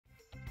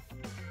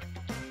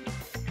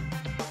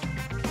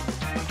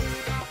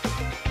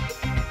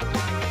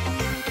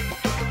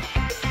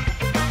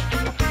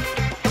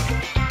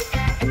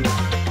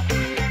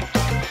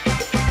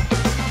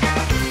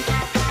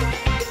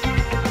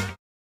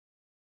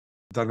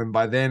done, and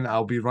by then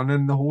I'll be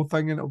running the whole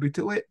thing and it'll be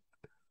too late.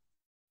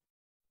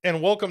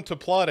 And welcome to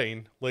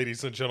Plotting,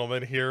 ladies and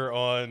gentlemen, here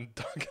on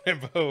Duncan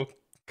and Bo.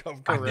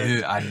 Come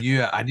correct. I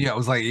knew it. I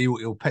was like,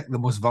 he'll pick the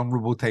most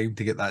vulnerable time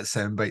to get that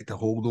soundbite to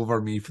hold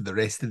over me for the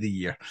rest of the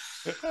year.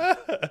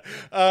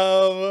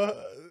 um,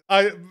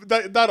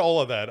 not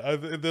all of that.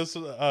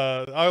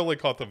 I only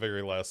caught the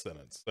very last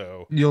sentence,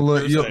 so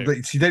You'll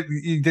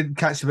you didn't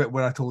catch the bit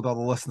where I told all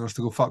the listeners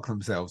to go fuck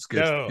themselves.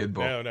 Good, no, good,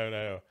 Bob. no,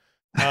 no,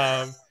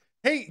 no.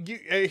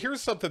 Hey, here's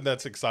something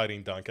that's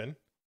exciting, Duncan.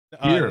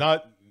 Here,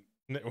 Not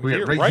we're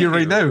here, right right here,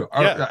 right here.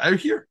 now. Yeah, Out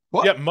here.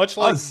 What? yeah. Much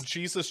like Us.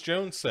 Jesus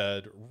Jones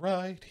said,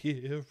 "Right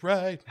here,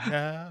 right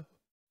now."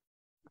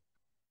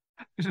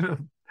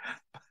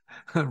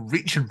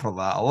 Reaching for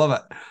that. I love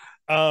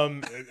it.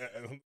 Um,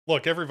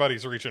 Look,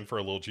 everybody's reaching for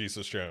a little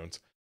Jesus Jones.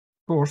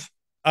 Of course.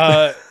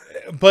 Uh,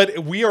 but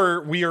we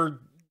are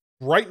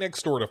right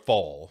next door to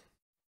fall,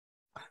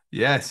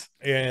 Yes.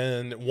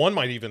 and one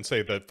might even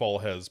say that fall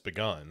has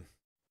begun.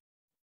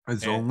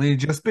 It's And only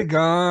just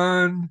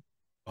begun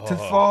to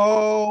oh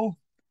fall.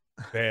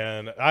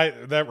 man,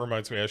 that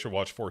reminds me, I should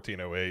watch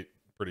 1408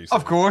 pretty Of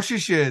soon. course you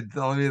should.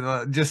 I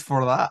mean, just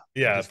for that.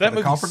 Yeah, Just for that the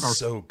movie's Carpenter.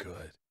 so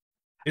good.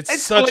 It's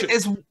It's such like a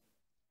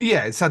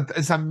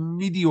it's a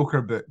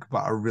mediocre book,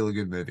 but a really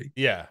good movie.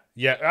 yeah.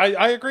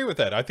 I agree with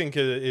that. I think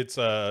it's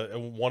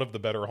one of the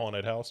better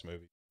haunted house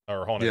movies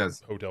or haunted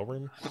Yes. hotel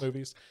room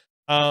movies.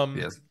 Um,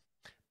 Yes.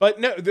 but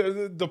no,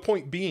 the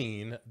point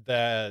being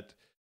that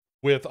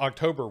with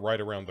October right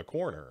around the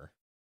corner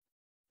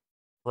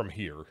from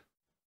here, right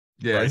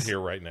Yes. here,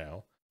 right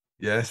now,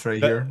 Yes, right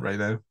that here, right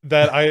now.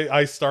 that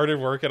I started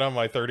working on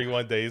my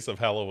 31 days of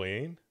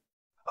Halloween.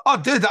 Oh,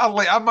 dude,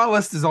 my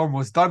list is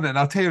almost done, and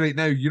I'll tell you right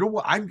now. You know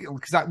what? I'm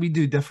because we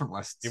do different Yeah,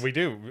 lists. we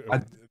do.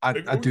 I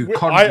do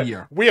current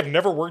year. We have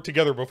never worked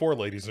together before,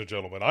 ladies and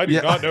gentlemen. I do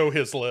Yeah, not know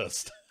his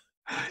list.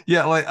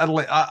 yeah.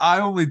 I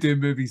only do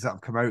movies that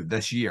have come out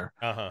this year,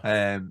 Uh huh.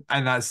 and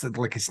that's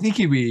like a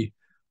sneaky way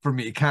for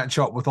me to catch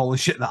up with all the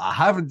shit that I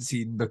haven't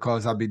seen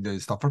because I've been doing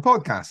stuff for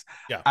podcasts.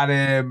 Yeah.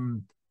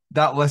 And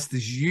that list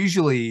is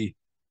usually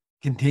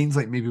contains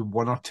like maybe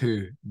one or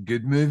two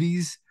good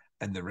movies,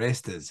 and the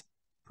rest is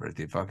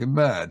pretty fucking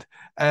bad.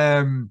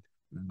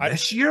 I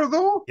This year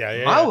though, yeah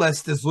yeah my yeah.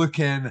 list is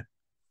looking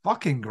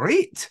fucking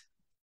great.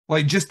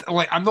 Like just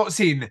like I'm not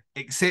saying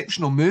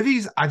exceptional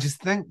movies. I just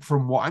think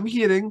from what I'm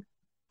hearing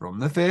from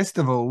the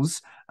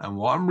festivals and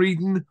what I'm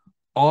reading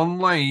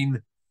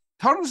online,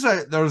 turns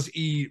out there's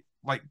a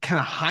like kind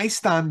of high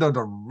standard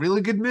of really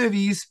good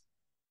movies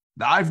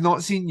that I've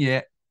not seen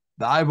yet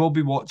that I will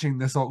be watching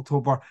this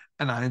October,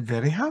 and I am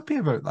very happy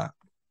about that.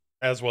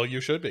 As well, you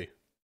should be.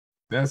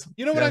 Yes,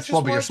 You know what I yes.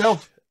 What just about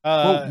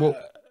watched? yourself?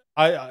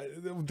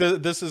 Well,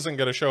 This isn't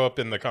going to show up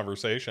in the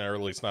conversation, or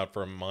at least not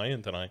from my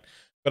end tonight.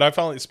 But I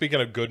finally,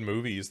 speaking of good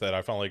movies that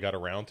I finally got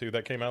around to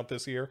that came out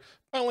this year,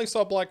 finally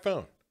saw Black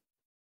Phone.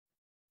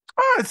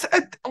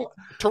 oh,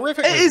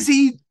 Terrific it movie. is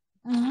a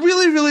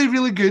really, really,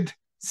 really good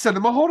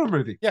cinema horror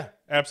movie. Yeah,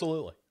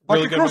 absolutely. Like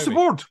Really good across the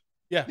movie. board.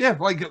 Yeah, Yeah,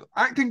 like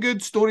acting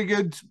good, story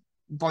good,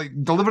 like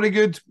delivery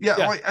good. Yeah,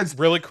 yeah. like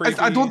Really I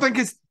creepy. don't think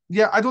it's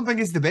I don't think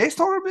it's the best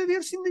horror movie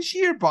I've seen this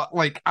year, but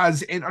like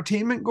as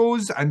entertainment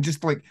goes, and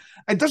just like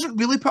it doesn't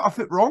really put a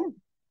foot wrong.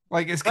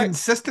 Like it's Right.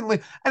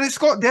 consistently, and it's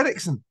Scott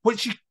Derrickson,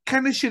 which you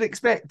kind of should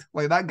expect.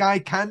 Like that guy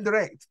can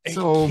direct, He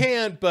so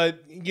can,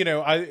 but you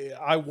know,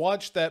 I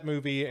watched that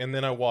movie and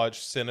then I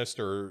watched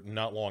Sinister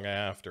not long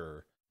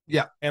after.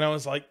 yeah. And I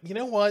was like, you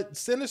know what?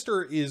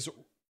 Sinister is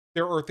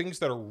there are things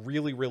that are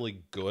really,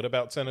 really good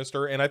about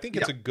Sinister, and I think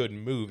it's Yeah. a good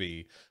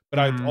movie, but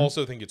I Mhm.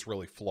 also think it's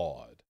really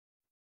flawed.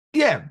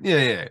 Yeah.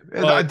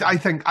 But I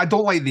think I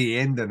don't like the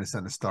ending of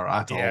Sinister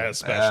at yeah, all.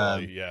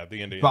 especially, yeah,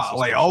 the Indians But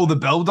like all especially. the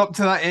build up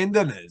to that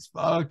ending is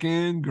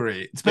fucking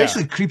great. Yeah.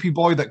 Especially creepy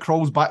boy that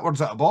crawls backwards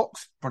out of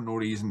box for no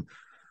reason.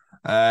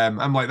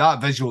 I'm like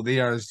that visual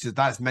there is just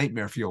that's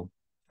nightmare fuel.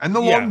 And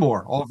the Yeah.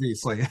 lawnmower,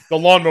 obviously. The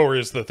lawnmower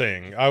is the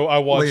thing. Like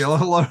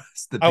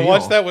that's the I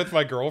watched payoff. that with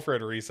my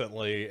girlfriend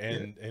recently,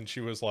 Yeah. and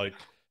she was like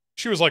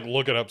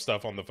looking up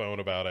stuff on the phone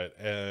about it,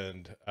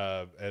 and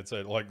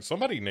said like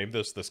somebody named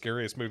this the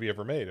scariest movie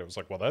ever made. It was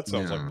like, well, that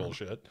sounds like Yeah.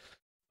 bullshit.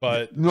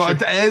 But No,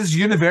 it is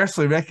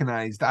universally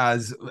recognized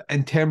as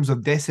in terms of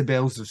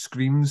decibels of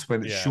screams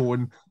when it's yeah,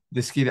 shown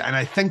the scary, and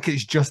I think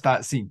it's just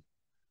that scene.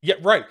 yeah,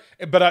 right.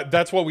 But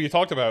that's what we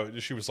talked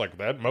about. She was like,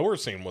 that mower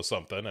scene was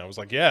something. I was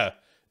like, yeah,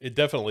 it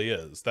definitely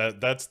is.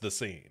 That's the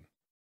scene,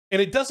 and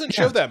it doesn't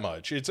show Yeah. that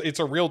much. It's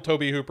a real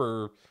Toby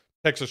Hooper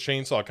Texas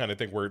Chainsaw kind of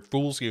thing where it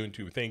fools you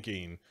into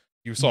thinking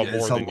you saw Yeah, more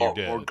it's a than you lot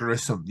more did.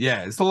 gruesome.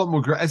 Yeah, it's a lot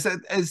more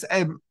gruesome.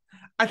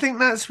 I think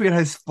that's where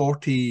his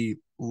 40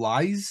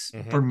 lies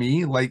Hmm. for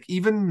me. Like,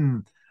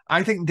 even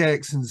I think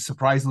Derrickson's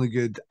surprisingly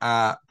good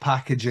at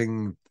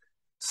packaging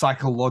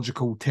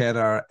psychological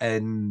terror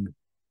in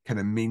kind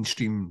of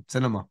mainstream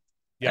cinema.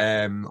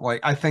 Yeah. Like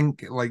I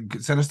think like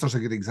Sinister's a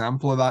good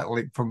example of that.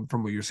 Like from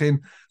what you're saying,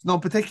 it's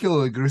not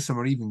particularly gruesome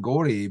or even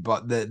gory,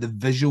 but the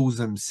visuals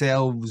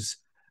themselves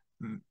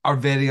are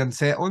very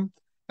unsettling.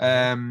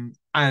 Hmm.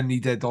 And he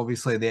did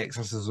obviously The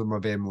Exorcism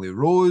of Emily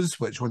Rose,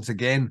 which once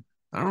again,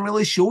 I don't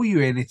really show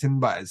you anything,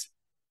 but it's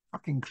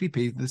fucking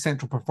creepy. The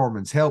central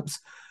performance helps.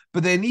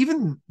 But then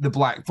even The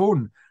Black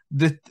Phone,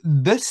 the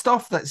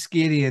stuff that's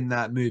scary in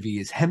that movie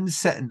is him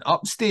sitting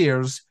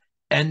upstairs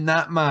in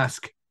that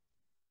mask,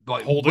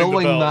 like Holding the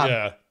willing bell,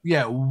 that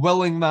yeah.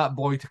 willing that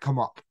boy to come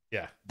up.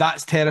 Yeah.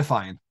 That's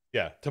terrifying.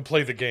 Yeah. To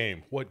play the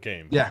game. What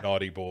game? Yeah.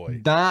 Naughty boy.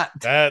 That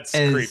That's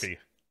is creepy.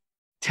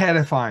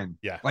 terrifying.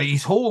 Yeah. Like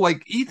his whole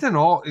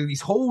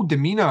his whole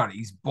demeanor,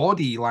 his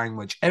body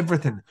language,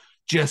 everything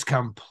just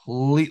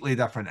completely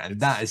different. And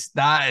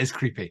that is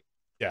creepy.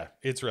 Yeah,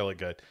 it's really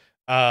good.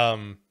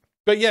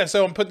 But yeah,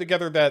 so I'm putting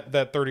together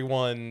that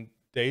 31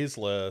 days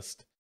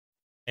list,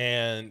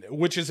 and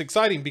which is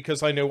exciting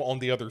because I know on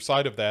the other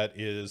side of that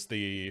is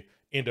the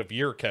end of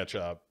year catch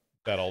up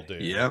that I'll do.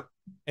 Yep.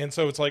 And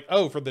so it's like,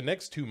 oh, for the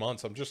next 2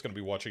 months, I'm just going to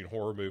be watching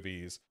horror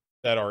movies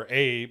that are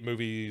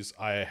movies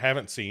I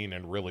haven't seen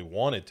and really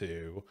wanted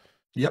to.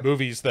 Yep.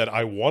 Movies that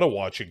I want to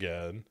watch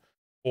again,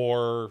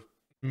 or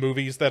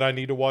movies that I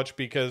need to watch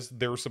because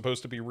they're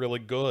supposed to be really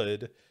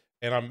good,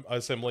 and I'm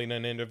assembling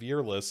an end of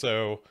year list.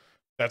 So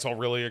that's all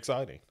really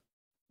exciting.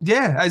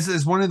 Yeah,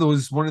 it's one of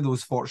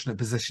those fortunate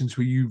positions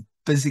where you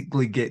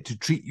physically get to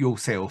treat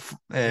yourself.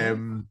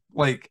 So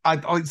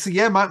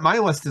yeah, my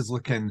list is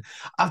looking.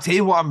 I'll tell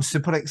you what, I'm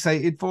super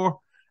excited for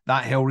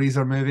that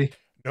Hellraiser movie.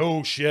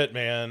 No shit,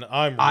 man.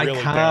 I'm I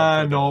really down for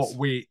cannot this.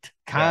 wait.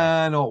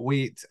 Cannot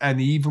wait. And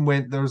he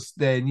even there's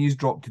the news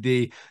drop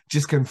today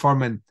just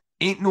confirming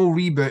ain't no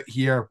reboot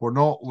here. We're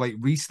not like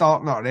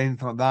restarting it or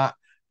anything like that.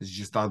 It's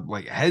just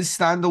like his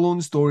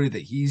standalone story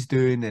that he's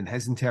doing and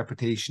his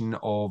interpretation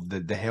of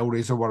the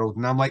Hellraiser world.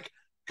 And I'm like,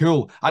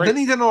 cool. I didn't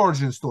need an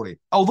origin story.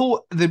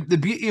 Although the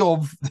beauty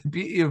of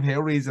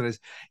Hellraiser is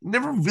you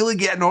never really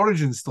get an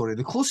origin story.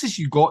 The closest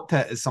you got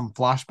to it is some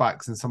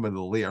flashbacks in some of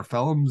the later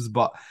films,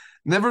 but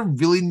never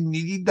really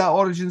needed that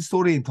origin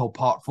story until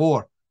part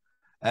 4.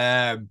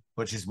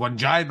 Which is one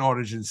giant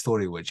origin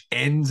story, which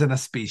ends in a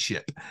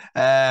spaceship.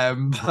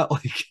 But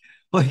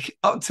like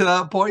up to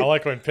that point, I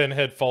like when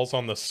Pinhead falls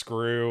on the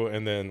screw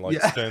and then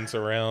like spins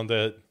around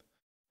it.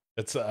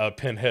 It's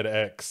Pinhead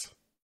X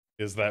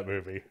is that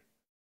movie.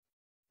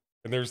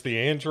 And there's the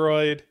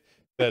android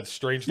that's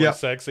strangely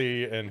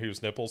sexy and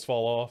whose nipples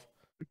fall off.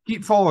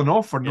 Keep falling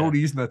off for no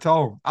reason at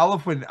all. I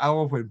love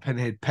when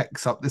Pinhead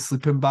picks up the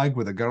sleeping bag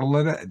with a girl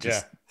in it and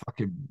just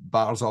fucking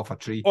batters off a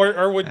tree.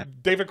 Or when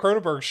David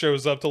Cronenberg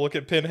shows up to look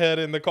at Pinhead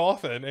in the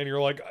coffin, and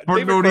you're like, for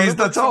David no reason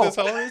at all. This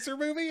Hellraiser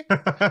movie?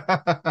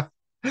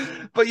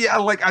 But yeah,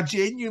 like I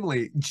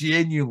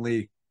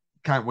genuinely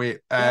can't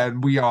wait.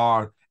 And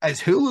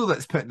it's Hulu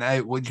that's putting it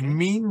out, which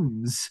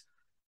means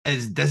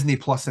it's Disney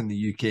Plus in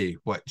the UK,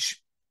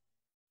 which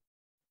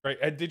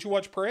right. Did you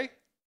watch Prey?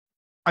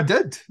 I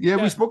did. Yeah,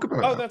 we spoke about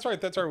it. Oh, that's right.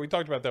 We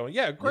talked about that one.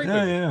 Yeah, great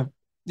movie.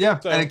 Yeah.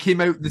 So, and it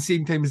came out the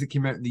same time as it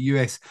came out in the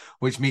US,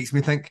 which makes me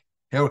think,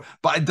 hell,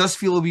 but it does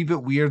feel a wee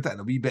bit weird and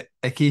a wee bit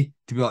icky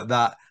to be like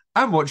that.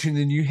 I'm watching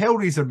the new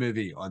Hellraiser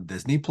movie on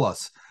Disney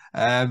Plus.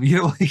 Like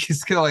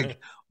it's kind of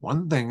like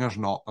one thing is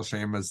not the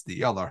same as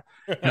the other.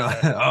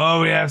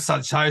 Oh, we have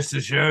such house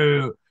to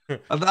show.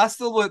 And that's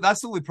the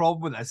only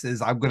problem with this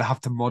is I'm going to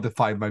have to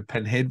modify my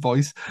Pinhead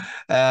voice.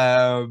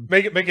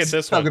 Make it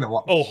this one.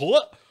 Oh,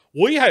 what?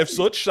 We have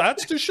such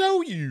stats to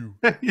show you.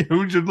 So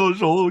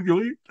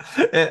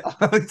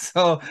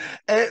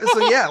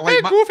yeah, like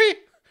hey, Goofy,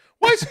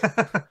 why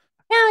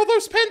are all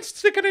those pens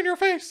sticking in your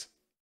face?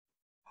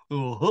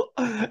 But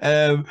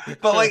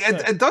like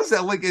it does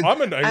that. Like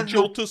I'm an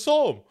angel to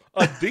some,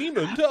 a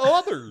demon to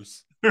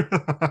others.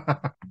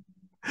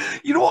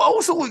 You know what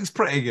also looks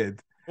pretty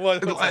good?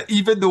 What,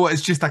 even though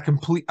it's just a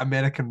complete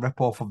American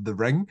rip-off of The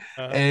Ring,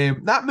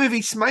 that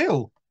movie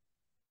Smile.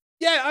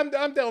 Yeah,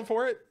 I'm down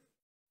for it.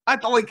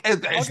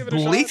 It's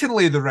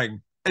blatantly The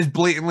Ring. It's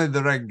blatantly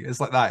The Ring. It's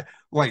like that.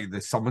 Like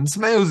someone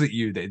smiles at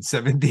you, then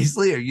 7 days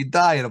later you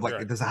die, and I'm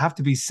like, does it have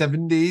to be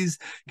 7 days?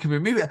 Can we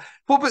maybe?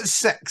 What about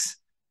 6?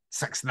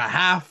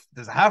 6.5?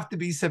 Does it have to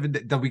be 7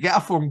 days? Did we get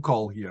a phone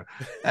call here?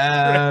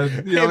 And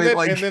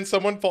then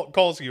someone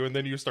calls you, and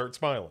then you start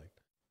smiling.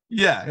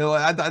 Yeah,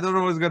 I don't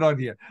know what's going on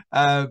here.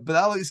 But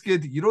that looks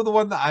good. You know the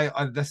one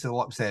that this will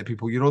upset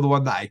people. You know the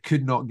one that I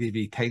could not give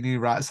a tiny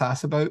rat's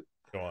ass about?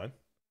 Go on.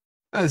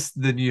 That's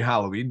the new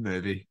Halloween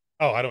movie.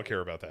 Oh, I don't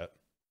care about that.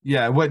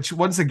 Yeah, which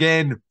once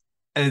again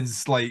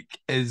is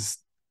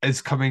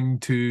coming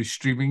to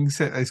streaming.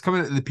 It's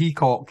coming to the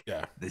Peacock.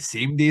 Yeah, the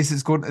same day as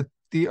it's going to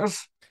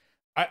theaters.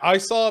 I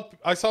saw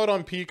it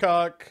on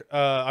Peacock.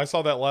 I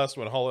saw that last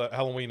one,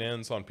 Halloween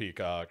Ends, on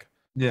Peacock.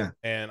 Yeah,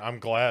 and I'm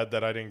glad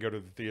that I didn't go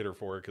to the theater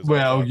for it because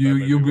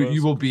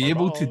you will be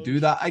able to do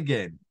that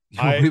again.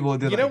 You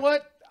know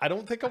what? I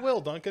don't think I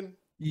will, Duncan.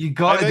 You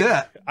gotta do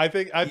it. I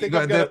think I'm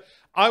gonna.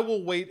 I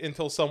will wait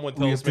until someone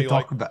tells me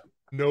like,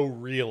 no,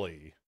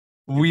 really.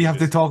 We have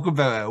to talk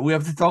about it. We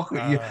have to talk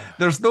about it.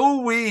 There's no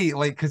way,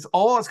 like, because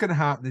all that's going to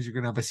happen is you're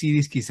going to have a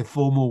serious case of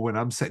FOMO when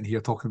I'm sitting here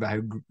talking about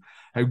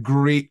how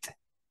great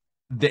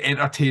the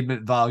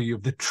entertainment value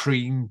of the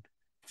train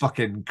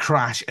fucking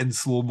crash in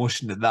slow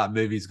motion that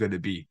movie's going to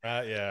be.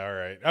 Yeah, all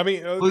right. I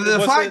mean, Well, the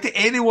was fact it? that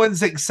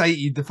anyone's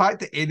excited, the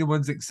fact that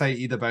anyone's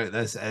excited about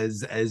this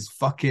is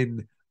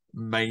fucking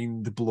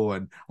mind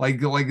blowing. Like,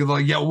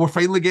 yeah, we're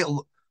finally getting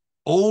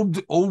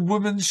old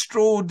woman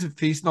Strode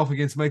facing off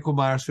against Michael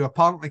Myers, who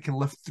apparently can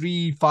lift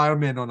 3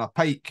 firemen on a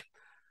pike.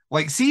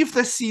 Like, see if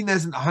this scene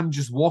isn't him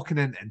just walking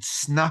in and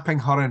snapping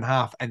her in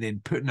half and then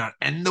putting her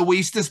in the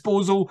waste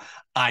disposal.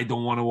 I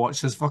don't want to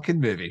watch this fucking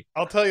movie.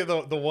 I'll tell you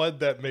the one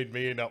that made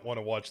me not want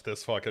to watch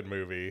this fucking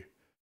movie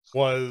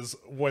was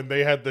when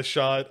they had the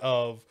shot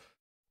of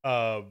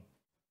uh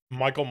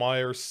Michael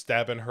Myers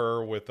stabbing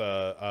her with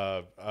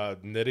a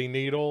knitting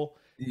needle,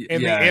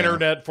 and the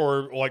internet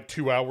for like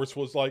 2 hours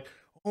was like,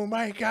 "Oh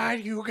my god,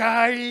 you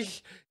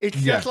guys!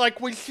 It's just like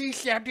when she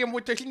stabbed him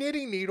with the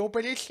knitting needle,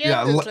 but it's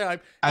him this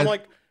time." I'm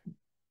like,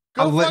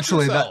 "Go fuck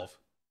literally yourself."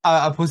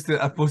 I posted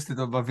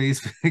on my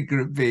Facebook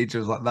group page. I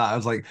was like that. I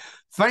was like,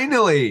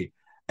 finally,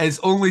 it's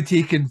only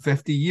taken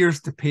 50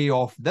 years to pay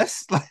off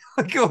this, like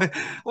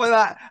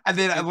that. And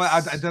then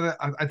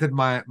I did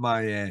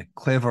my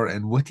clever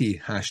and witty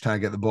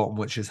hashtag at the bottom,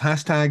 which is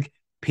hashtag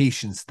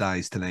patience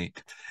dies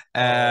tonight.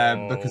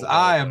 Because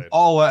I am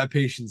all out of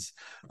patience.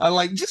 I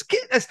like, just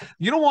get this.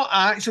 You know what?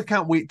 I actually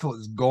can't wait till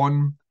it's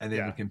gone, and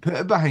then we can put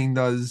it behind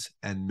us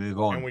and move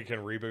on. And we can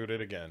reboot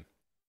it again.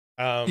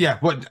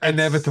 But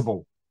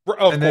inevitable.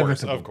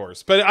 Of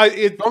course. But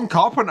John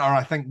Carpenter,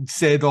 I think,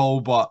 said all,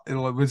 but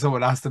when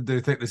someone asked him, "Do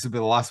you think this would be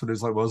the last one?" He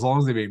was like, "Well, as long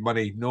as they make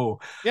money, no."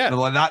 Yeah, and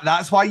like that.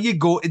 That's why you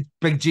go to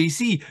Big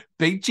JC.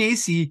 Big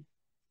JC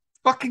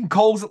fucking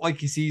calls it like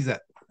he sees it,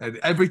 and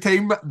every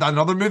time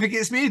another movie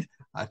gets made,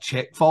 a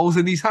check falls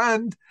in his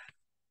hand.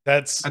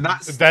 That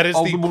is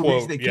all the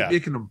quote. They keep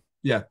making them.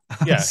 Yeah,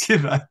 yeah.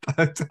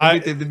 Every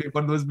time they make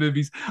one of those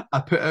movies,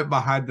 I put out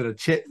my hand and a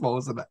check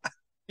falls in it.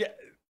 Yeah,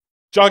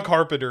 John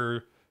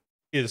Carpenter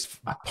is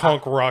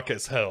punk rock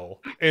as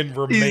hell and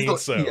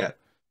remains so. Yeah.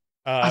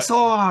 I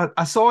saw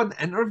an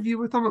interview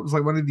with him. It was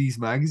like one of these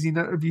magazine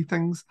interview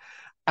things,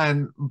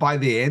 and by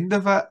the end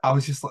of it, I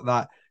was just like,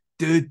 that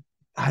dude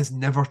has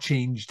never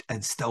changed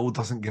and still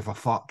doesn't give a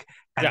fuck,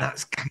 and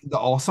that's kind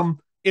of awesome.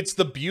 It's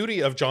the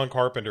beauty of John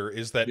Carpenter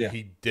is that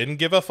he didn't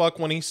give a fuck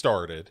when he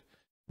started.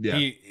 Yeah,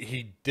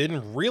 he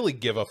didn't really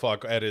give a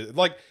fuck at it.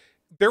 Like,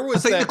 there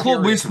was, I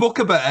think we spoke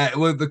about it.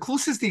 Well, the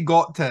closest he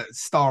got to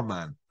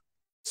Starman.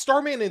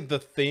 Starman and The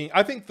Thing,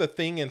 I think The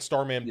Thing and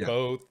Starman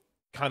both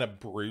kind of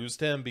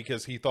bruised him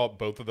because he thought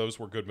both of those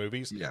were good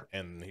movies. Yeah,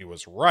 and he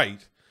was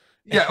right.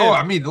 Yeah.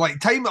 I mean, like,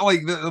 time,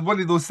 like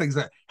one of those things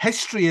that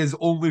history has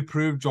only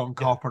proved John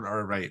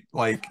Carpenter right,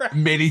 like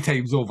many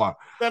times over.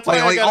 That's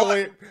why I gotta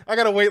wait. I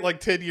gotta wait like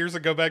 10 years to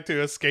go back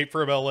to Escape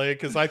from LA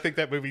because I think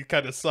that movie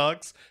kind of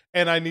sucks,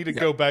 and I need to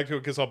go back to it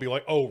because I'll be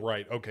like, oh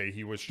right, okay,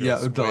 he was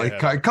just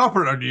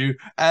Carpenter knew.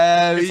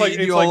 It's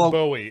like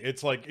Bowie.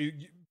 It's like.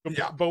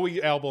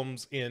 Bowie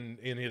albums in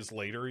his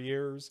later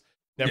years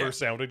never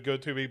sounded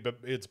good to me, but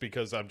it's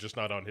because I'm just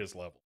not on his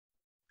level.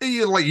 He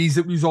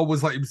was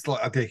always like, he was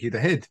like a decade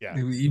ahead. Yeah,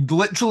 he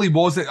literally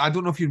wasn't. I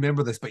don't know if you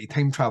remember this, but he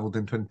time traveled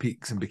in Twin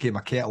Peaks and became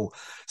a kettle.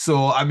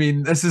 So I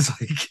mean, this is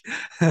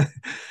like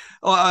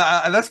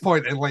at this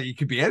point, like, you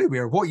could be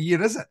anywhere. What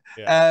year is it?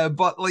 Yeah.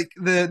 But like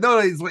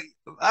it's like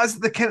that's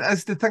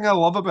the thing I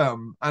love about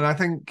him, and I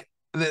think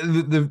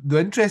the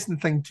interesting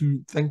thing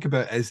to think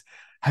about is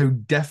how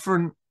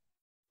different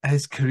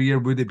his career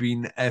would have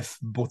been if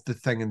both The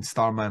Thing and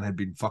Starman had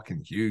been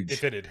fucking huge.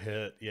 If it had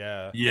hit,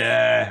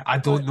 yeah. I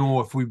don't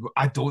know if we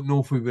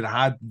would have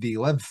had They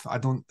Live. I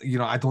don't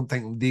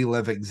think They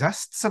Live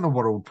exists in a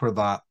world where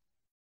that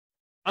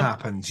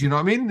happens. You know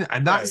what I mean?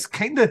 And that's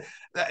kind of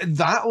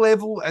that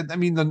level. I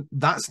mean,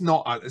 it's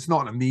not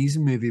an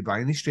amazing movie by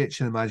any stretch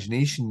of the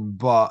imagination,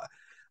 but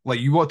like,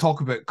 you want to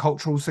talk about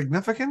cultural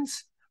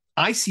significance?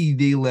 I see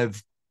They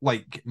Live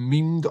like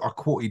memed or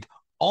quoted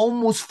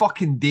almost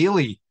fucking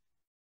daily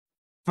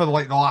for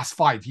like the last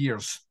 5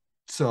 years.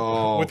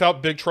 So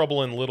without Big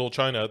Trouble in Little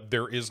China,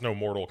 there is no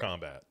Mortal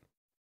Kombat.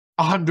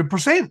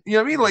 100%. You know what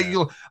I mean?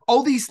 Like,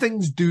 all these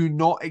things do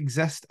not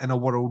exist in a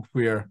world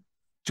where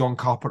John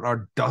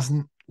Carpenter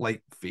doesn't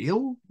like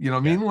fail. You know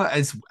what I mean?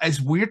 Like, it's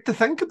weird to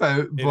think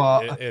about,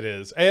 but it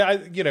is.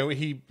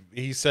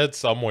 He said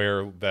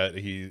somewhere that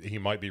he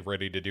might be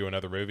ready to do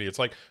another movie. It's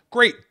like,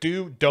 great,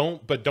 don't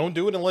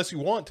do it unless you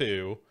want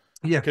to.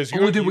 Yeah, because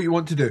you do what you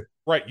want to do.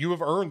 Right, you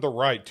have earned the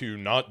right to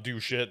not do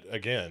shit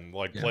again.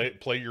 Like,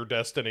 play your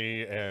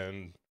Destiny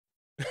and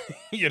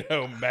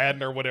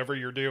Madden or whatever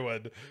you're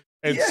doing,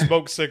 and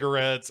smoke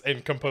cigarettes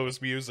and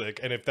compose music.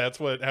 And if that's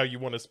how you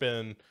want to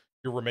spend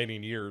your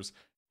remaining years,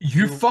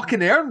 you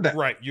fucking earned it.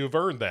 Right, you've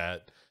earned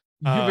that.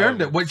 You've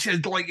earned it, which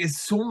is like, is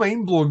so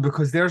mind blowing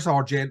because there's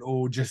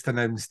Argento just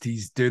announced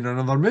he's doing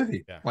another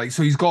movie. Yeah. Like,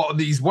 so he's got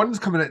these ones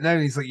coming out now,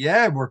 and he's like,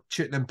 yeah, we're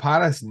shooting in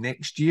Paris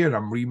next year.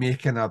 I'm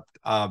remaking a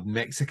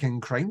Mexican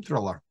crime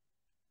thriller.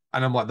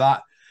 And I'm like,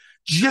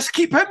 Just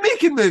keep him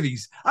making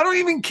movies. I don't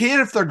even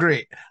care if they're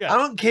great. Yeah. I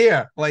don't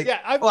care. Like, Yeah,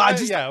 well,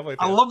 yeah, I'm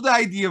with I you. love the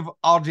idea of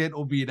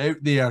Argento being out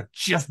there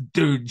just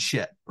doing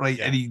shit, right?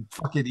 Yeah. And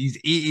he's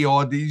 80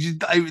 odd. He's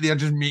just out there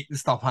just making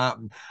stuff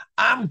happen.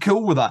 I'm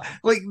cool with that.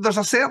 Like, there's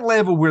a certain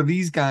level where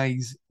these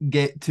guys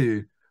get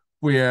to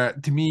where,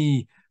 to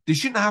me, they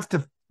shouldn't have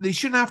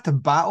to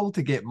battle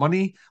to get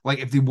money. Like,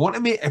 if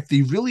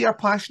they really are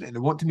passionate and they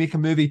want to make a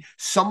movie,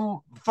 some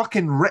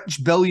fucking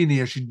rich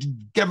billionaire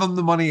should give them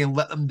the money and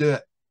let them do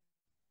it.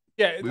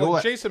 Yeah, We like owe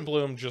it. Jason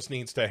Blum just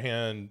needs to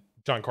hand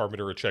John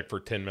Carpenter a check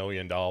for $10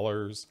 million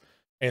and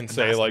And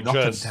say, that's like,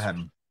 nothing to just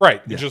him.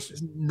 right, Yeah,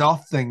 it's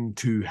nothing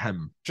to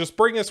him. just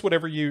bring us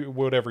whatever you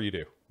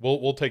do.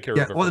 We'll take care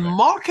Yeah, of it well, the from there.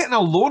 marketing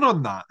alone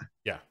on that.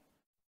 Yeah.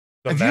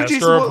 The If you're Master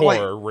Jason of Blum, like,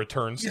 Horror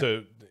returns yeah,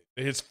 to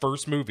his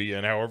first movie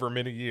in however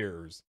many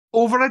years.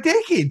 over a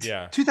decade.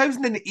 Yeah.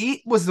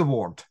 2008 was the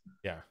award.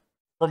 Yeah.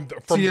 From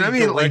So you know the what I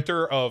mean? Like,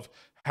 director of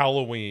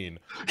Halloween,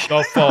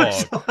 The Fog,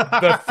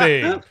 The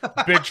Thing,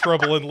 Big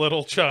Trouble in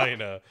Little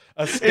China,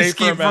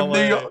 Escape from New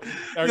LA. York.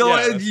 Or, You know, yeah,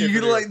 like, Escape you from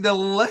New York. like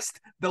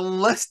the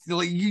list,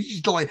 like you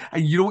just like,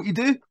 and you know what you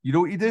do? You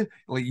know what you do?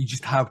 Like, you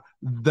just have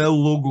the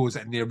logos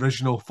in the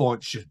original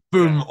font just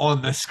boom Yeah.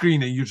 on the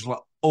screen, and you're just like,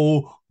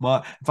 oh my!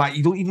 In fact,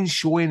 you don't even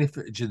show any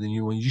footage of the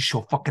new one. You just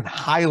show fucking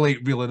highlight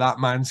reel of that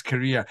man's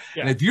career.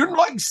 Yeah. And if you're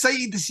not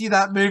excited to see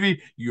that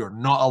movie, you're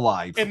not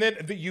alive. And then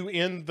you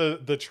end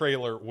the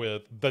trailer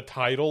with the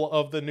title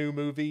of the new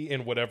movie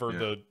and whatever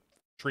the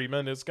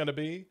treatment is going to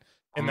be,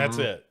 and that's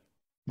it.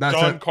 That's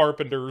John it.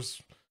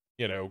 Carpenter's,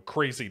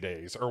 Crazy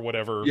Days or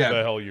whatever the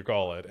hell you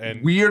call it,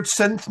 and weird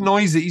synth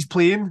noise that he's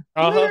playing.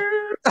 You know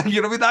what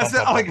I mean? That's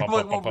it.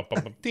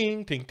 Like,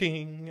 ding, ding,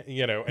 ding. And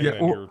yeah,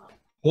 then you're.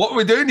 What are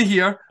we doing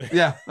here?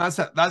 Yeah, that's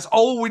it. That's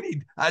all we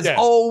need. That's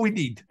all we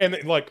need. And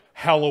then, like,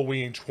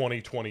 Halloween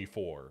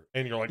 2024,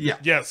 and you're like,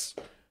 yes,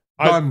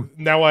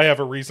 now I have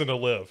a reason to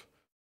live.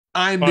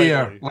 I'm finally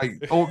there, like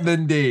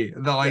opening day.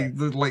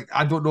 Like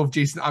I don't know if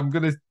Jason. I'm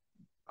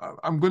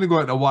gonna go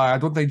into why I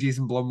don't think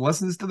Jason Blum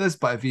listens to this,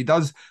 but if he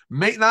does,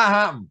 make that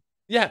happen.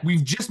 Yeah,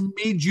 we've just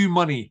made you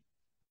money.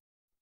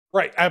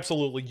 Right,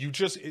 absolutely. You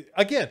just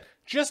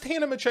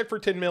hand him a check for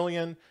 10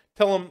 million.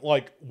 Tell him,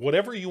 like,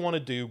 whatever you want to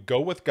do, go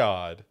with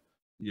God.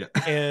 Yeah.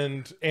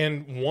 And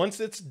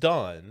once it's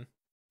done,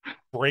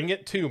 bring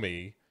it to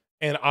me,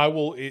 and I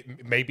will.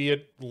 Maybe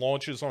it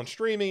launches on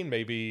streaming.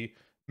 Maybe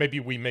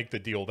we make the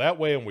deal that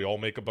way, and we all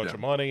make a bunch of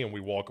money, and we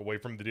walk away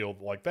from the deal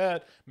like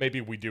that.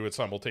 Maybe we do it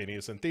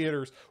simultaneous in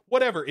theaters.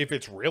 Whatever. If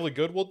it's really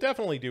good, we'll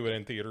definitely do it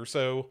in theaters.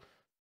 So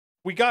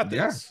we got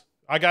this.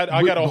 I got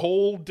a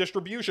whole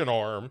distribution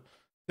arm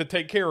to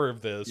take care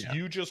of this.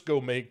 You just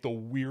go make the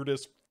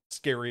weirdest,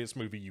 scariest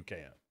movie you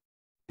can.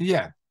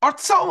 Yeah. Or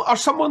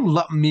someone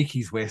let him make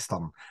his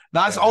Western.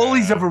 That's all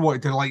he's ever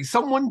wanted to. Like,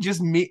 someone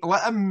just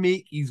let him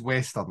make his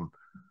Western.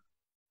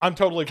 I'm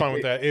totally fine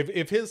with that.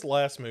 If his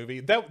last movie,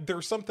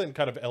 there's something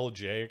kind of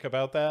elegiac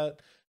about that,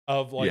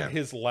 of like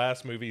his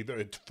last movie,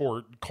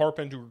 for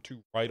Carpenter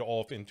to ride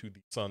off into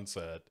the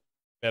sunset,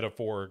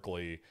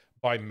 metaphorically,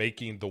 by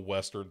making the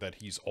Western that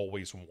he's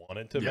always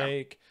wanted to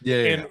make.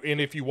 And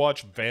if you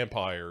watch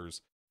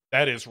Vampires,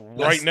 that is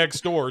right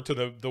next door to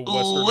the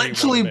Western.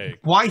 Literally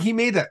why he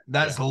made it.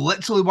 That's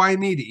literally why he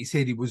made it. He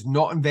said he was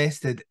not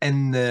invested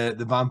in the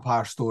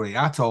vampire story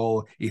at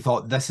all. He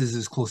thought, this is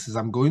as close as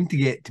I'm going to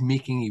get to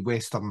making a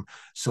Western,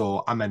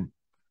 so I'm in.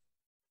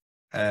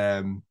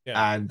 And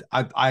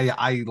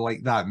I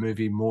like that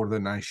movie more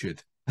than I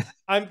should.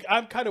 I'm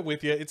kind of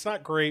with you. It's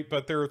not great,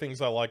 but there are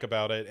things I like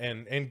about it.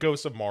 And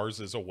Ghosts of Mars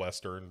is a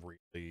Western,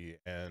 really.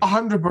 And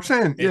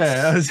 100%.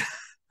 Yeah.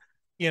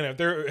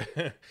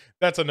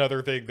 That's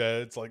another thing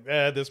that it's like,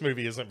 this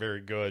movie isn't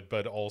very good,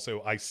 but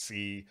also I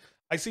see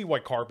why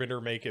Carpenter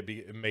made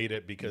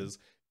it, because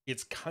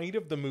it's kind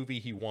of the movie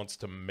he wants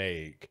to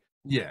make.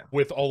 Yeah.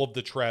 With all of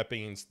the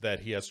trappings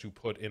that he has to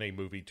put in a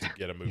movie to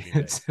get a movie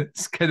made.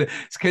 It's kind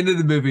of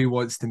the movie he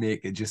wants to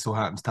make. It just so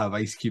happens to have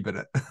Ice Cube in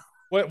it.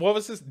 What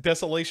was this?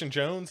 Desolation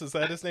Jones? Is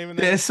that his name?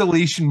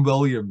 Desolation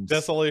Williams.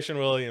 Desolation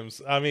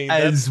Williams. I mean,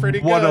 that's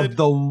pretty one good. Of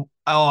the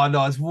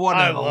it's one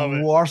of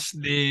the worst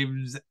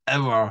names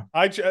ever.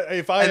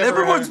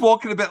 Everyone's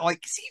walking a bit like,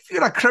 see if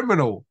you're a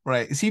criminal,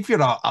 right? See if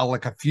you're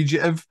a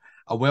fugitive,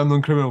 a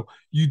well-known criminal,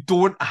 you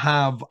don't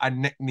have a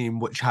nickname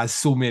which has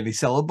so many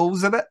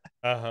syllables in it.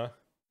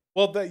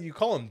 Well, you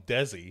call him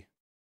Desi.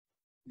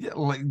 Yeah,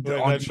 like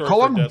you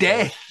call him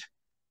Death.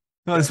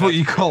 That's what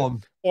you call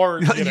him.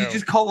 Or you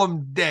just call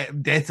him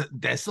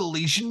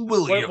Desolation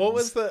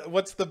Williams.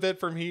 What's the bit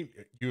from You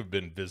have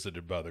been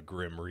visited by the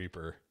Grim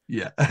Reaper.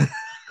 Yeah.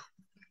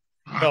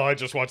 No, I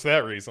just watched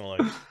that recently.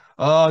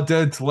 Oh,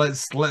 dude,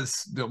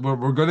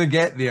 we're gonna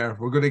get there.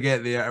 We're gonna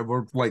get there. And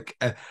we're like,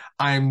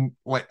 I'm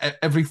like,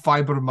 every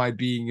fiber of my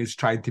being is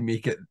trying to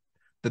make it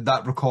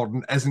that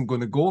recording isn't going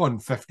to go on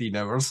 15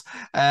 hours.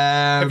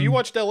 Have you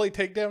watched LA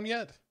Takedown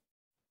yet?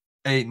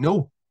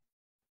 No.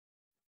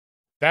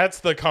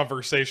 That's the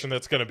conversation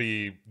that's going to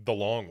be the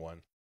long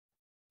one.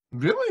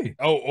 Really?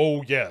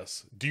 Oh,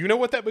 yes. Do you know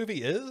what that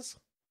movie is?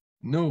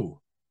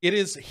 No. It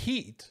is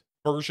Heat,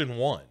 version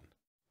 1.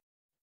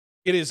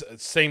 It is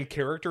same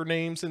character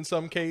names in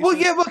some Well, cases.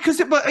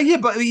 yeah,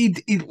 but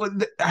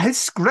his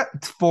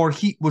script for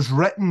Heat was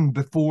written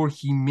before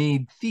he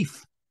made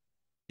Thief.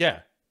 Yeah.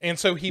 And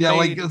so Yeah,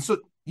 like so.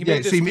 he Yeah,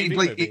 made so this he made TV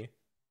like movie.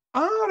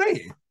 all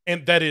right.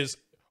 And that is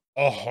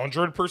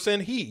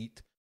 100%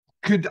 Heat.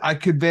 I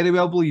could very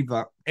well believe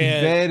that. Could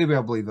And very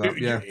well believe that.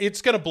 Yeah,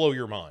 it's going to blow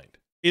your mind.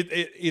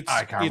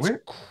 I can't It's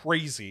wait.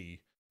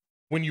 crazy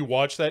when you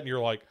watch that and you're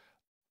like,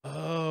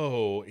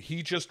 oh,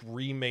 he just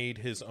remade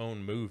his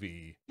own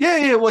movie. Yeah,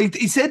 yeah. Well,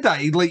 he said that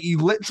he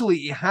literally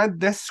he had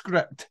this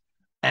script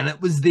and it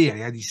was there.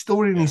 He had his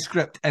story and Yeah. his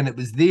script and it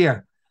was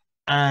there,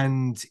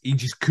 and he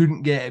just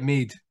couldn't get it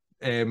made.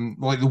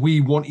 Like the way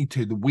he wanted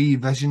to, the way he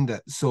visioned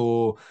it.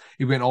 So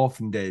he went off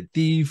and did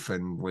Thief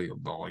and like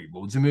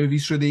loads of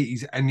movies for the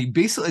 80s, and he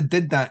basically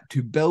did that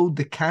to build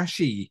the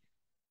cachet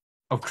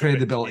of To make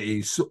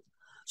credibility. Heat.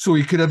 So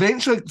he could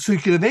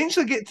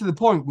eventually get to the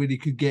point where he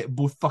could get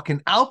both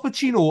fucking Al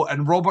Pacino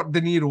and Robert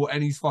De Niro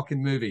in his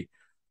fucking movie.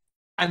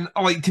 And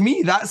like to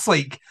me, that's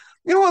like,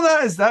 you know what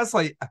that is? That's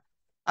like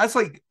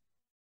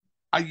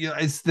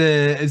it's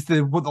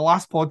the what the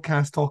last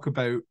podcast talk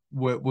about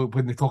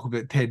when they talk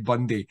about Ted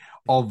Bundy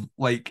of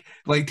like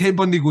Ted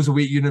Bundy goes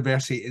away to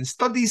university and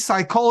studies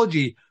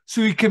psychology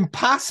so he can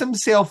pass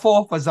himself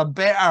off as a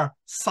better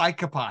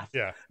psychopath.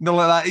 Yeah. No,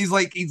 like that.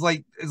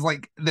 It's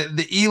like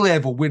the A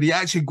level where he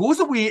actually goes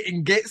away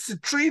and gets the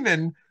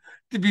training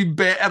to be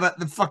better at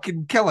the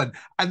fucking killing,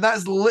 and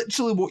that's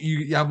literally what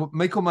you have.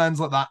 Michael Mann's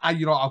like that.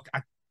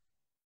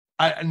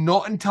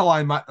 Not until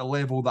I'm at the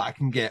level that I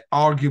can get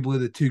arguably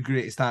the two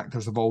greatest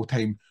actors of all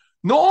time.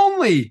 Not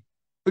only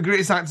the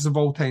greatest actors of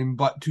all time,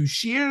 but to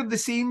share the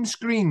same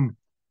screen.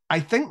 I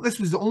think this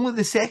was only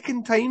the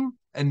second time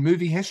in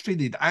movie history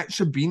they'd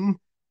actually been. In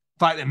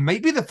fact, it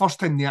might be the first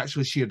time they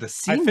actually shared a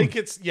scene. I think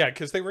it's, yeah,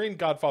 because they were in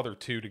Godfather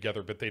 2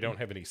 together, but they don't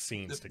have any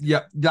scenes together.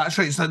 Yeah, that's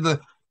right.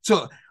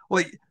 So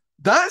like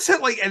that's it.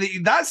 Like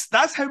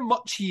that's how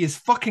much he is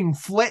fucking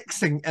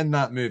flexing in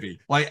that movie.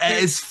 Like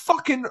it is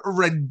fucking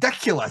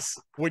ridiculous.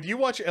 When you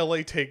watch LA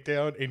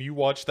Takedown and you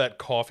watch that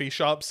coffee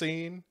shop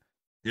scene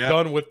Yeah.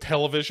 done with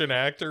television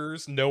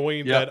actors,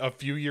 knowing Yep. that a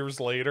few years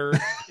later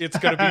it's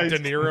going to be De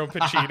Niro and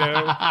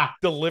Pacino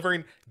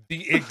delivering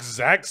the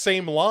exact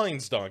same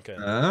lines, Duncan.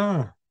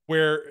 Ah.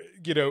 Where,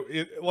 you know,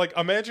 like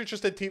imagine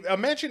just a team.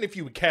 Imagine if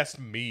you would cast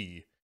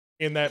me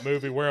in that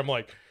movie where I'm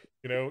like,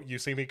 you know, you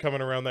see me coming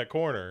around that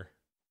corner,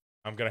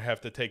 I'm gonna have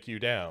to take you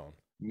down.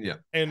 Yeah.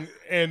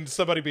 And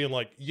somebody being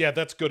like, yeah,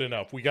 that's good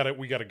enough. We gotta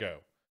go.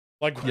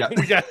 Like Yeah.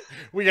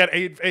 we got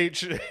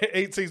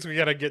eight scenes we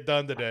gotta get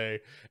done today,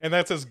 and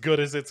that's as good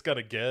as it's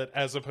gonna get,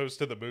 as opposed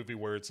to the movie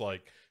where it's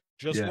like,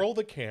 just Yeah. roll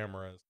the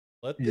cameras,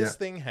 let this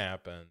thing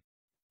happen,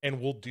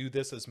 and we'll do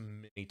this as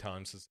many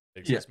times as it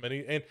takes. Yeah. As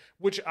many, and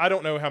which I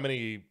don't know how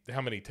many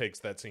takes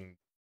that scene.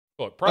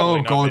 Look, probably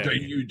Oh not God, many.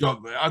 you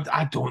don't.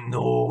 I don't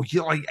know.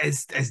 You like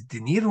as De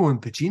Niro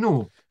and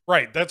Pacino.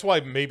 Right. That's why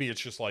maybe it's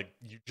just like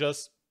you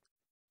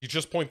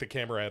just point the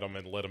camera at them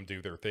and let them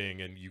do their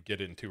thing, and you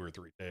get in 2 or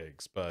 3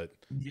 takes. But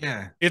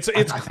Yeah, it's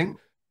I think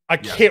I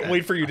can't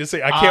wait for you to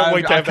see. I can't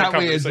wait to have that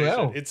conversation.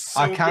 Well. It's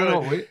so I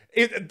cannot good.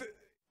 wait.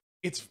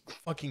 It's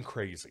fucking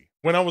crazy.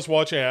 When I was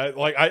watching it,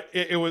 like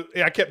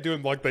I kept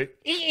doing like the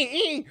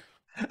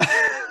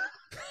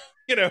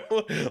you know,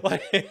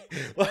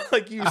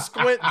 like you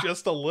squint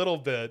just a little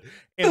bit,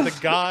 and the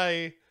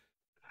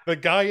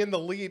guy in the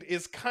lead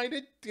is kind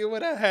of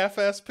doing a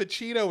half-ass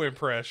Pacino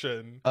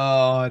impression.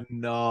 Oh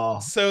no!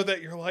 So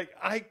that you're like,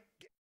 I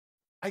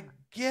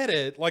get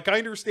it. Like I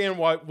understand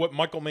what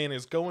Michael Mann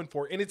is going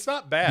for, and it's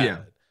not bad. Yeah.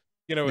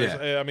 You know,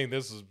 Yeah. I mean,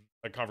 this is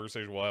a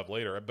conversation we'll have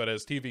later. But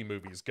as TV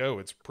movies go,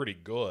 it's pretty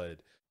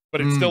good.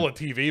 But it's still a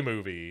TV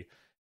movie.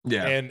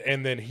 Yeah.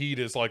 And then Heat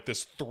is like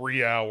this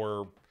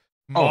 3-hour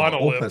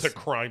monolith opus. to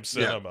crime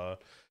cinema.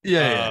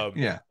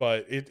 Yeah.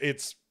 But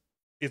it's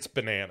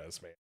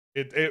bananas, man.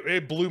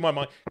 It blew my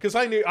mind, because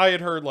I had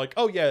heard like,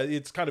 oh yeah,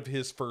 it's kind of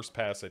his first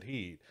pass at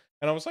Heat,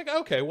 and I was like,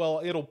 okay,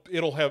 well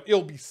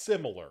it'll be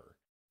similar.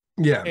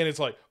 Yeah. And it's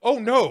like, oh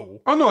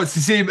no, it's the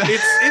same.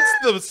 it's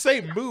the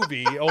same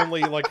movie,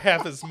 only like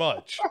half as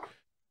much.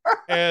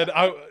 And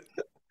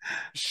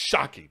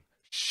shocking.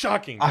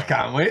 I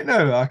can't wait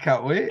now. I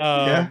can't wait.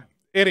 Yeah.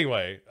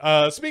 Anyway,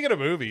 speaking of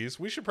movies,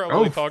 we should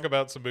probably talk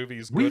about some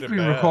movies. We've good been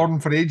and bad. recording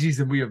for ages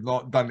and we have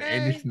not done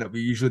anything that we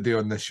usually do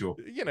on this show.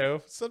 You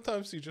know,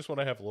 sometimes you just want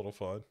to have a little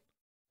fun.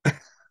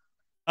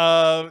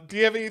 Do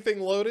you have anything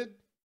loaded?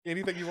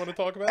 Anything you want to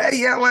talk about?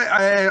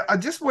 Yeah, I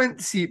just went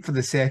to see it for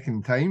the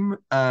second time,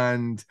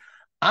 and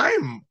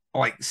I'm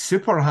like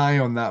super high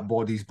on that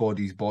Bodies,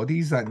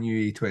 that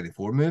new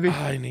A24 movie.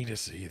 I need to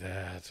see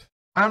that.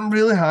 I'm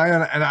really high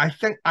on it, and I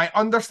think I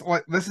understand.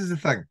 Like, this is the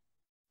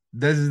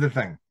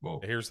thing.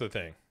 Well, Here's the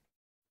thing.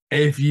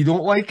 if you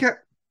don't like it,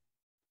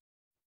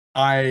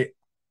 I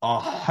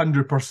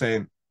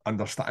 100%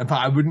 understand. In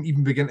fact, I wouldn't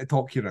even begin to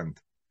talk you around,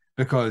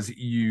 because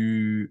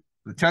the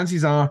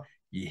chances are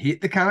you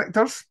hate the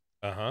characters.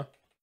 Uh-huh.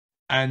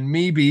 And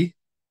maybe,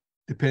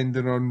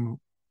 depending on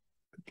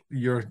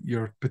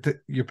your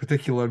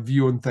particular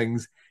view on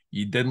things.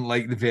 You didn't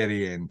like the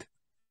very end.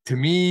 To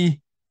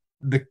me,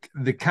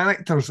 the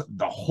characters,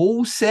 the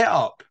whole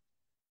setup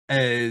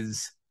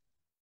is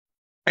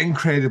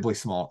incredibly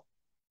smart,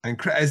 and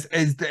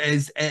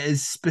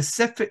is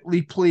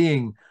specifically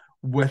playing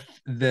with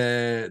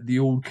the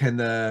old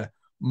kind of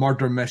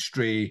murder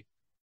mystery.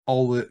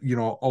 All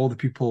the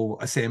people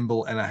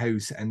assemble in a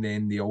house and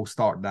then they all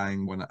start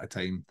dying one at a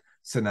time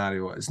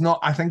scenario. It's not.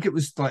 I think it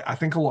was like I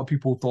think a lot of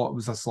people thought it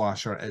was a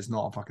slasher. It's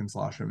not a fucking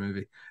slasher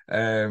movie.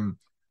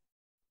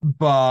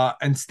 But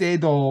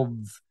instead of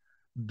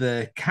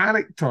the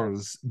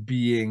characters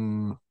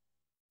being,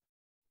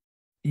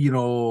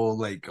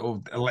 like,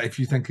 oh, like if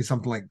you think of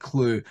something like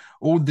Clue,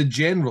 oh, the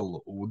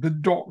general, oh, the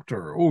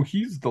doctor, oh,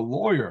 he's the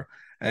lawyer.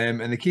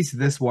 In the case of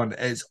this one,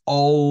 it's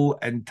all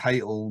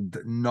entitled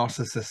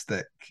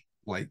narcissistic,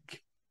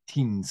 like,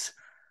 teens.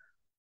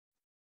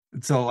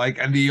 So like,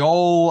 and they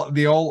all,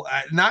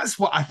 and that's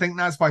what I think.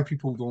 That's why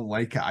people don't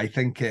like it. I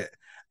think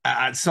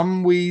at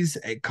some ways,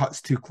 it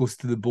cuts too close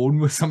to the bone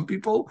with some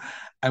people,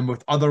 and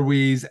with other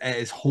ways, it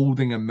is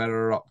holding a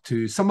mirror up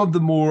to some of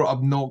the more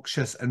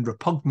obnoxious and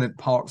repugnant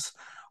parts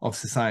of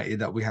society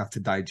that we have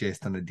to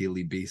digest on a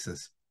daily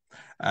basis.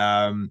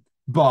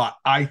 But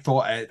I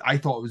thought it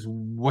was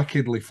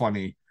wickedly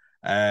funny.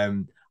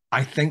 Um,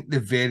 I think the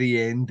very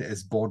end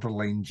is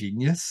borderline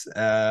genius.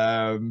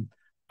 And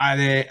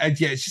yeah,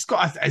 it's just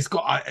got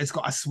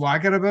a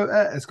swagger about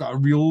it. It's got a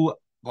real,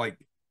 like,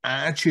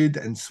 attitude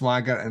and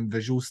swagger and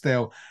visual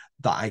style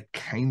that I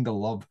kind of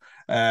love.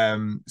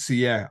 So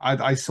yeah,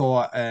 I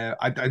saw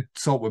I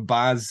saw it with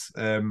Baz,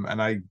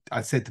 and I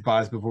said to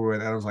Baz before we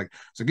went, and I was like,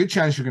 "There's a good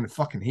chance you're going to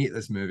fucking hate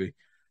this movie."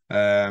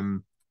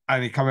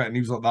 And he came out and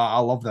he was like, "That I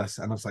love this,"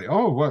 and I was like,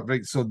 "Oh, what?"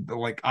 Right. So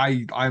like,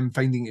 I'm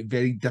finding it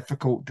very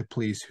difficult to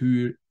place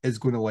who is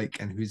going to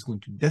like and who's going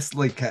to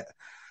dislike it.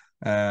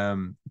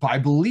 But I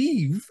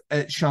believe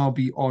it shall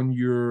be on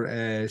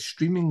your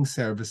streaming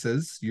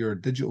services, your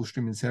digital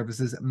streaming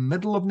services,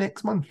 middle of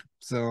next month.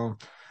 So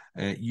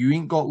you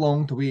ain't got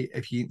long to wait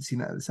if you ain't seen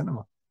it at the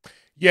cinema.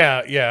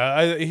 Yeah.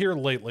 I hear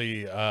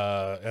lately,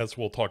 as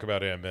we'll talk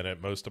about in a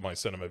minute, most of my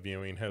cinema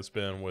viewing has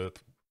been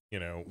with,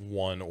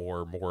 one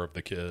or more of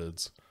the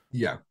kids.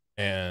 Yeah.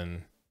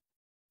 And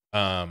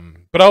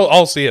but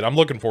I'll see it. I'm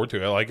looking forward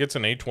to it. Like, it's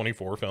an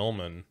A24 film,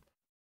 and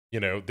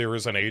there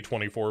is an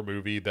A24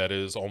 movie that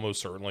is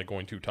almost certainly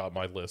going to top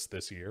my list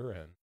this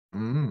year.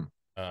 And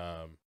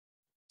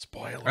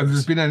spoilers. And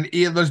there's been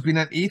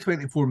an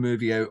A24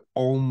 movie out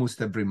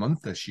almost every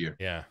month this year.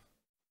 Yeah.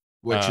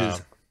 Which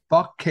is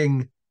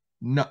fucking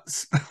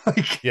nuts.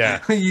 Like,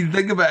 yeah. when you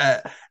think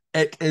about it,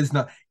 it is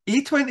not.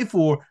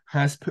 A24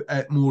 has put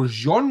out more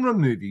genre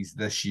movies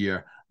this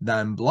year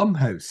than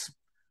Blumhouse.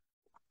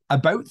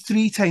 About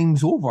 3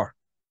 times over.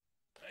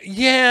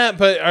 Yeah,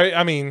 but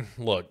I mean,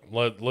 look,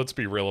 let's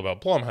be real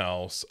about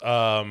Blumhouse.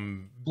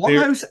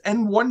 Blumhouse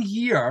in 1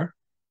 year,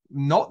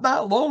 not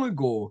that long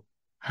ago,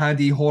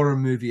 had a horror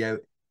movie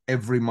out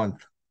every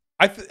month.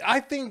 I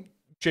think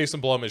Jason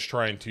Blum is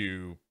trying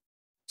to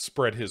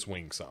spread his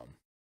wings some.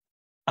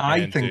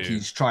 I think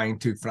he's trying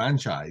to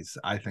franchise.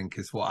 I think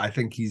he's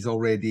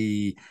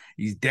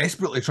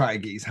desperately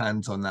trying to get his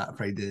hands on that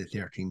Friday the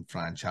 13th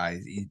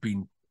franchise. He's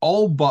been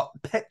all but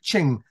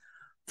pitching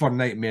for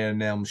Nightmare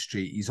on Elm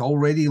Street. He's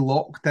already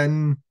locked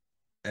in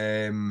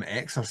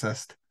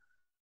Exorcist.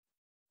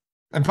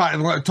 In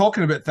fact,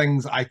 talking about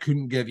things I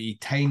couldn't give a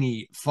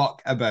tiny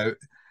fuck about,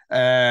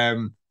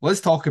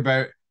 let's talk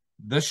about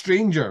The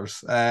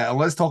Strangers. And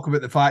let's talk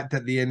about the fact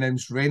that they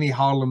announced Rennie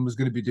Harlan was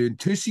going to be doing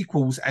 2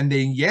 sequels, and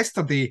then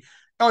yesterday,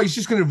 he's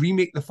just going to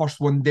remake the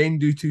first one, then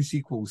do 2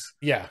 sequels.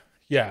 Yeah.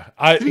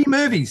 3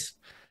 movies.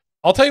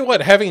 I'll tell you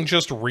what, having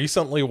just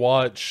recently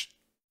watched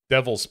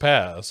Devil's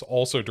Pass,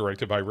 also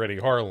directed by Rennie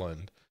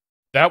Harlan,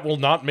 that will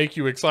not make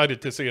you excited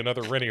to see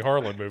another Rennie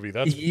Harlan movie.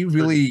 That's he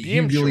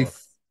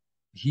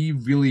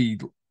really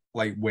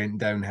like went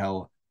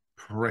downhill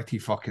pretty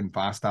fucking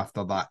fast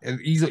after that.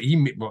 And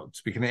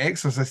speaking of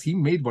Exorcist, he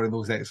made one of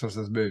those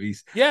Exorcist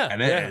movies. Yeah,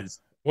 and it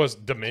was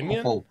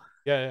Dominion. Awful.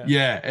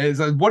 Yeah. It's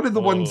one of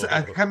the ones.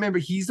 I can't remember.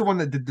 He's the one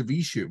that did the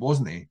reshoot,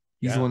 wasn't he?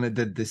 He's the one that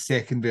did the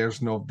second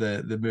version of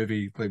the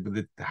movie, like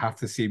with half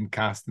the same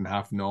cast and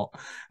half not.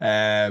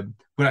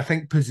 But I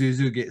think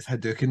Pazuzu gets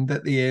Hadoukened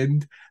at the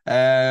end,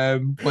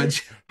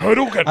 which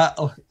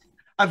Hadouken.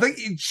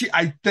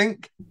 I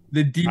think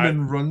the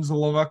demon runs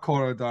along a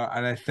corridor,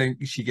 and I think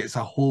she gets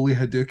a holy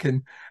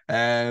Hadouken,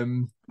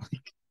 and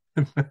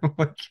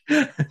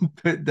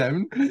put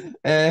down.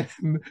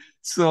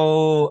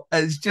 So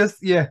it's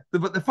just,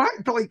 but the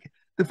fact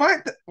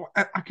that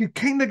I could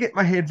kind of get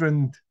my head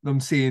around them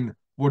saying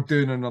we're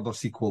doing another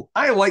sequel.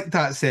 I liked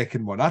that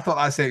second one. I thought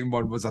that second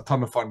one was a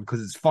ton of fun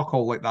because it's fuck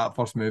all like that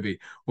first movie,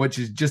 which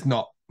is just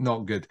not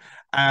good.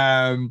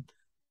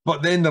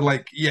 But then they're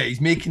like,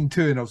 he's making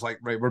 2, and I was like,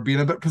 right, we're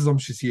being a bit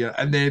presumptuous here.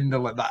 And then they're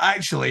like,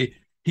 actually,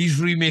 he's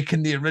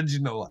remaking the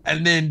original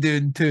and then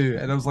doing 2,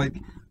 and I was like,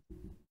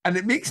 and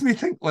it makes me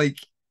think, like,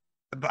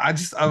 I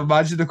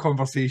imagine the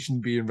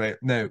conversation being, right,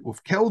 now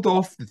we've killed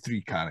off the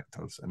 3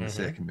 characters in the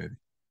second movie.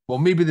 well,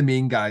 maybe the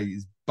main guy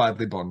is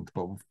badly burned,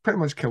 but we've pretty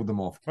much killed him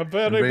off. I'm And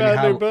very Rennie badly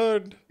Harlan,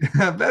 burned.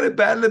 very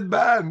badly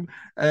burned.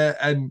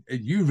 And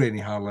you, Rennie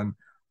Harlan,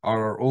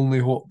 are our only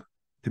hope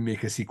to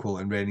make a sequel.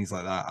 And Rennie's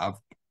like that.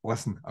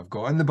 Listen, I've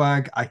got in the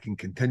bag. I can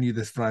continue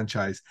this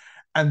franchise.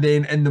 And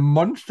then in the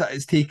month that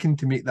it's taken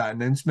to make that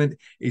announcement,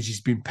 he's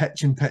just been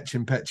pitching,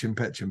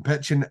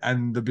 pitching,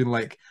 and they've been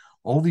like,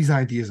 all these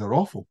ideas are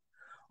awful.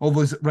 All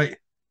those right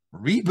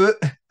reboot.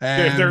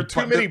 There are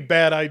too But many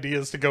bad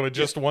ideas to go in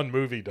just one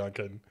movie,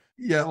 Duncan.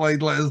 yeah,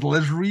 like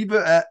let's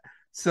reboot it.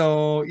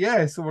 So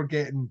yeah, so we're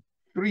getting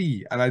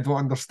three, and I don't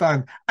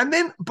understand. And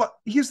then, but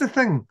here's the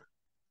thing: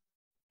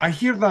 I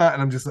hear that,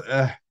 and I'm just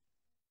like,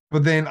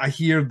 but then I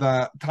hear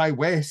that Ty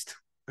West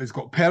has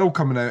got Pearl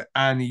coming out,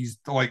 and he's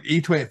like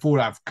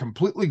A24. I've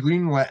completely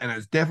greenlit, and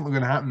it's definitely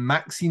going to happen.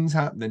 Maxine's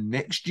happening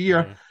next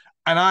year, Mm-hmm.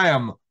 and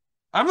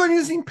I'm not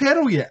even seen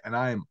Pearl yet, and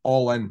I am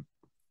all in.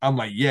 I'm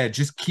like, yeah,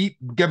 just keep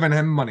giving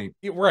him money.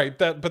 Right,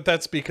 but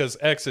that's because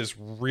X is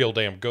real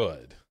damn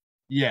good.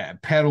 Yeah,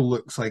 Pearl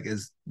looks like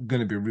is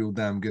going to be real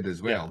damn good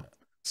as Yeah. well.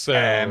 So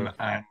And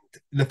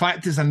the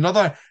fact is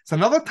it's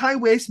another Ty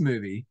West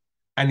movie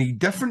in a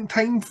different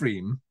time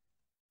frame.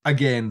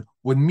 Again,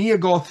 with Mia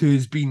Goth,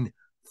 who's been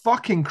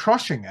fucking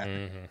crushing it,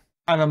 mm-hmm.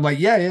 and I'm like,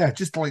 yeah,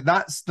 just like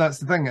that's the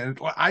thing.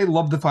 I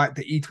love the fact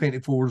that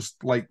A24's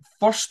like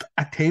first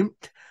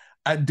attempt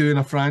at doing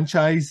a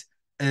franchise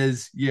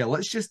is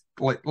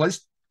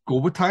let's go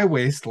with Ty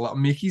West, let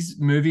him make his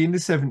movie in the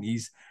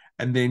 70s,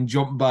 and then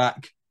jump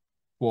back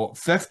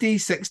 50,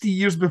 60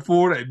 years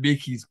before and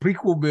make his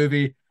prequel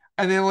movie.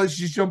 And then let's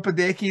just jump a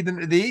decade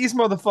into the 80s,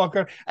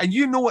 motherfucker. And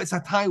you know it's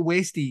a Ty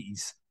West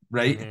 80s,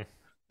 right? Mm-hmm.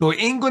 So it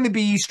ain't going to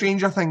be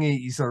Stranger Thing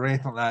 80s or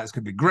anything like that. It's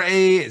going to be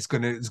grey. It's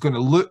going to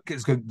look.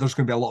 There's going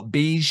to be a lot of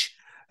beige.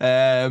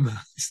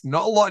 It's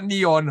not a lot of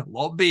neon, a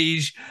lot of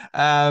beige.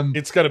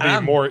 It's going to And be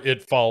I'm more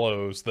It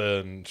Follows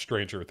than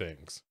Stranger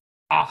Things.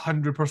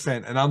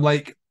 100%. And I'm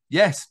like,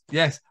 yes.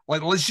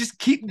 Like, let's just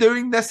keep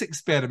doing this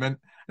experiment.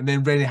 And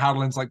then Rennie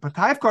Harlan's like, but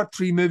I've got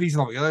three movies.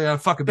 And I'm like, oh, yeah,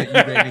 fuck about you,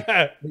 Rennie.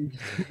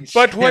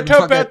 But what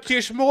Fuck about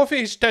these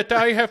movies that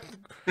I have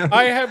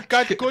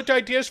got good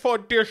ideas for,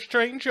 dear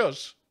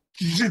strangers?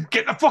 Just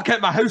get the fuck out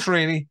of my house,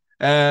 Rennie.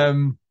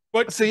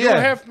 But So you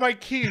yeah. have my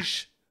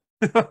keys.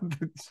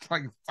 It's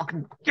like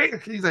fucking get your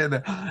keys out of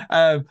there.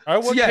 I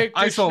will So yeah, take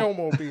I this saw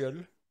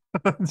snowmobile.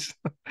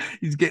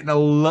 he's getting a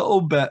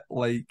little bit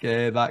like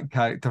that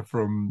character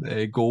from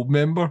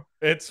Goldmember.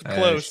 It's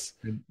close.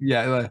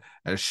 Yeah,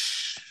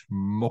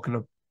 smoking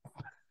a.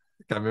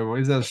 Can't remember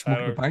what is that? I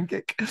Smoking a don't.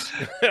 pancake.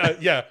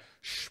 Yeah,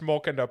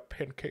 smoking a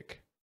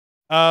pancake.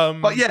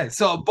 But yeah,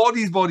 so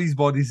bodies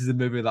is a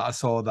movie that I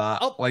saw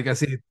that, I'll, like I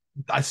said,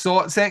 I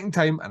saw it second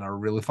time and I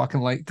really fucking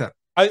liked it.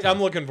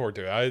 I'm looking forward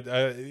to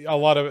it. A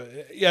lot of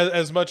yeah.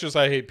 As much as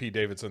I hate Pete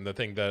Davidson, the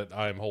thing that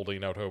I'm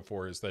holding out hope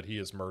for is that he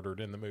is murdered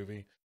in the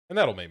movie, and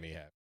that'll make me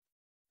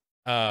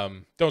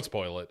happy. Don't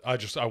spoil it.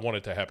 I want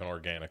it to happen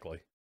organically.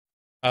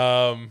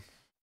 I'll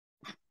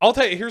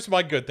tell you. Here's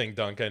my good thing,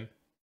 Duncan,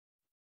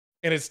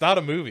 and it's not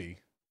a movie.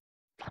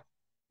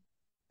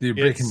 You're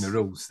breaking the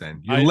rules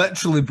then. You're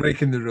literally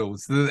breaking the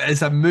rules.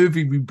 It's a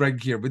movie we bring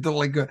here. We don't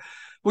like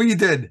what you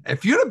did.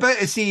 If you're about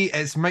to see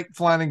it's Mike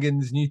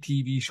Flanagan's new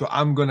TV show,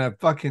 I'm going to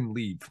fucking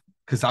leave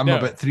because I'm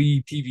about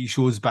 3 TV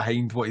shows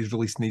behind what he's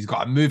releasing. He's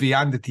got a movie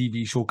and a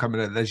TV show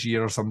coming out this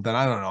year or something.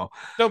 I don't know.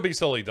 Don't be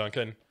silly,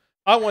 Duncan.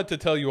 I want to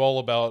tell you all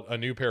about a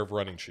new pair of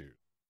running shoes.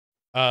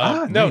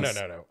 Nice. No,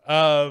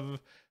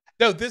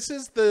 this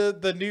is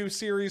the new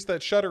series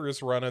that Shudder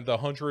is running, the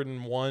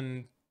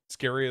 101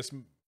 Scariest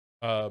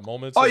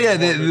moments. Oh yeah,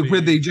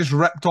 where they just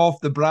ripped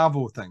off the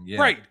Bravo thing. Yeah,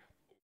 right.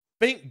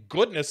 Thank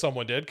goodness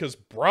someone did, because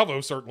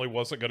Bravo certainly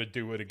wasn't going to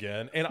do it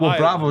again. And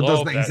Bravo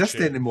doesn't exist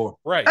anymore.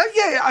 Right?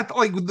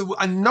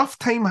 Enough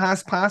time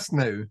has passed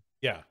now.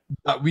 Yeah,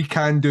 that we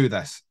can do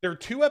this. They're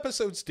 2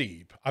 episodes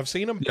deep. I've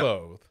seen them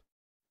both.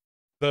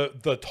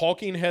 The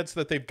talking heads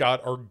that they've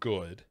got are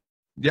good.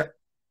 Yep.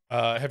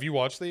 Have you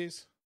watched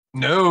these?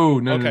 No.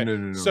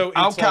 So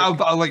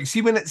I'll like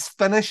see when it's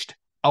finished.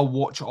 I'll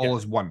watch all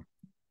as one.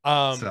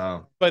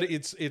 But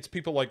it's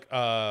people like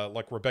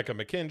Rebecca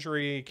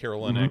McKendry,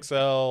 Carolyn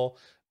XL,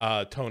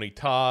 Tony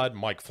Todd,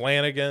 Mike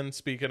Flanagan.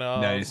 Speaking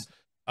of, nice.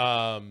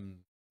 A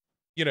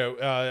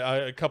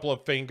couple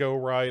of Fango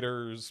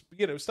writers,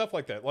 stuff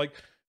like that. Like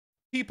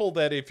people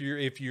that if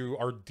you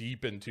are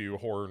deep into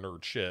horror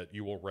nerd shit,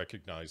 you will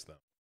recognize them.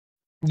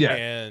 Yeah,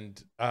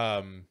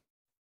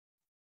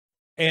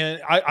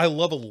 and I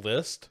love a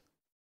list.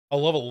 I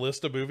love a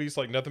list of movies.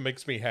 Like nothing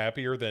makes me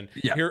happier than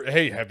here.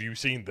 Hey, have you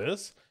seen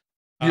this?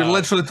 You're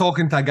literally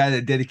talking to a guy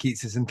that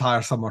dedicates his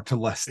entire summer to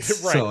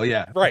lists. Right. So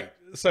yeah. Right.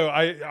 So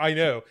I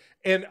know.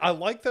 And I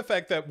like the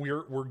fact that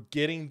we're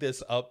getting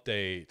this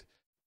update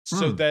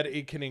so that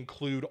it can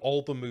include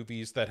all the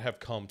movies that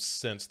have come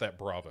since that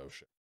Bravo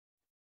show.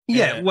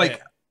 Yeah,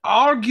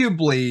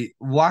 arguably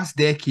last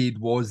decade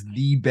was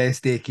the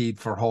best decade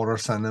for horror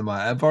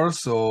cinema ever.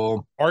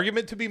 So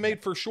Argument to be yeah,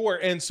 made for sure.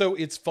 And so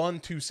it's fun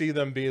to see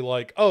them be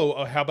like,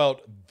 oh, how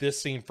about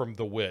this scene from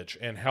The Witch?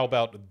 And how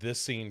about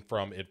this scene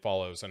from It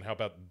Follows? And how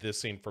about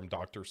this scene from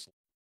Doctor Sleep?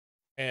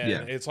 And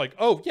yeah. it's like,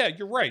 oh, yeah,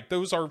 you're right.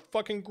 Those are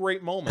fucking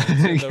great moments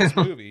in those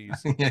movies.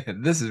 Yeah,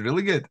 this is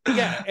really good.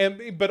 Yeah.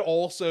 And, but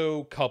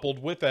also coupled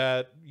with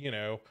that,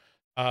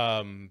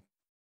 um,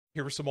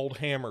 here's some old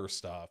Hammer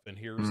stuff. And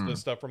here's the Mm,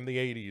 stuff from the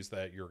 80s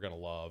that you're going to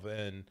love.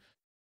 And,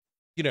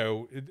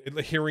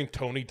 hearing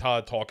Tony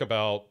Todd talk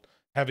about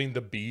having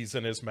the bees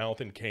in his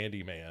mouth in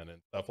Candyman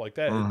and stuff like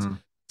that. mhm.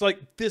 It's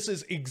like, this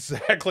is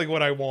exactly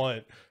what I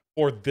want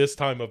for this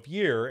time of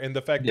year. And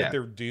the fact that Yeah,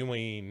 they're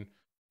doing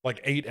like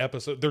 8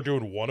 episodes, they're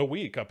doing one a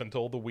week up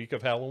until the week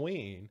of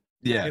Halloween.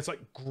 yeah. It's like,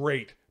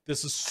 great.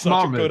 This is such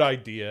a Smart good move.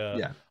 idea.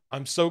 Yeah.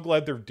 I'm so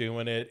glad they're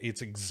doing it.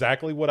 It's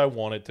exactly what I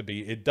want it to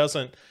be. It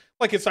doesn't,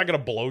 like, it's not going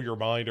to blow your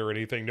mind or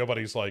anything.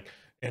 Nobody's like,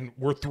 and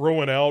we're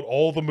throwing out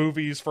all the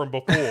movies from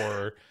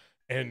before,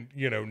 and,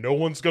 no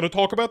one's going to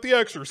talk about The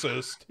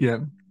Exorcist. Yeah.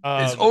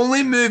 It's Um,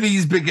 only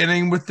movies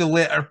beginning with the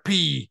letter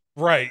P.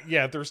 right.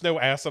 Yeah. There's no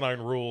asinine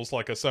rules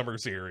like a summer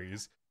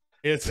series.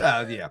 It's,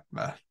 Yeah.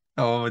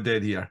 Oh, we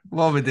did here.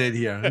 What we did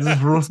here. This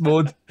is roast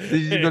mode.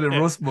 You got it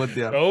roast mode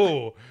there.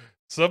 oh,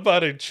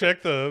 somebody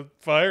check the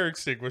fire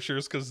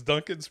extinguishers because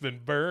Duncan's been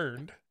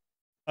burned.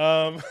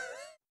 Um,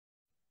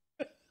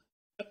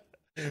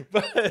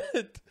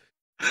 but,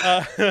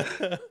 uh,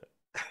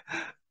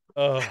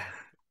 oh,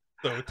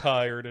 so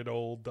tired and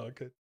old,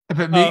 Duncan. If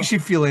it Uh, makes you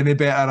feel any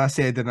better, I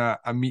said in a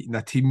meeting,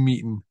 a team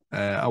meeting,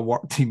 a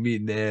work team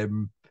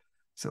meeting,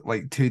 so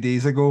like 2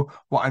 days ago,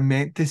 what I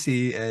meant to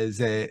say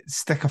is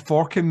stick a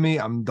fork in me,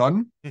 I'm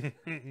done.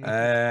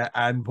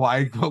 And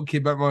what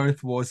came out of my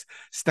mouth was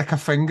stick a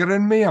finger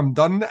in me, I'm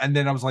done. And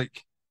then I was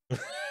like,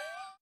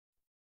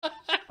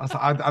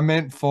 I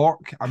meant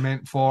fork, and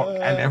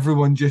uh,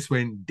 everyone just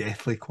went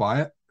deathly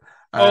quiet.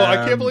 oh, I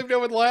can't Um, believe no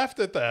one laughed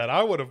at that.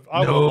 I would have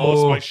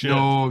lost my no, shit.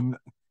 no,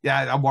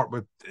 yeah, I work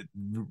with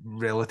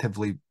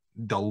relatively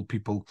dull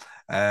people.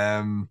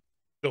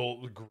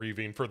 Still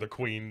grieving for the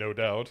queen, no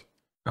doubt.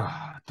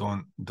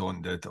 Don't do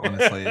it.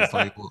 Honestly, it's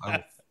like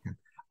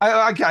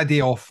I get a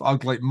day off.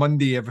 I'd like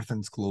Monday,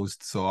 everything's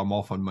closed, so I'm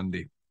off on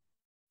Monday.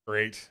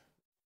 Great.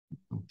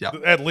 Yeah,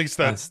 At least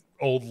that that's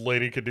old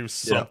lady could do yeah,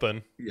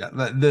 something. yeah.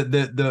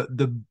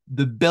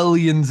 The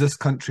billions this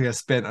country has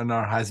spent on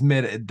her has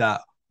merited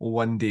that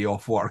one day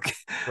off work.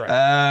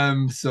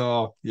 Right.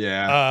 So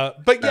yeah.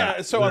 But Uh,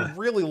 yeah, so I'm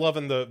really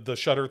loving the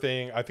Shudder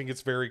thing. I think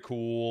it's very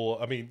cool.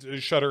 I mean,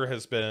 Shudder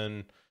has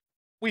been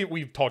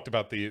we've talked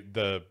about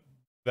the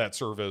that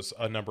service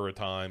a number of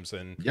times,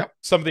 and yep.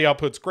 some of the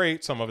output's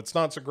great, some of it's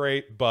not so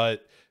great,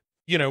 but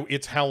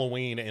it's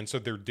Halloween, and so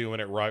they're doing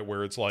it right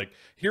where it's like,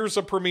 here's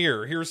a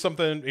premiere, here's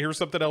something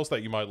else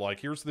that you might like,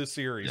 here's this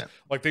series. Yeah.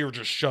 Like they were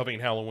just shoving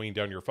Halloween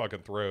down your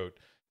fucking throat,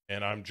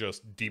 and I'm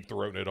just deep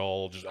throating it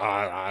all. Just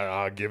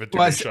give it to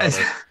Well, me, Shudder.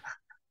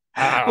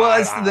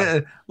 it's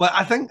the well.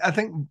 I think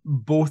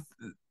both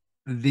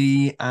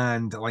they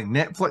and like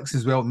Netflix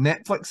as well.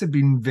 Netflix have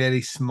been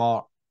very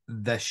smart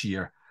this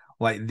year.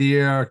 Like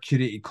their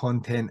curated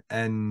content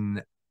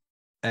in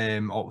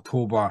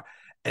October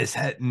is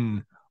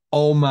hitting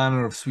all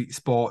manner of sweet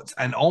spots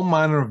and all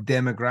manner of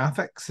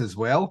demographics as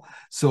well.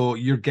 So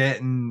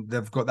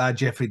they've got that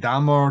Jeffrey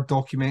Dahmer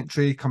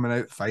documentary coming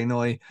out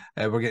finally.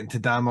 We're getting to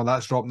Dahmer,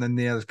 that's dropping in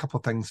there. There's a couple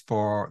of things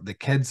for the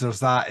kids. There's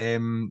that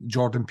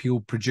Jordan Peele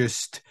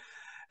produced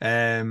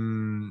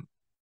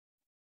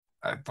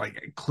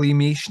like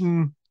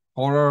claymation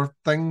horror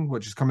thing,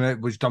 which is coming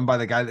out, which is done by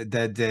the guy that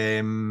did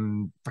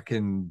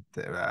fucking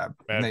Mad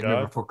Nightmare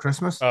God. Before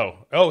Christmas.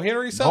 Oh,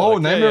 Henry Oh,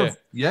 Selick. Yeah, Nightmare.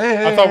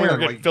 yeah. I thought we Yeah. were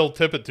getting Like Phil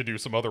Tippett to do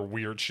some other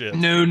weird shit.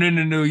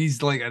 no.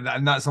 He's like,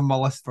 and that's on my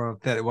list for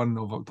 31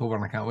 of October,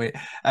 and I can't wait.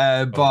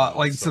 Oh But no,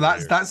 like, so so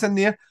that's weird. that's in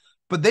there.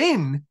 But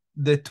then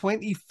the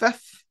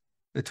 25th,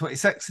 the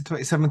 26th, the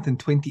 27th, and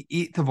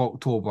 28th of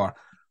October,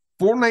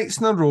 4 nights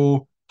in a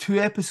row, 2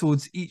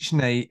 episodes each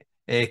night.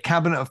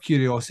 Cabinet of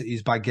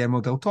Curiosities by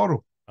Guillermo del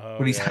Toro, Oh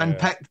where he's yeah.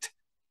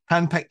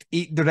 handpicked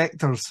 8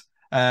 directors.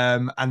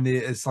 And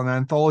it's an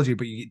anthology,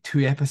 but you get 2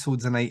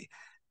 episodes a night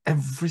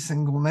every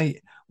single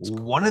night. It's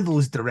One of great.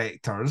 those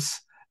directors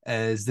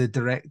is the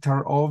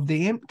director of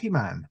The Empty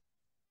Man.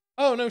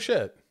 Oh no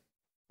shit.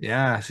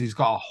 Yeah, so he's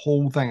got a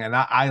whole thing, and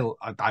I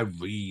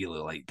really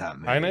like that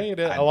I know movie. you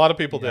did. A And lot of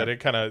people yeah,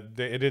 did.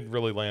 It didn't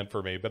really land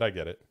for me, but I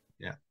get it.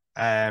 yeah.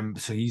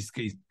 So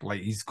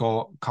he's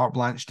got carte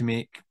blanche to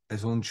make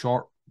his own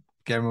short.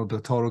 Guillermo del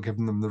Toro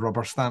giving them the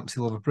rubber stamp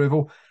seal of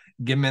approval.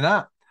 Give me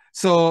that.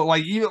 So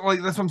like even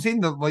like that's what I'm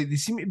saying. That like they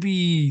seem to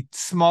be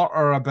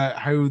smarter about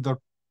how they're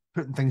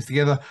putting things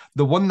together.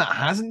 The one that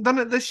hasn't done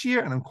it this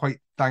year, and I'm quite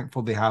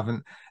thankful they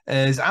haven't,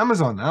 is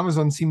Amazon.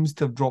 Amazon seems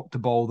to have dropped the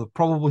ball. They've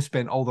probably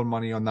spent all their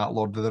money on that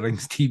Lord of the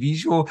Rings TV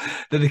show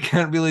that they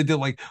can't really do.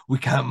 Like we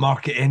can't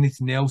market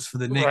anything else for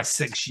the next Right.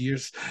 6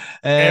 years.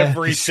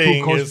 The show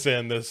Everything costs is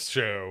in this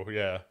show.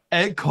 Yeah.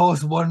 it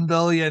costs 1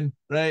 billion,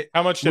 right?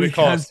 How much did We it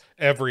can't. cost?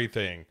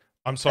 Everything.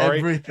 I'm sorry.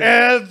 Everything.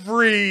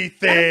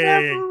 Everything.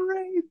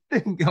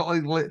 Everything.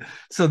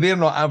 So they're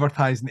not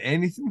advertising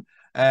anything,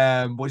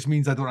 which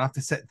means I don't have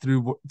to sit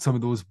through some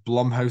of those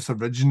Blumhouse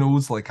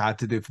originals like I had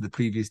to do for the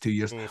previous 2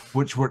 years, Oof.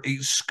 which were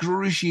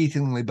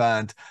excruciatingly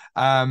bad.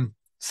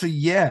 So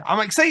yeah, I'm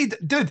excited,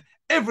 dude.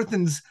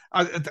 Everything's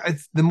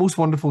it's the most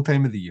wonderful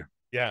time of the year.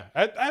 Yeah,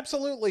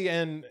 absolutely.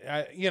 And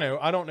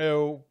I don't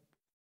know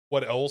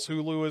what else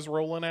Hulu is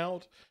rolling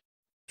out.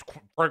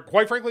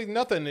 Quite frankly,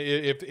 nothing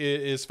if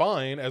is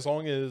fine as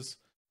long as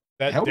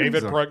that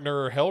David Hellraiser.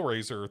 Bruckner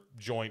Hellraiser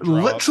joint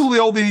drops. Literally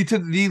all they need to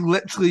they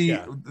literally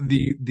Yeah.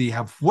 they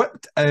have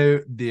whipped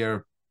out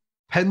their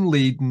pin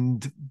laden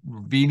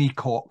veiny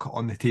cock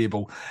on the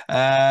table.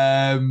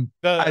 And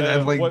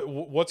like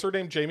What's her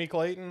name? Jamie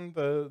Clayton,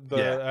 yeah,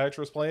 the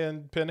actress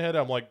playing Pinhead.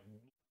 I'm like,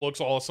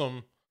 looks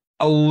awesome.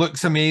 it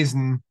looks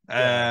amazing.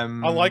 Yeah,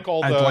 I like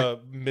all And like the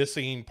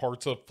missing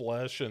parts of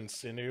flesh and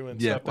sinew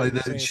and yeah, stuff that like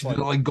you're seeing. It's she like,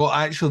 like got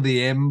actually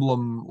the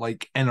emblem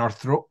like in her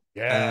throat.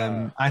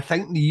 yeah, I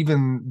think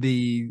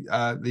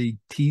they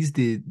teased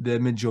the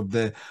image of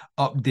the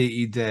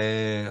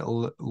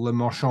updated Le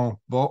Marchand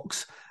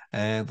box,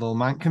 the Le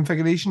Mans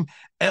configuration.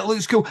 It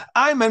looks cool.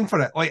 I'm in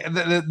for it. Like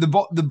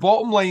the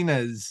bottom line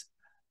is,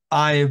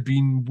 I have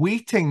been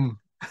waiting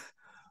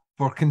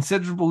for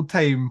considerable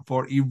time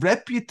for a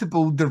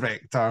reputable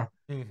director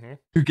hmm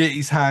to get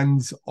his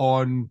hands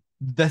on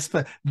this.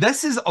 But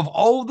this is of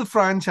all the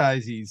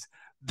franchises,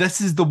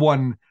 this is the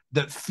one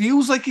that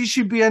feels like it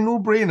should be a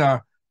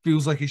no-brainer,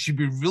 feels like it should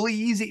be really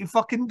easy to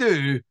fucking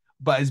do,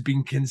 but has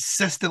been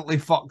consistently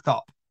fucked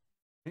up.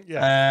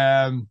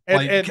 yeah,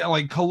 and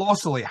Like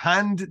colossally.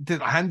 Hand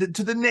it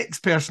to the next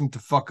person to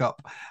fuck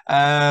up.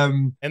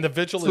 the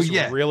Vigil So is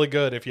yeah, really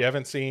good. If you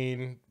haven't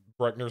seen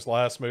Bruckner's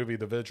last movie,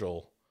 The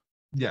Vigil,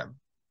 yeah.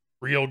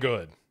 real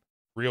good,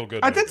 real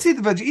good I did movie. see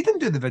the vigil. He didn't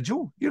do the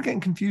vigil. You're getting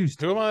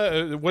confused. Who am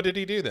I? What did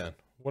he do then?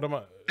 What am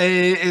I?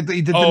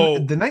 He did Oh,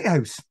 the Night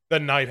House. the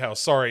Night House.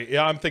 Sorry,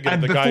 yeah, I'm thinking of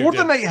And the guy who did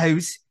before the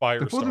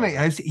Night Firestarter.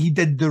 House, he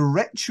did the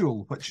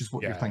Ritual, which is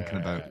what you're Yeah, thinking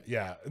about.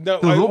 yeah.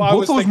 No, So I both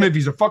was those thinking.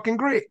 movies are fucking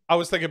great. I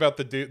was thinking about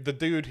the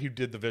dude who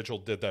did the Vigil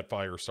did that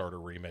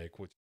Firestarter remake,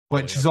 which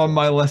really Which is on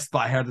my unfortunate. list, but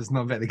I heard it's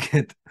not very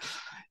good.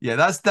 Yeah,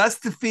 that's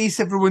the face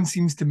everyone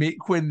seems to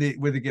make when they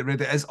get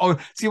rid of it. Is oh,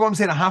 see what I'm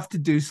saying? I have to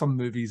do some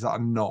movies that are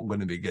not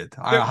going to be good.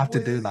 I Yeah, have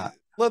to do that.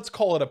 let's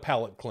call it a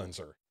palate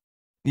cleanser.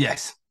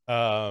 Yes,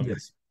 Um,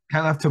 yes.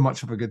 Can't have too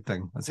much of a good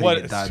thing. That's how you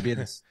what get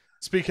diabetes.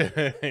 speaking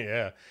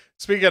yeah,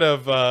 speaking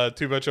of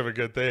too much of a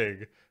good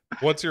thing,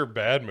 what's your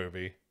bad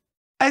movie?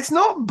 It's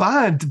not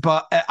bad,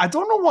 but I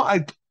don't know what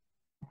I.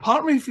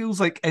 Part of me feels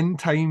like in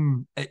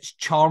time its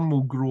charm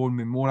will grow on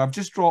me more. I've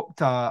just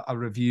dropped a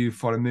review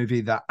for a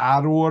movie that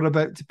Arrow are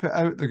about to put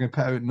out. They're going to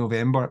put out in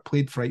November. It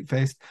played Fright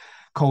Fest,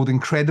 called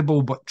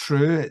Incredible But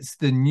True. It's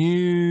the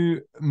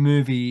new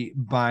movie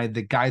by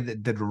the guy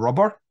that did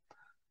Rubber,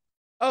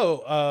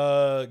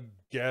 Oh,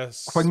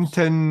 guess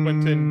Quentin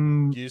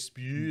Quentin.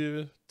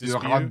 Dispute.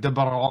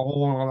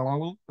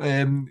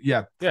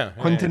 Yeah, Yeah.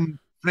 Quentin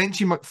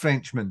Frenchy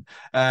McFrenchman.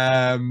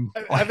 I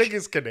think Like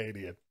it's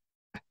Canadian.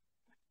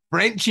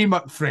 Frenchy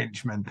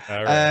McFrenchman.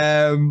 All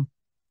right.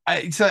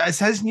 It's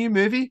his new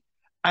movie,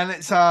 and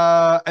it's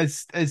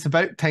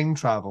about time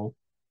travel.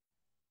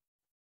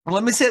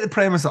 Let me set the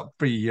premise up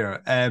for you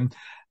here.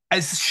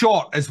 It's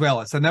short as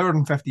well. It's an hour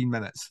and 15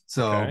 minutes.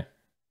 Okay. So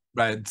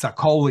right, it's a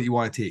call that you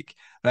want to take.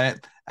 Right.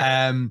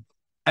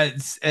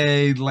 It's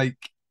a like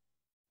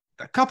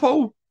a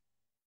couple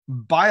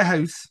buy a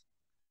house,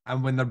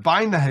 and when they're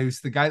buying the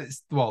house, the guy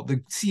that's well, they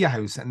see a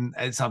house, and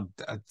it's a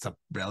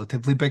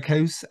relatively big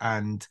house,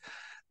 and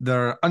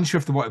they're unsure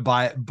if they want to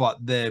buy it,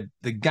 but the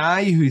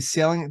guy who's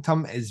selling it to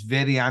them is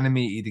very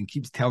animated and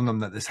keeps telling them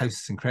that this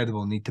house is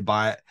incredible and need to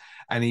buy it.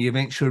 And he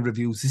eventually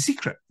reveals the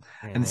secret.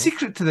 And the hmm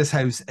secret to this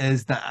house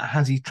is that it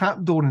has a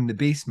trapdoor in the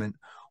basement,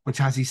 which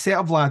has a set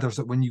of ladders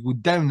that when you go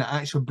down, it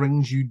actually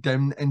brings you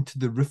down into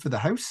the roof of the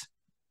house.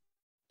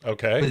 But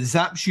Okay. it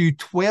zaps you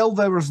 12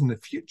 hours in the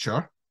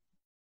future.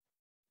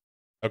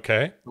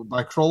 Okay. So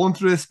by crawling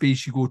through the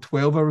space, you go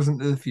 12 hours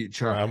into the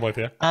future, I'm with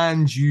you.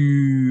 and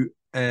you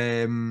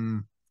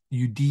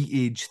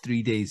de-age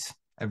 3 days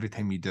every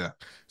time you do it.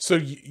 So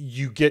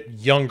you get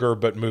younger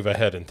but move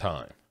ahead in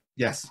time.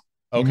 Yes.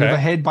 You move Okay.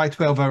 ahead by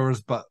 12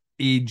 hours, but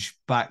age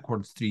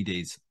backwards 3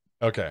 days.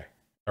 Okay.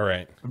 All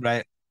right.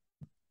 Right.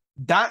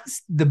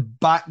 That's the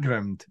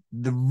background.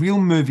 The real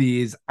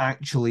movie is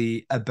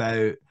actually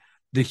about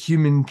the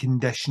human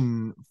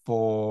condition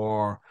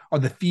or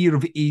the fear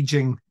of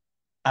aging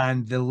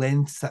and the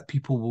lengths that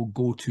people will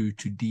go to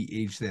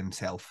de-age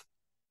themselves.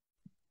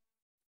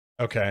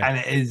 Okay. And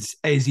it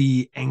is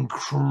a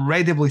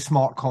incredibly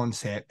smart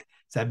concept.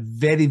 It's a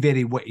very,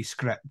 very witty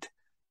script.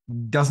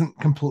 Doesn't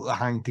completely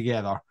hang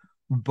together,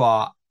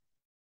 but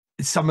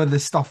some of the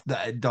stuff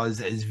that it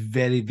does is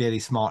very, very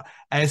smart.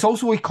 And it's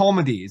also a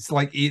comedy. It's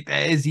like it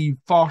is a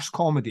farce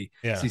comedy.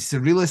 It's Yeah. a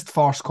surrealist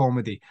farce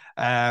comedy.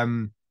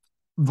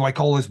 Like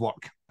all his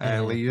work.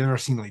 hmm Like you've ever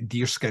seen like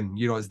Deerskin,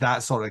 it's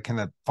that sort of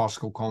kind of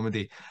farcical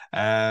comedy.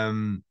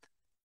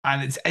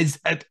 and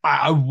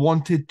I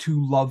wanted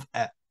to love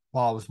it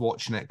while I was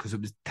watching it because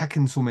it was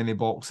ticking so many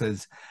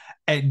boxes.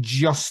 It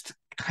just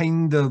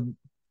kind of,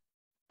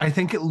 I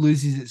think it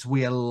loses its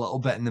way a little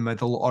bit in the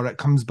middle, or it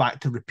comes back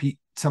to repeat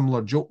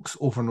similar jokes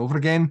over and over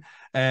again.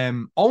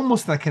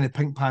 Almost in a kind of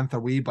Pink Panther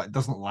way, but it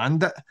doesn't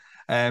land it.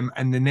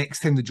 And the next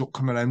time the joke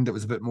come around, it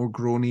was a bit more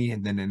groany,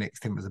 and then the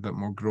next time it was a bit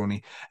more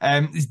groany.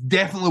 It's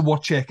definitely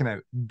worth checking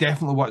out.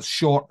 Definitely worth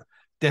short.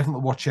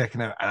 Definitely worth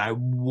checking out. And I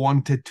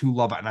wanted to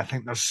love it, and I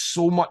think there's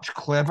so much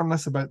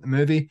cleverness about the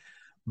movie,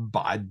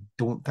 but I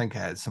don't think it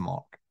hits the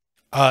mark.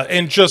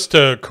 And just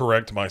to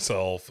correct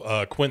myself,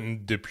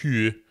 Quentin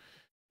Dupieux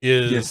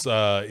Yes,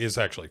 is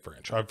actually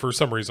French. For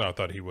some reason, I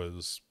thought he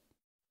was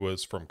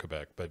from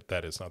Quebec, but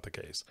that is not the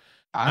case.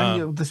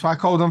 and that's why I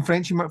called him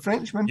Frenchy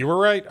McFrenchman. You were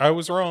right. I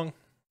was wrong.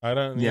 I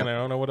don't, Yeah, I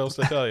don't know what else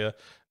to tell you.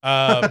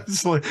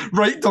 it's like,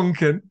 right,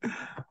 Duncan.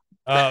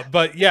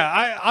 But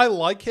yeah, I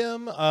like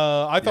him.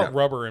 I Yeah. thought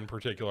Rubber in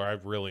particular, I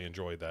really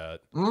enjoyed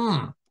that.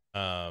 Mm.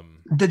 Um,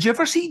 Did you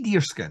ever see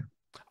Deerskin?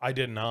 I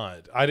did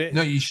not. I No,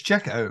 didn't. you should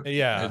check it out.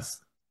 Yeah. It's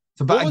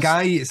What about a was?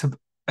 guy. It's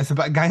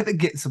about a guy that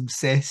gets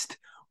obsessed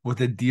with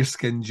a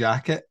deerskin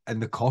jacket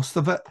and the cost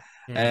of it,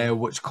 Mhm.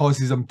 which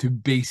causes him to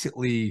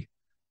basically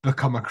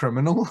become a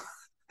criminal.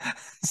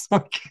 It's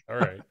like All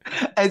right.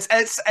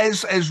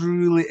 it's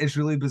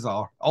really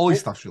bizarre. All his What,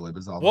 stuff's really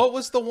bizarre though. what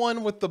was the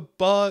one with the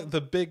bug,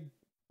 the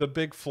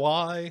big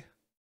fly?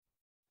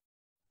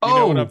 You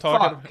know what I'm Oh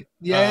talking about? fuck!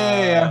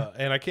 Yeah.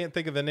 And I can't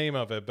think of the name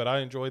of it, but I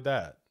enjoyed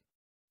that.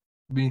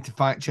 We need to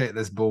fact check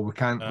this, Bo. We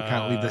can't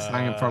leave this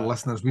hanging for our Uh,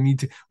 listeners. We need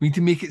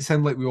to make it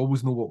sound like we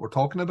always know what we're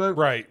talking about.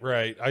 right,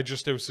 right. I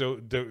just do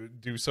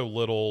so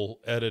little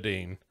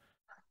editing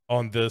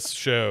on this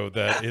show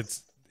that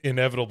it's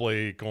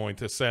inevitably going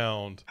to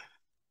sound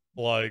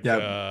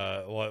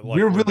Yeah, like we're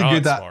we're really not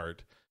good at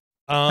smart.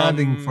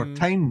 padding for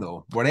time,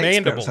 though. We're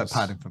experts at Mandibles,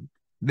 padding for.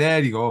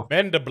 There you go.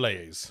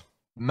 mandibles,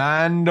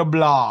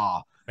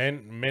 Mandibla.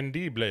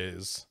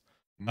 mandibles.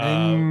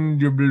 Uh,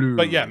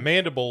 but yeah, Mandible.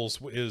 mandibles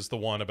is the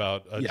one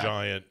about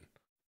Yeah,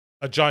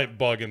 a giant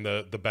bug in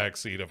the back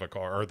seat of a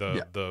car, or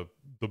yeah. the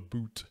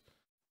boot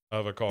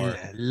of a car.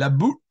 La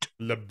boot.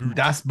 Le boot.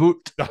 Das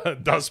Boot.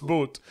 Das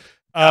Boot.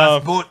 Das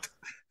Um, Boot.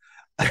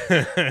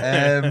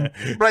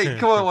 Right,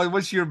 come on, like,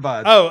 what's your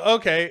bad? oh,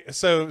 okay.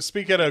 So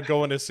speaking of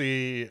going to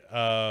see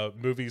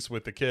movies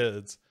with the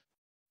kids,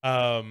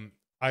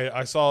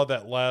 I saw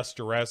that last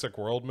Jurassic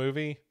World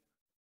movie.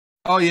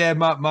 Oh yeah,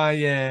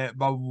 my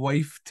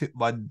wife took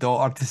my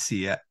daughter to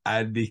see it,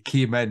 and they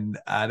came in,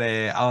 and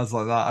I was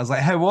like that. I was like,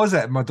 "How was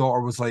it?" And my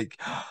daughter was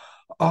like,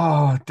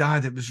 "Oh,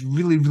 Dad, it was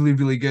really, really,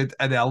 really good."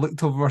 And then I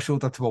looked over my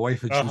shoulder to my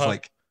wife, and she was Uh-huh.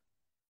 like,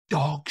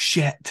 "Dog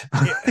shit!"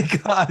 Yeah.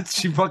 Like that.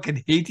 She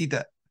fucking hated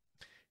it.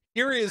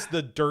 Here is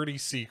the dirty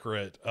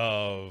secret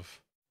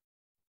of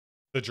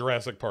the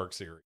Jurassic Park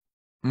series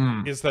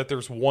Mm. is that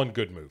there's one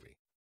good movie.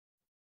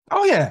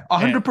 Oh yeah,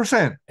 And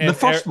 100%. The and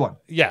first one.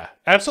 yeah,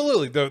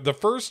 absolutely. The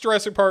first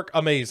Jurassic Park,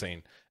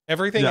 amazing.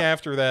 Everything Yeah.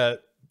 after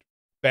that,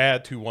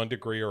 bad to one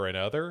degree or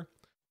another.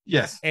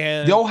 Yes. They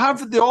And all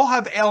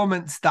have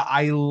elements that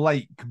I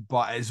like,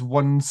 but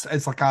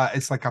it's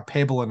like a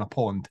pebble in a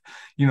pond,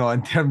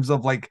 in terms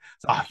of like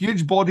a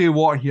huge body of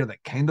water here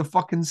that kind of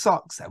fucking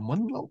sucks, and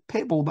one little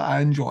pebble that I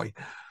enjoy.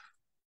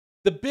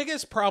 the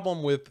biggest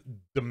problem with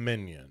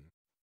Dominion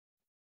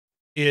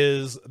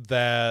is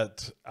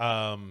that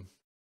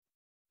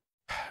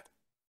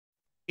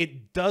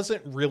it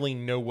doesn't really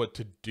know what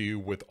to do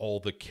with all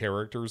the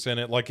characters in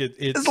it. Like It's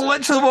it's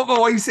literally what my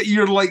wife said.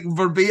 You're like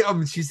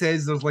verbatim. She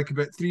says there's like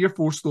about 3 or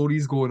 4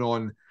 stories going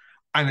on,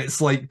 and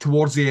it's like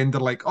towards the end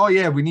they're like, oh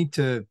yeah, we need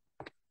to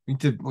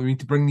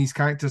bring these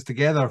characters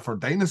together for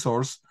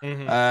dinosaurs.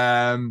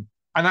 Mhm.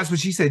 And that's what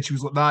she said. She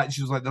was like that.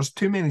 She was like, "There's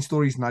too many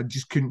stories, and I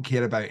just couldn't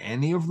care about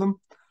any of them."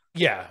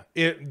 Yeah,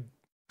 it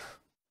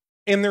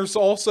and there's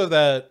also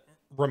that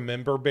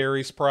remember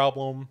berries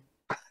problem.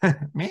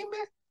 Maybe.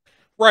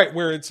 Right,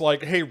 where it's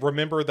like, hey,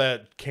 remember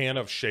that can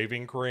of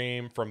shaving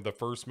cream from the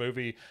first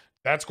movie?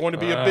 That's going to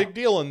be a Uh, big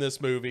deal in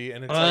this movie.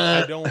 And it's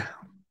like, uh.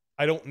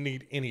 I don't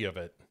need any of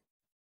it.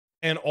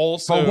 And But what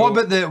also,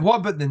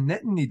 about the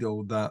knitting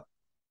needle that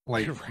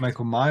like right.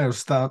 Michael Myers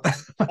stuff?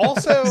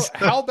 Also,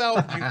 how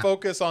about you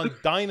focus on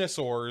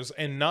dinosaurs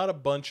and not a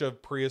bunch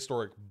of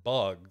prehistoric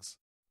bugs,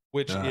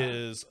 which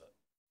is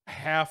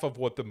half of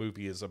what the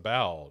movie is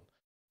about,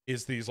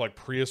 is these like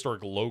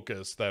prehistoric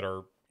locusts that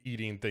are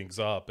eating things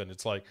up. And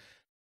it's like,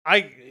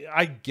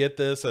 I get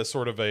this as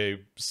sort of a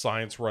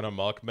science run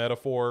amok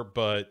metaphor,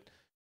 but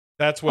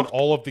that's what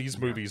all of these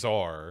movies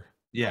are.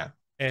 Yeah.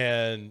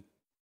 And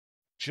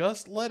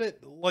just let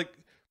it like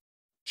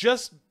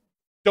just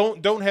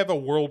don't have a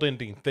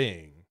world-ending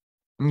thing.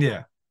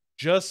 Yeah.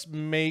 Just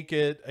make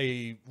it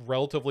a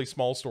relatively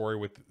small story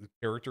with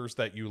characters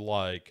that you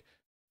like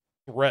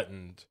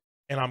threatened,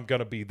 and I'm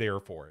gonna be there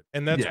for it.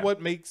 And that's Yeah. what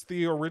makes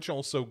the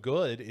original so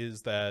good,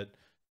 is that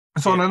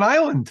It's on an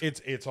island.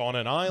 It's on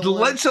an island.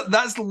 Literally,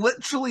 that's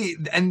literally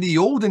in the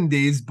olden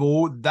days,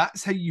 Bo.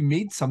 That's how you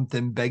made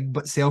something big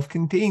but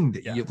self-contained.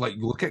 Yeah. You like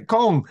look at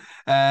Kong.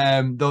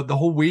 The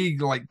whole way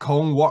like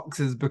Kong works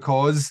is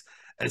because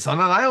it's on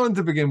an island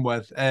to begin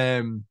with.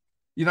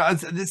 You know,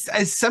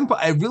 it's simple.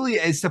 It really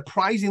is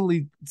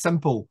surprisingly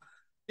simple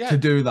Yeah. to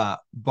do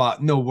that.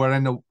 But no, we're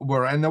in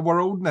a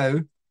world now.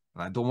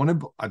 I don't want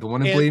to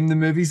And blame the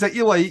movies that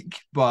you like,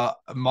 but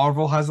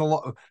Marvel has a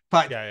lot of. In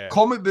fact, yeah, yeah.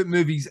 comic book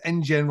movies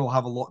in general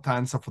have a lot to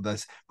answer for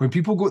this. When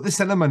people go to the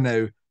cinema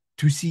now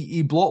to see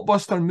a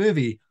blockbuster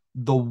movie,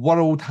 the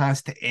world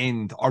has to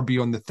end or be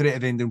on the threat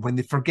of ending when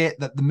they forget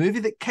that the movie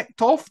that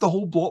kicked off the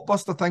whole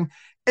blockbuster thing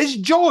is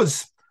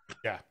Jaws,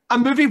 Yeah. a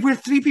movie where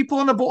three people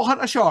on a boat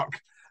hunt a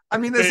shark. I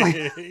mean, it's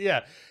like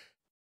Yeah.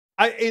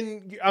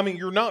 I mean,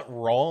 you're not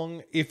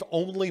wrong. If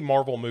only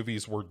Marvel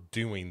movies were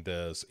doing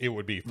this, it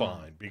would be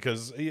fine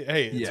because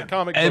hey, it's a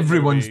comic book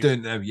everyone's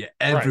movie. doing it. Yeah,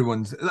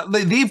 everyone's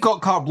they've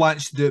got carte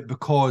blanche to do it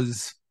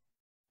because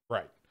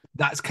Right.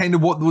 that's kind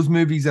of what those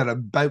movies are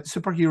about.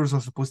 Superheroes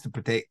are supposed to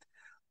protect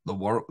the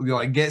world. You know,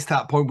 it gets to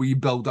that point where you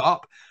build it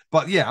up.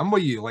 But yeah, I'm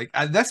with you. Like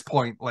at this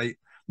point, like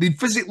they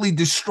physically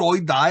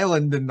destroyed the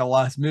island in the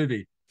last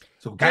movie.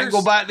 So can't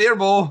go back there,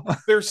 Bo.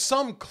 There's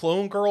some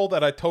clone girl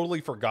that I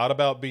totally forgot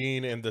about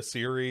being in the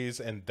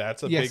series, and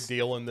that's a big Yes.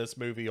 deal in this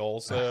movie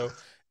also.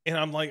 And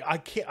I'm like,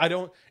 I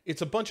don't,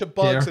 it's a bunch of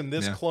bugs and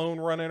this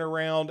clone running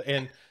around,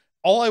 and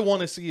all I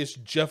want to see is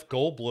Jeff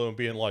Goldblum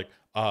being like,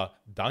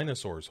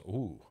 dinosaurs,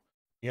 ooh.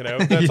 You know,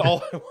 that's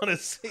all I want to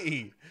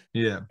see.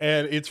 Yeah.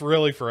 And it's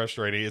really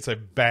frustrating. It's a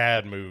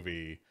bad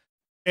movie.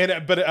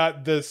 And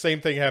but the same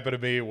thing happened to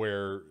me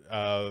where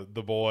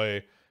the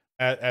boy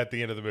at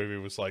the end of the movie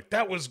was like,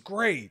 "That was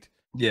great."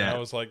 Yeah. And I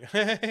was like,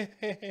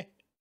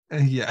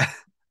 yeah.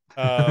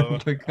 I'm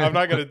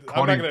not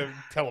gonna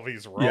tell him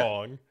he's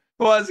wrong.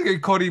 Well, that's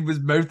good. Connie was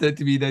mouthed it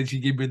to me, then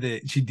she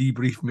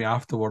debriefed me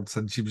afterwards,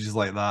 and she was just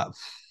like that.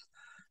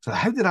 So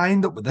how did I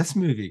end up with this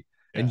movie?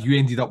 And you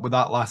ended up with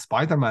that last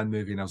Spider-Man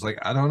movie, and I was like,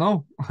 I don't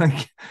know.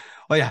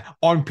 like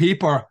on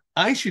paper,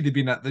 I should have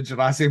been at the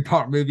Jurassic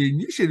Park movie, and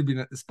you should have been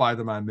at the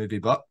Spider-Man movie,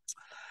 but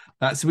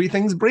that's the way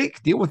things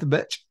break. Deal with the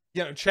bitch.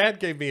 You know, Chad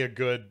gave me a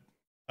good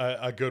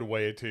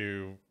way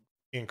to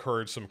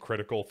encourage some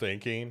critical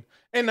thinking,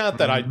 and not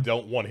that I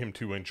don't want him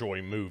to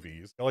enjoy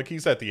movies. Like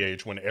he's at the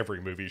age when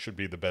every movie should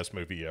be the best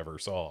movie he ever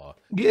saw.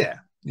 Yeah.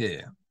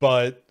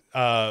 But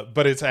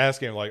it's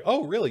asking like,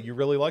 oh, really? You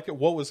really like it?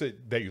 What was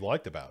it that you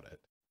liked about it?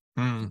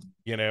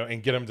 You know,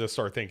 and get him to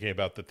start thinking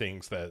about the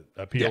things that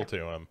appeal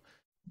to him,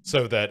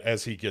 so that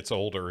as he gets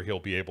older, he'll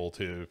be able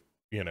to,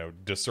 you know,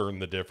 discern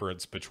the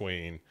difference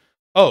between,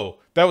 oh,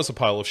 that was a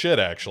pile of shit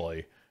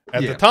actually.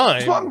 At the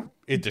time,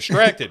 it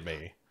distracted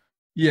me.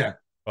 Yeah.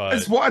 But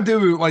it's what I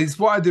do. Like it's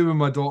what I do with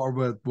my daughter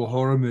with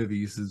horror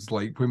movies. Is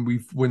like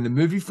when the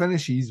movie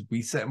finishes,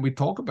 we sit and we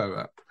talk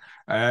about it.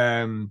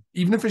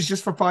 Even if it's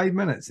just for 5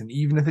 minutes, and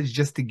even if it's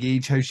just to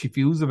gauge how she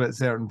feels about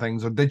certain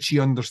things, or did she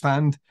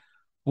understand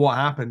what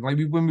happened? Like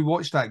when we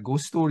watched that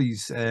Ghost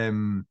Stories,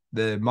 the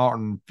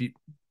Martin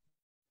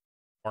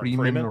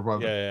Freeman or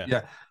whatever.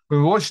 Yeah.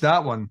 When we watched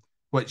that one,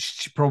 which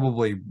she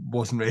probably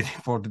wasn't ready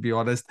for, to be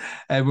honest.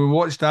 We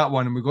watched that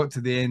one and we got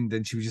to the end,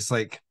 and she was just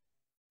like,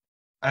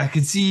 I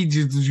could see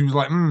she was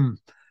like,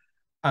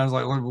 I was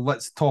like, well,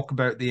 let's talk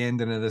about the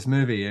ending of this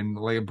movie. And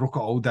like, I broke it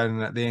all down.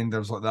 And at the end, I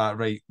was like, that,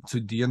 right. So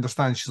do you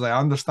understand? She's like, I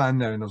understand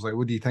now. And I was like,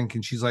 what do you think?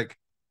 And she's like,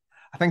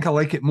 I think I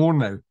like it more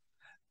now.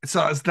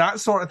 So it's that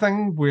sort of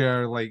thing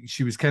where like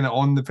she was kind of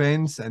on the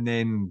fence. And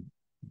then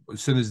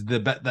as soon as the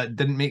bit that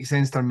didn't make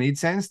sense to her made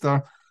sense to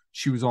her,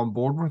 she was on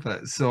board with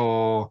it.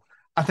 So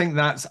I think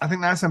that's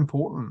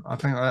important.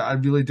 I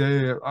really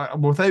do.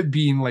 Without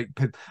being like,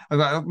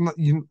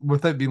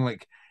 without being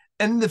like,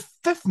 in the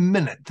 5th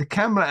minute, the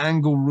camera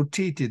angle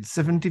rotated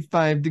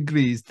 75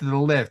 degrees to the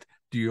left.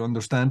 Do you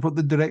understand what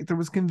the director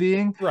was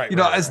conveying? Right.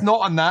 It's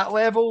not on that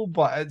level,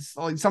 but it's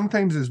like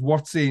sometimes it's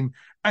worth saying.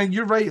 And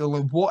you're right.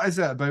 Like, what is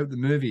it about the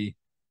movie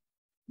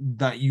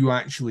that you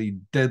actually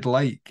did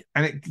like?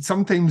 And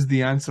sometimes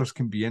the answers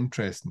can be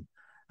interesting.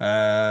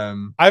 I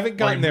haven't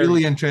gotten there.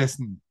 Really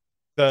interesting.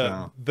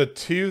 The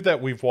two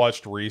that we've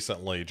watched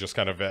recently, just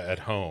kind of at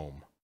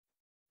home,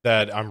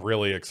 that I'm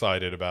really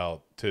excited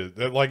about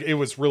like, it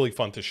was really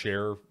fun to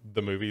share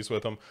the movies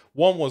with them.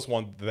 One was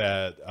one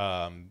that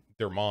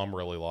their mom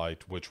really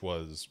liked, which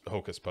was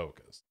Hocus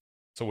Pocus.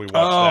 So we watched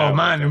that. Oh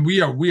man, and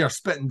we are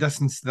spitting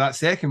distance to that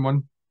second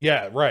one.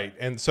 Yeah, right.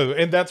 And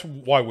that's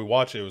why we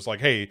watched it. It was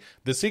like, hey,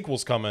 the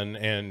sequel's coming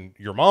and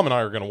your mom and I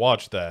are going to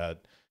watch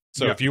that.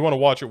 So if you want to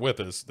watch it with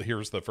us,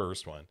 here's the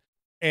first one.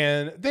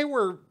 And they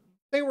were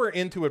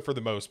into it for the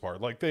most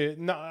part. Like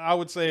I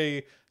would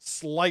say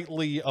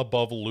slightly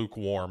above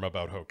lukewarm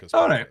about Hocus Pocus.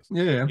 All right.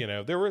 Yeah. You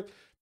know, there were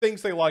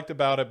things they liked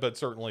about it, but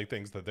certainly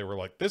things that they were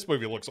like, this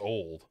movie looks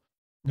old.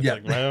 It's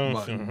like,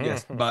 well,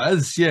 yes, but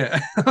it's,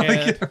 yeah.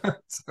 Like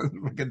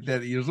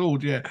 30 years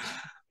old, yeah.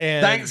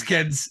 And thanks,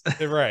 kids.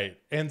 Right.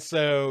 And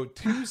so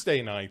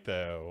Tuesday night,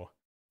 though,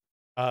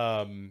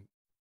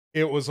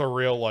 it was a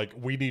real like,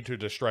 we need to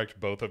distract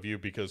both of you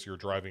because you're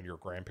driving your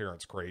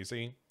grandparents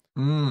crazy.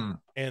 Mm.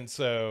 And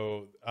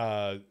so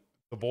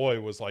the boy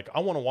was like, I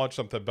want to watch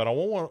something, but I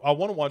want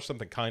to watch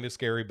something kind of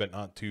scary, but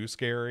not too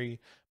scary.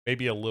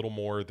 Maybe a little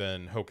more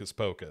than Hocus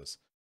Pocus.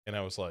 And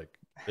I was like,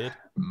 good.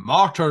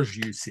 Martyrs,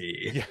 you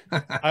see.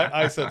 Yeah.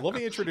 I said, let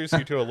me introduce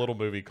you to a little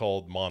movie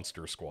called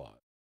Monster Squad.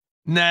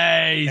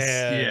 Nice.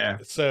 And Yeah.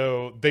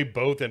 so they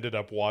both ended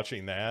up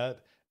watching that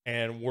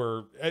and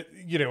were,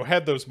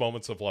 had those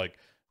moments of like,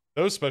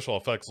 those special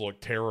effects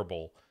look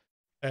terrible.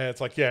 And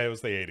it's like, yeah, it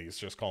was the 80s.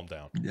 Just calm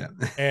down. Yeah.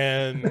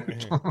 And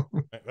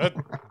that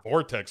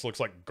vortex looks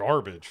like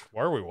garbage.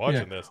 Why are we Yeah.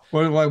 watching this?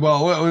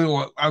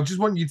 Well, I just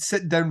want you to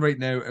sit down right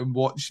now and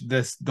watch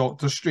this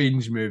Doctor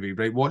Strange movie,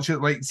 right? Watch it,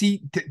 like,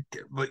 see,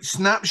 like,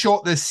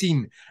 snapshot this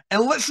scene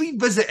and let's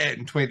revisit it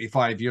in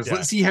 25 years. Yeah.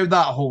 Let's see how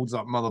that holds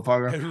up,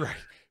 motherfucker. Right.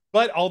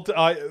 But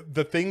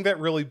the thing that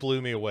really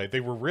blew me away,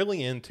 they were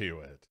really into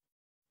it.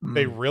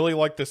 They really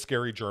liked the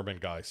scary German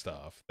guy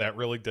stuff. That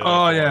really did.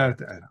 Oh, yeah.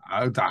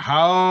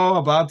 How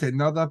about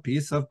another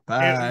piece of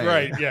pie?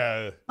 Right,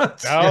 yeah.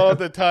 Now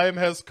the time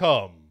has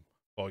come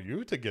for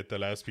you to get the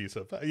last piece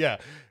of pie. Yeah.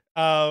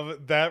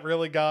 That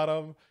really got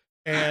them.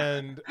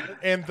 And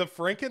the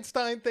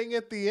Frankenstein thing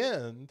at the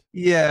end.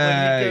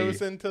 Yeah. When he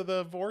goes into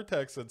the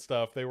vortex and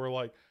stuff, they were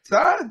like,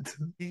 Sad.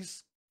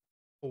 he's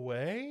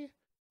away?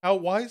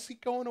 Why is he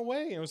going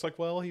away? And it was like,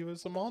 well, he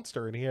was a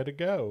monster and he had to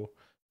go.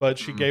 But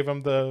she gave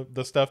him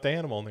the stuffed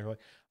animal, and they were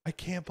like, I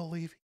can't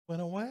believe he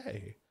went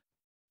away.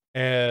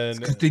 And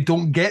because they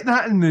don't get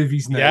that in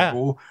movies now, yeah.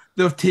 bro.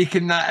 They've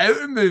taken that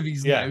out of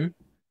movies now.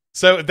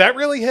 So that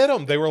really hit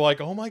them. They were like,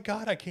 oh my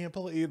God, I can't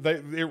believe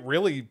that. It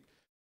really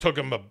took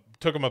them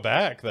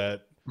aback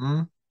that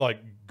like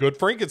good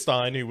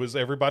Frankenstein, who was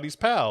everybody's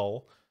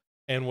pal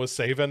and was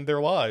saving their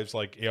lives.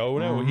 Like, oh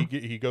no,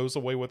 he goes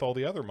away with all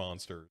the other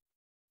monsters.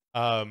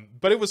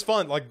 But it was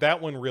fun. Like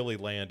that one really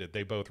landed.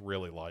 They both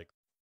really liked.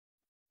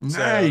 Nice,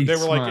 so they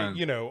were like,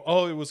 man.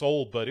 oh, it was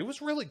old, but it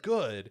was really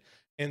good.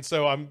 And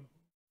so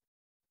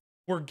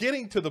we're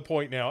getting to the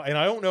point now, and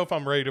I don't know if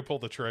I'm ready to pull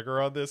the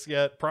trigger on this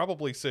yet.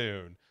 Probably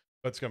soon,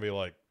 but it's gonna be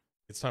like,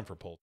 it's time for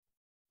pull.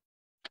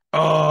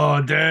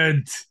 Oh,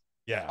 dude.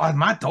 Yeah. Oh,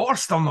 my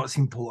daughter's still not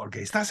seen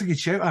Poltergeist. That's a good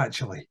shout,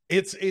 actually.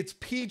 It's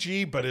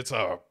PG, but it's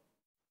a.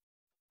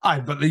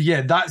 But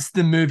yeah, that's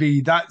the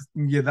movie. That's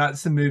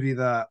the movie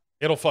that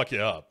it'll fuck you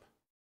up.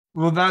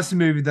 Well, that's the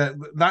movie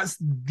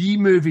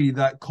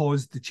that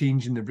caused the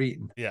change in the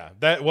rating. Yeah,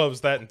 that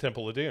was that in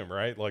Temple of Doom,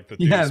 right? Like the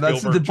that's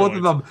the both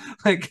of them.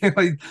 Like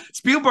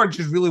Spielberg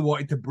just really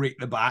wanted to break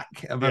the back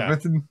of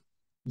everything.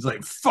 He's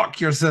like,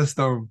 "Fuck your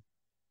system."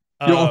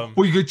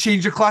 You could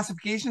change your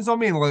classifications on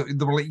me, and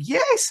they were like,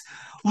 "Yes."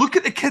 Look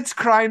at the kids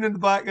crying in the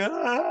back.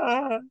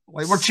 Ah!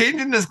 Like we're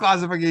changing this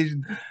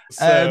classification.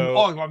 So,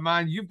 oh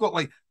man, you've got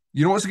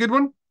you know what's a good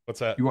one? What's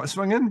that? You want to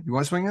swing in? You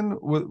want to swing in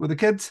with the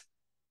kids?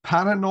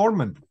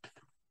 Paranorman.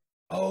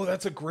 Oh,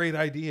 that's a great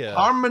idea.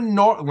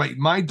 Like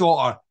my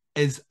daughter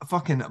is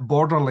fucking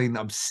borderline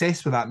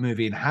obsessed with that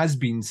movie and has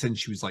been since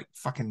she was like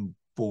fucking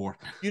 4.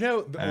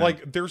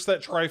 Like there's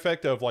that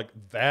trifecta of like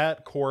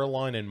that,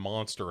 Coraline, and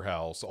Monster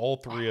House. All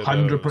three of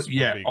those.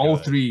 Yeah, all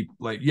good. 3.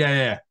 Like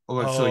yeah.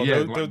 Oh, so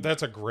yeah,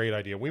 that's a great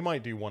idea. We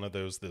might do one of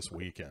those this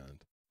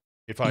weekend.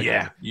 If I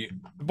can. The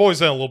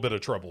boy's in a little bit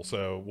of trouble,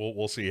 so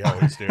we'll see how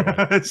he's doing.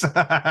 He's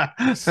a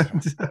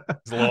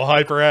little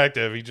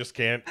hyperactive. He just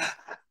can't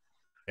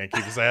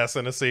keep his ass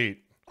in a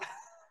seat.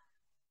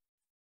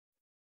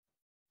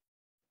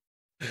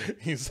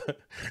 He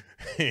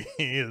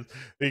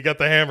got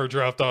the hammer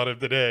dropped on him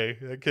today.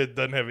 That kid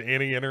doesn't have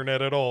any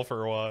internet at all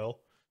for a while.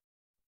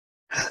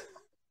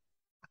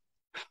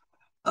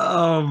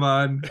 Oh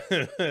man.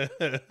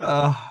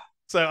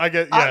 So I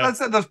get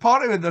there's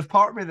part of me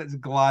that's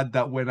glad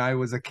that when I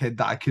was a kid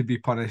that I could be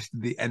punished.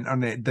 The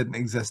internet didn't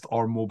exist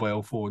or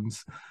mobile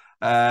phones.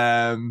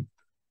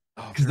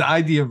 Because the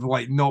idea of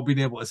like not being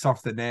able to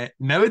surf the net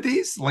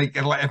nowadays, like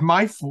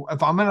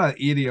if I'm in an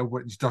area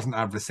which doesn't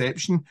have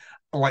reception,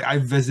 like I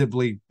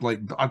visibly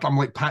I'm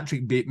like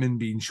Patrick Bateman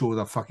being showed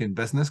a fucking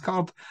business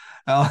card.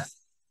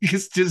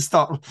 Just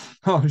start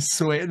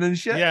sweating and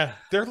shit. Yeah,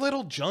 they're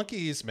little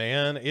junkies,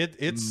 man.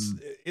 It's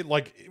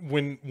like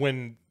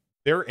when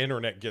their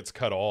internet gets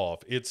cut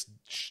off, it's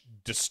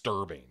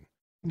disturbing.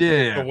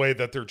 Yeah, the way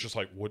that they're just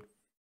like, what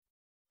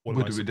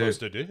am I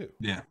supposed to do?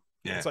 Yeah.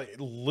 It's like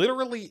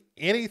literally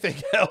anything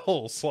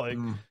else. Like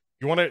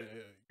you want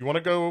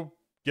to go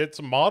get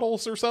some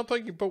models or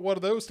something, you put one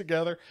of those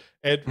together.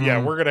 And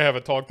we're going to have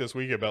a talk this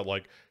week about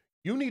like,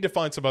 you need to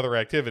find some other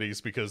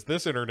activities because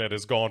this internet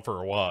is gone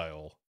for a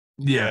while.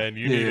 Yeah. And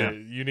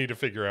you need to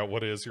figure out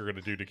what it is you're going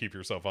to do to keep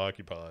yourself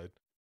occupied.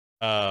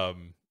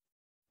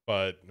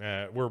 But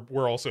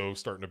we're also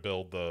starting to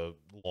build the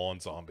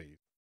lawn zombie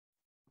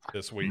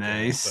this week.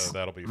 Nice. So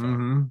that'll be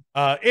fun.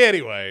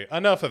 Anyway,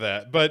 enough of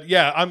that. But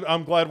yeah,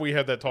 I'm glad we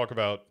had that talk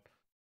about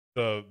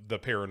the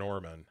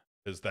Paranorman.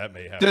 because that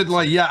may happen Dude,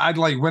 like, soon. yeah, I'd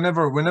like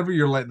whenever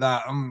you're like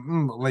that,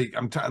 I'm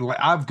trying like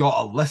I've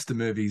got a list of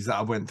movies that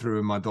I went through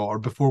with my daughter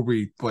before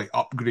we like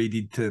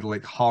upgraded to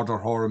like harder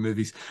horror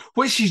movies,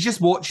 which she's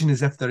just watching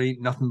as if there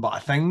ain't nothing but a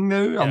thing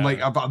now. I'm like,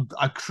 Yeah.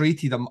 I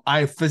created them,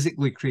 I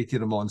physically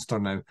created a monster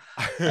now.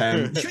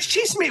 She was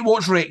chasing me to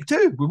watch Wreck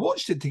too. We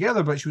watched it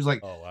together, but she was like,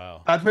 Oh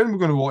wow. Dad, when are we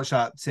going to watch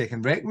that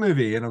second Wreck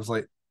movie? And I was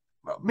like,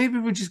 well, maybe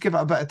we just give it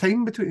a bit of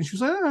time between. And she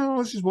was like, oh,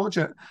 let's just watch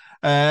it.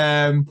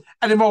 And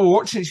then while we were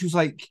watching it, she was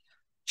like,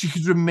 she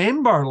could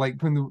remember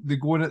like when they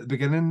go in at the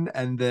beginning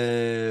and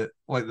the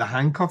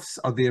handcuffs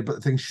are there, but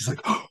the thing she's like,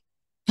 oh,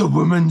 the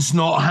woman's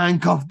not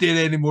handcuffed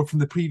there anymore from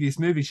the previous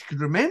movie. She could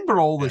remember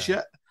all the Yeah.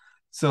 shit.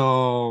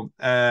 So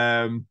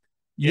Yeah.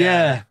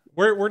 yeah,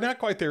 We're not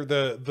quite there.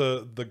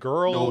 The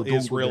girl no, don't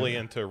is go really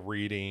there. into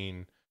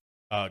reading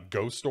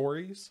ghost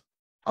stories.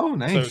 Oh, So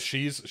nice.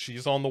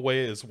 she's on the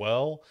way as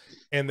well.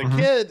 And the Mm-hmm.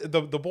 kid,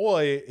 the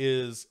boy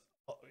is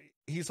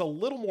he's a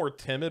little more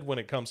timid when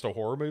it comes to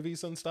horror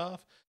movies and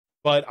stuff.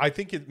 But I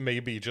think it may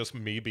be just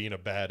me being a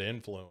bad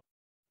influence.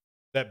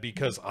 That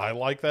because I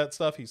like that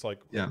stuff, he's like,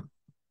 Yeah,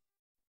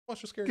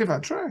 watch a scary give it a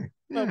movie. try.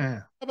 How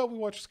Yeah, about we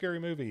watch a scary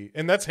movie?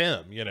 And that's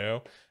him, you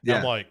know? And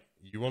I'm yeah, like,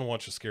 you want to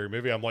watch a scary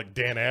movie? I'm like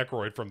Dan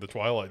Aykroyd from the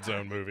Twilight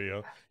Zone movie.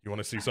 You want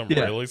to see something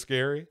yeah. really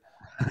scary?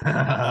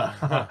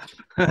 Uh,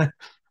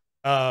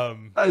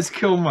 um, That's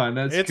cool, man.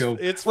 That's cool.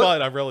 it's Well,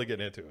 fun. I'm really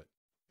getting into it.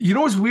 you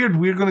know what's weird?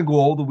 We're going to go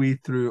all the way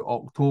through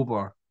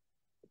October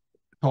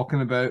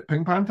talking about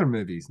Pink Panther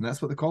movies, and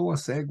that's what they call a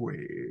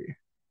segue.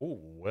 Oh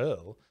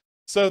well.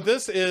 So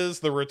this is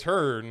the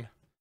return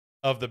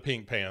of the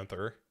Pink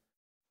Panther.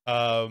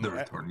 The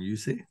return, you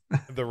see?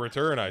 The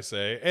return, I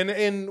say,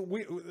 and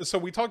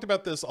we talked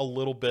about this a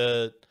little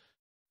bit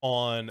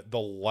on the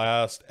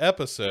last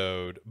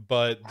episode,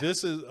 but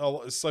this is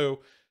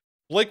so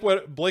Blake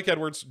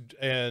Edwards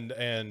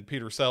and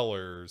Peter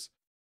Sellers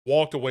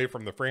walked away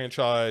from the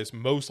franchise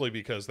mostly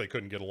because they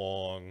couldn't get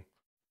along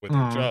with each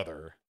Mm.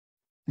 other,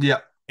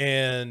 Yeah.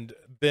 and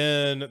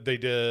then they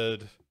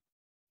did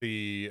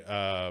the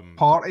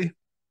Party.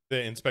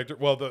 the inspector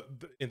the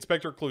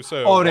Inspector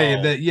Clouseau. Oh, right.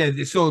 Well,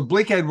 Yeah. So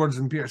Blake Edwards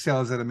and Peter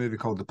Sellers did a movie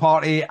called The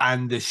Party,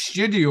 and the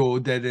studio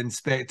did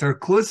Inspector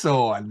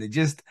Clouseau, and they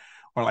just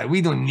were like,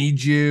 we don't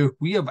need you.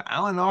 We have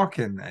Alan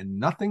Arkin, and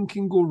nothing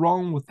can go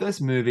wrong with this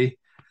movie.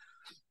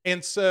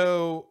 and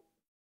so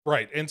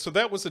right, and so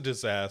that was a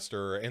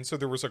disaster, and so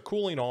there was a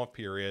cooling off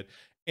period,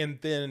 and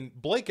then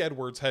Blake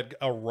Edwards had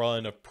a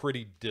run of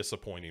pretty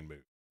disappointing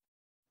movies.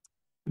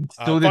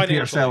 So did Peter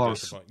Financially Sellers.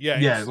 disappointing. Yeah,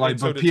 Yeah, and like,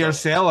 so but did Peter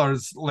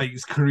Sellers. Sellers, like,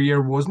 his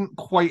career wasn't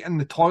quite in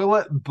the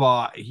toilet,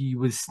 but he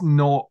was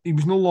not, he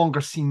was no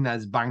longer seen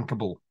as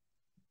bankable.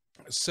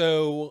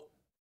 So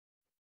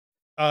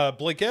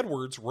Blake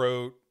Edwards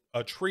wrote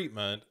a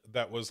treatment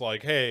that was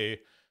like, "Hey,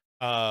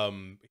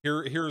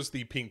 here's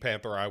the Pink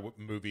Panther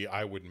movie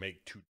I would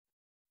make too."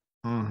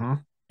 Mm-hmm.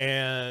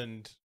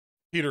 And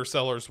Peter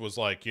Sellers was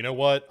like, "You know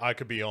what? I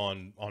could be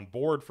on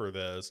board for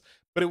this,"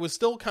 but it was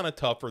still kind of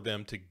tough for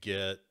them to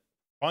get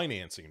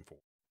financing for.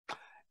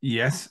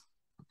 Yes.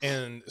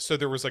 And so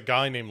there was a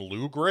guy named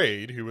Lou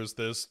Grade who was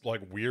this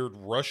like weird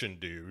Russian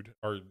dude,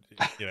 or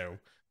you know,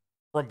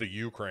 from the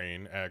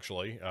Ukraine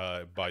actually,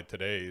 by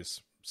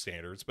today's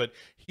standards. But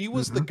he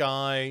was the Mm-hmm.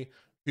 guy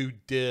who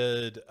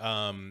did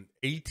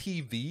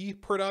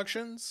ATV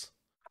productions,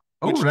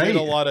 Oh, which did a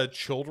right. lot of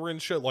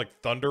children's shit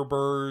like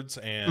Thunderbirds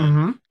and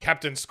Mm-hmm.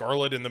 Captain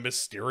Scarlet and the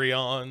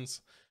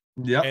Mysterions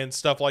Yep. and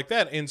stuff like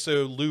that. And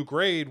so Lou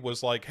Grade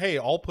was like, "Hey,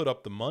 I'll put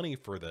up the money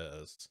for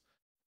this,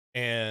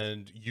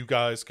 and you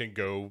guys can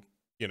go,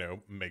 you know,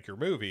 make your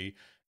movie."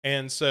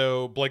 And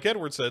so Blake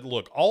Edwards said,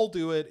 "Look, I'll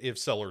do it if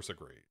Sellers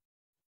agree."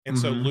 And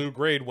so Mm-hmm. Lou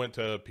Grade went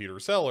to Peter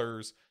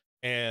Sellers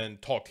and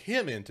talked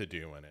him into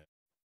doing it.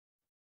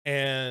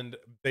 And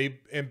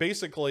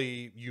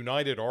basically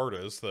United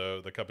Artists,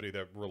 the company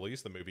that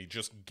released the movie,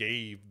 just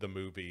gave the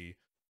movie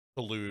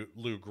to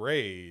Lou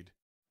Grade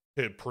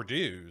to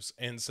produce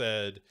and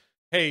said,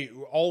 "Hey,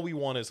 all we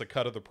want is a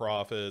cut of the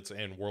profits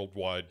and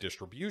worldwide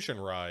distribution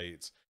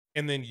rights,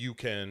 and then you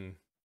can,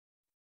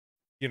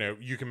 you know,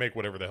 you can make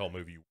whatever the hell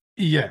movie you want."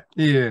 Yeah.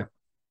 Yeah.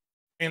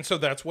 And so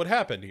that's what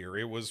happened here.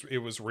 It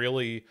was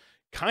really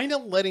kind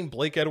of letting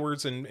Blake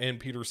Edwards and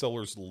Peter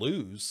Sellers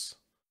loose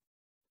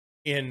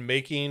in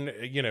making,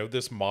 you know,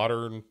 this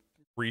modern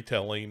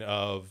retelling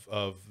of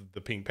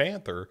the Pink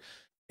Panther.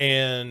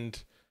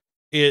 And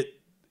it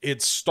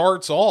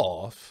starts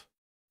off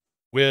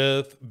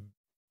with,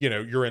 you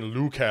know, you're in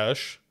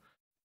Lukash,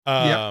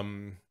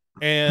 Yep.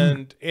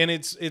 and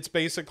it's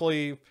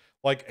basically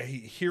like, hey,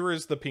 here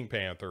is the Pink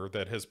Panther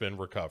that has been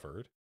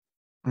recovered.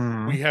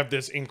 Mm-hmm. We have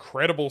this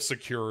incredible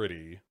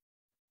security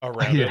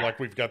around it. Yeah. Like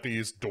we've got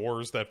these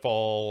doors that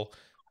fall,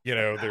 you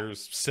know,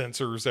 there's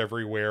sensors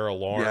everywhere, Yeah.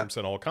 alarms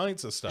and all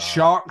kinds of stuff.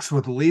 Sharks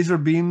with laser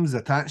beams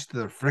attached to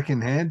their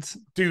freaking heads.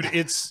 Dude,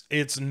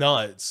 it's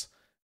nuts.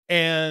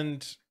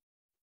 And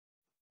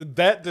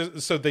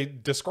so they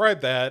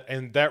describe that,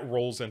 and that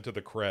rolls into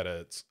the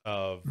credits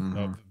Mm-hmm.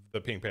 of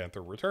the Pink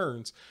Panther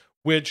Returns,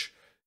 which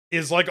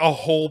is like a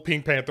whole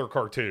Pink Panther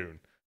cartoon.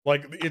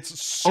 Like, it's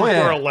Oh super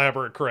yeah,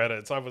 elaborate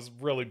credits. I was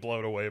really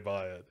blown away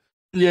by it.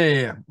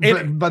 yeah.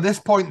 And But by this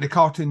point, the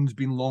cartoon's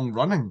been long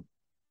running.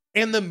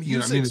 and the You know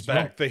what I mean music's as well.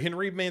 back. The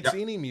Henry Yep.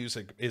 Mancini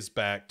music is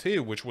back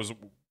too, which was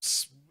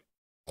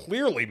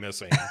clearly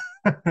missing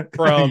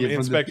from Yeah, from the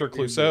Inspector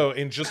previous movie.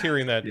 Clouseau. And just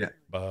hearing that Yeah,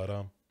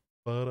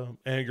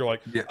 and you're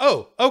like, yeah,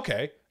 oh,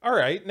 okay, all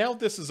right, now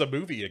this is a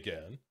movie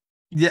again.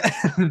 yeah.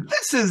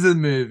 This is the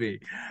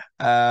movie.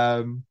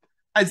 Um,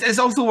 it's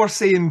also worth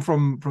saying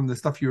from the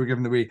stuff you were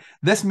giving away.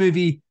 This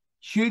movie,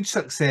 huge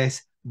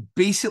success,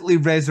 basically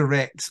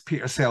resurrects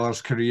Peter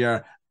Sellers'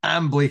 career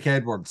and Blake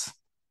Edwards.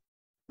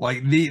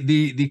 Like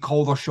they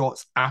call their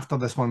shots after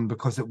this one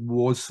because it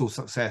was so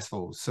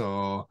successful.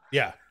 So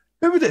Yeah.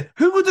 who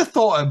would have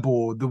thought it,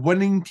 Bo? The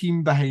winning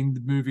team behind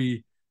the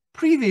movie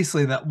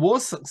previously that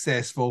was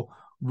successful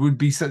would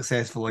be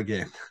successful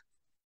again.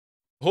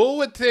 Who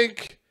would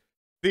think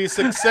the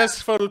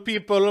successful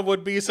people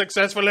would be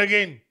successful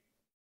again?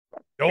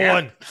 No Yeah.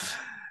 one.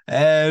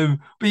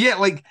 But yeah,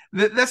 like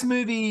this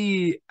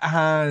movie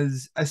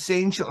has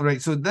essentially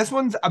right. So this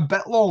one's a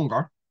bit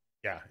longer.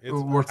 Yeah, it's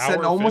We're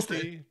sitting hour almost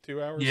 50,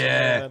 2 hours, somewhere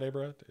in yeah, that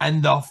neighborhood.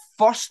 and the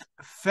first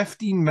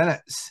 15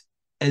 minutes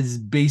is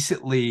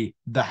basically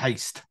the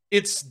heist.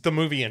 It's the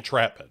movie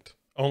Entrapment,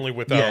 only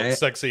without Yeah,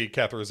 sexy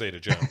Catherine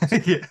Zeta-Jones.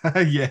 yeah,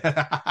 You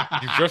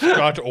yeah. just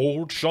got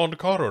old Sean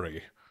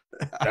Connery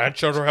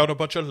dancing around a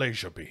bunch of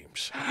laser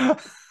beams.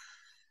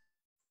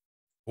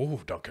 Oh,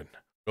 Duncan,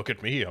 look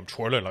at me. I'm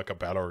twirling like a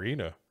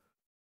ballerina.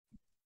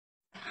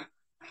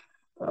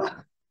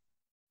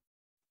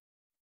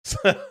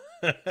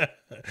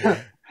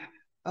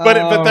 But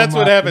Oh that's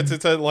what happens. man,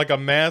 It's like a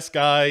masked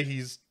guy.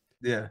 He's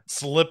yeah.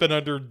 slipping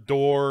under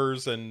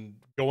doors and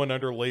going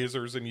under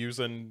lasers and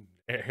using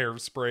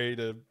hairspray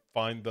to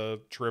find the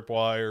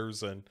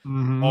tripwires and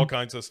all Hmm.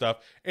 kinds of stuff.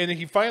 And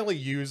he finally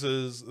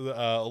uses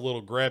a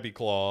little grabby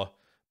claw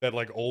that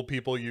like old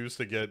people use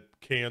to get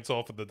cans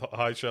off of the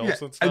high Yeah,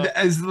 shelves and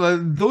and stuff.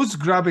 those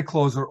grabby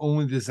claws are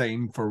only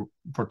designed for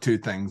two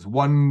things: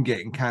 one,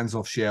 getting cans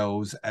off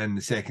shelves, and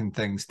the second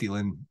thing,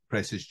 stealing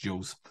precious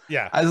jewels.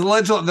 Yeah, As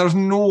literally, there's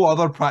no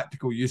other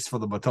practical use for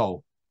them at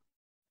all.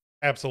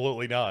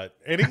 absolutely not.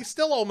 And he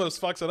still almost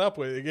fucks it up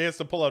with. He has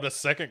to pull out a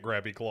second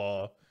grabby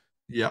claw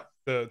Yep.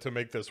 to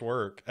make this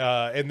work.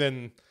 And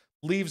then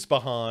leaves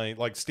behind,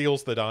 like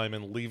steals the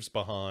diamond, leaves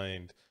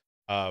behind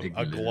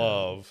a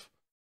glove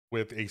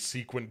with a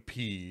sequin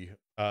P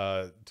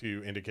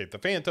to indicate the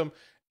Phantom.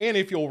 And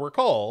if you'll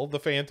recall, the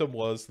Phantom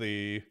was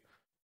the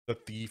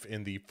thief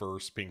in the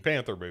first Pink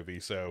Panther movie.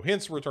 So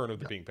hence Return of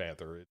the Pink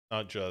Panther. It's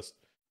not just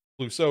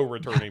Clouseau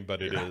returning,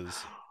 but it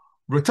is.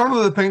 Return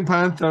of the Pink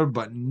Panther,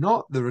 but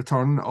not the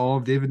return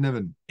of David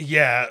Niven.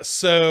 Yeah,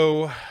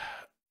 so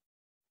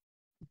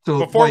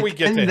So, before we like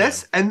get to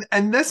him.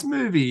 in this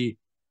movie,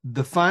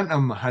 the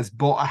Phantom has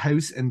bought a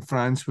house in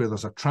France where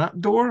there's a trap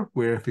door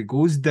where if he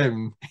goes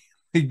down,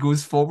 he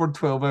goes forward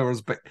 12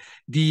 hours, but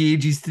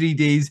de-ages 3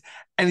 days.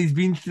 And he's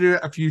been through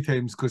it a few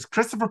times because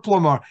Christopher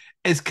Plummer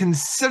is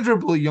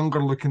considerably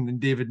younger looking than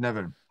David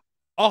Niven.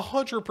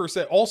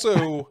 100%.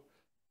 Also,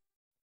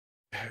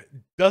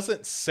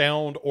 doesn't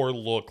sound or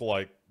look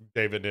like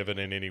David Niven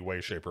in any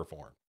way, shape, or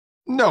form.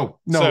 No,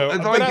 no. So,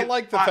 but I Like,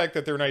 like the fact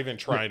that they're not even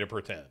trying to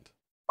pretend.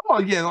 oh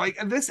yeah, like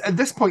at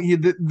this point here,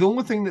 the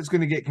only thing that's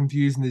going to get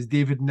confusing is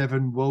David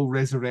Niven will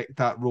resurrect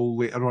that role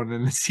later on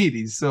in the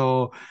series.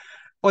 So,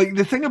 like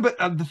the thing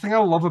I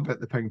love about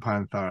the Pink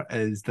Panther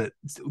is that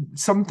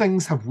some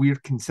things have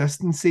weird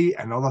consistency,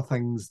 and other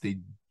things they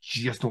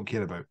just don't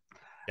care about.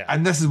 Yeah.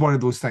 And this is one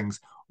of those things.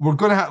 We're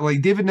gonna have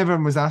like David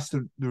Niven was asked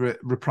to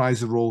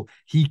reprise the role.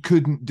 He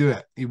couldn't do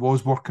it. He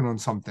was working on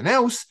something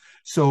else,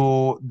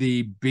 so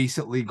they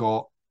basically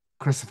got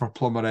Christopher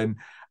Plummer in,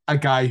 a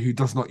guy who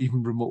does not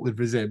even remotely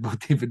resemble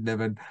David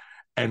Niven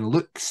in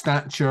look,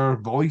 stature,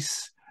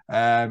 voice.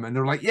 And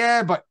they're like,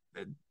 yeah, but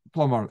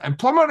Plummer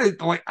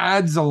like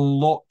adds a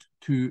lot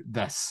to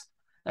this.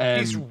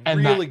 He's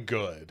And that really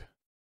good.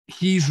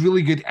 he's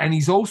really good, and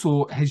he's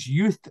also his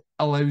youth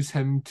allows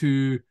him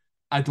to,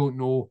 I don't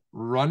know,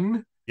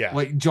 run, Yeah.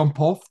 like jump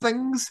off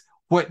things,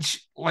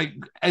 which like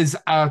is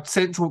a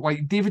central.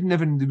 Like David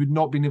Niven would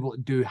not been able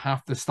to do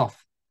half the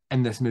stuff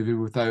in this movie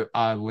without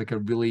like a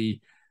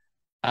really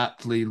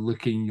aptly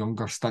looking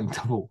younger stunt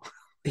double.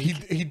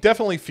 He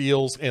definitely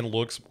feels and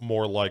looks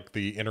more like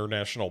the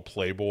international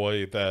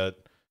playboy that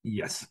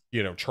Yes.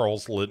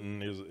 Charles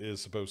Litton is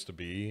supposed to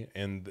be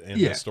in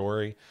Yeah. the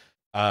story.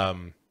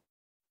 And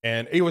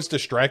it was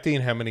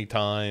distracting how many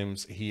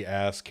times he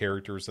asked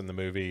characters in the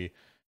movie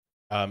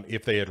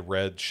if they had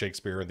read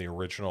Shakespeare in the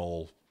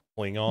original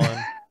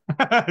Klingon.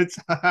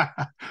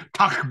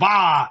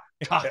 Takba,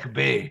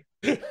 takbe.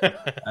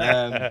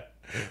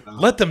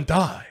 Let them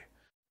die.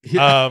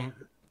 Yeah.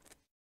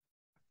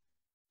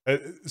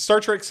 Star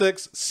Trek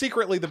 6,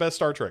 secretly the best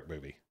Star Trek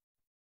movie.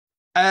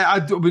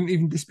 Wouldn't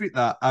even dispute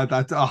that.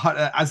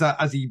 As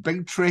a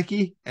big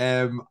Trekkie,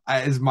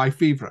 it is my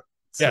favorite.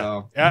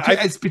 Yeah, So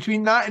it's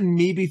between that and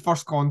maybe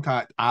First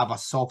Contact. I have a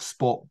soft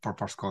spot for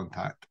First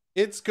Contact.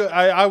 It's good.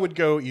 I would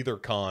go either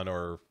Con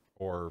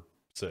or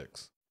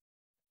 6.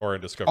 or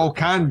in Discovery Oh,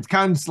 Plus 3.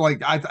 Can's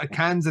like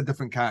Can's a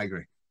different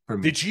category for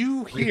me. Did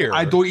you Like I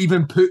hear? don't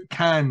even put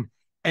Can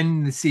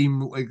in the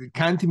same like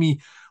Can to me.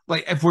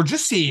 Like if we're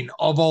just saying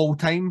of all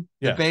time,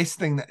 the Yeah. best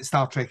thing that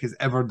Star Trek has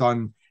ever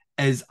done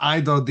is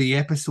either the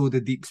episode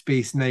of Deep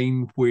Space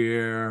Nine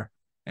where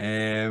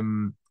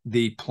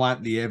they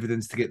plant the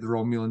evidence to get the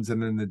Romulans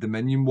in the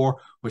Dominion War,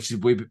 which is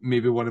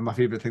maybe one of my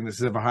favorite things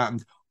that's ever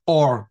happened,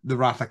 or the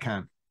Wrath of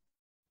Khan.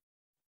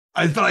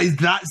 I thought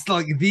that's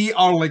like they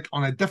are like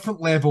on a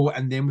different level,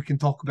 and then we can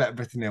talk about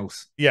everything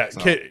else. Yeah.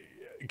 So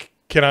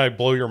Can I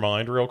blow your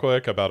mind real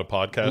quick about a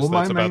podcast blow my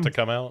that's about to mind.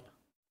 come out?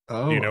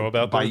 Do you know Oh,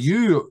 about by this?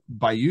 you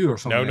or No,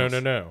 someone no, no,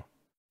 else? no.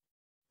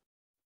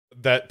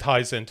 That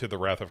ties into the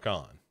Wrath of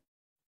Khan.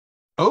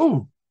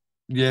 Oh,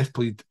 yes,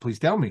 please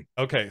tell me.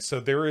 Okay, so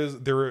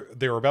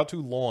they're about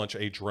to launch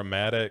a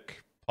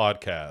dramatic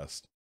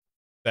podcast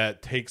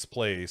that takes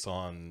place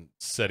on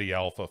SETI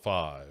Alpha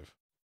 5.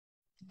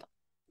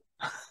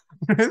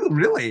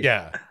 Really?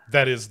 Yeah,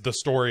 that is the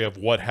story of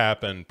what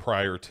happened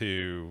prior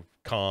to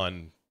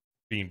Khan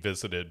being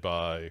visited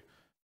by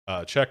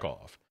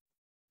Chekhov.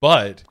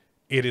 But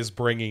it is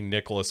bringing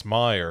Nicholas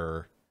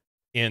Meyer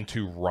in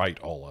to write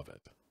all of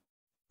it.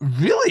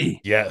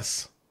 Really?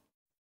 Yes.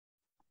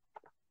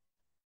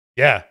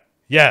 Yeah.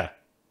 Yeah.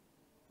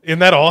 Isn't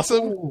that awesome?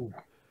 Oh,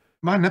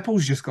 my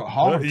nipples just got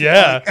hard.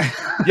 Yeah.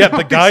 Like, Yeah,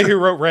 the guy who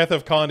wrote Wrath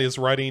of Khan is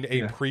writing a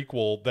yeah.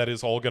 prequel that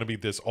is all going to be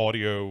this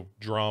audio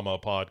drama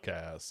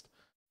podcast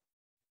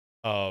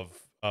of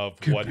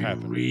Could what be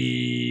happened.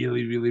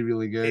 really, really,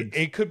 really good.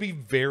 It could be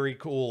very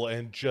cool,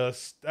 and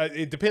just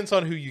it depends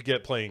on who you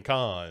get playing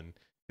Khan,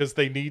 because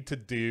they need to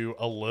do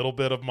a little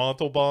bit of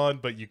Montalban,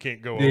 but you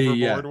can't go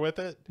overboard with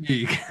it.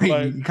 You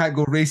But you can't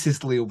go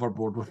racistly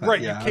overboard with it.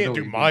 right, Yeah, you I can't know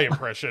do what you my mean.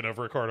 impression of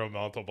Ricardo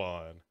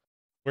Montalban,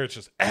 where it's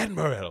just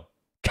Admiral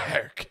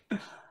Kirk.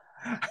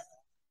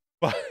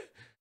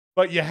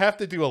 But you have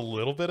to do a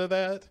little bit of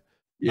that.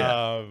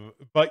 Yeah.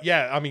 But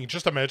yeah, I mean,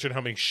 just imagine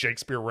how many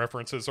Shakespeare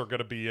references are going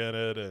to be in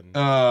it, and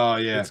Oh,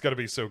 yeah. it's going to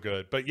be so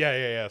good. But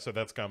yeah. So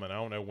that's coming. I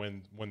don't know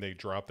when they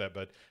drop that,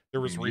 but there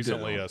was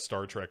recently a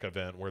Star Trek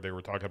event where they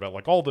were talking about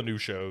like all the new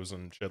shows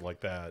and shit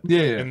like that.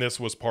 Yeah. And this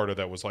was part of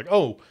that. Was like,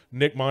 oh,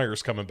 Nick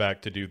Meyer's coming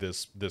back to do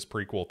this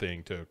prequel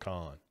thing to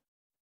Khan.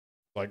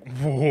 Like,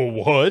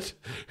 what?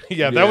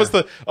 Yeah, that was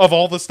of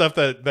all the stuff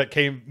that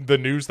came, the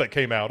news that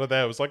came out of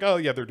that. It was like, oh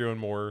yeah, they're doing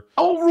more.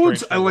 All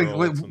roads Strange New like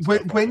Worlds and stuff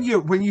like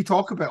that. when you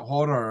talk about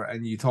horror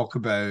and you talk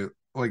about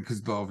like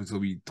because obviously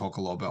we talk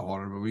a lot about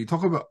horror, but when you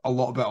talk about a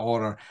lot about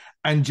horror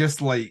and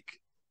just like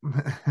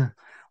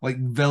like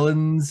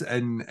villains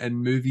and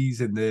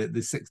movies in the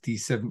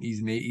 60s, 70s,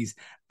 and 80s,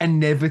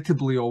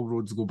 inevitably all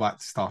roads go back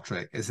to Star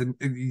Trek. It's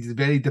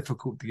very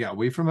difficult to get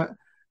away from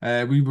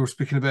it. We were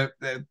speaking about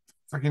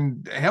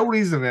fucking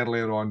Hellraiser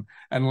earlier on,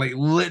 and like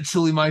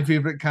literally my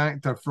favorite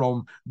character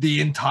from the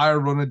entire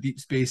run of Deep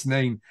Space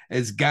Nine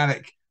is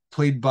Garak,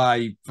 played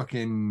by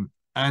fucking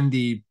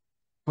Andy.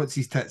 What's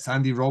his tits?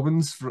 Andy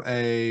Robbins,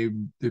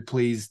 who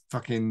plays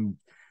fucking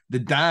the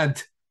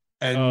dad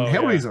in Oh yeah.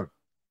 Hellraiser.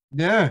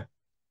 Yeah,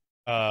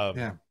 Um,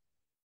 yeah.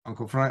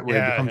 Uncle Frank. Well, he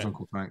yeah, becomes yeah.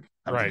 Uncle Frank.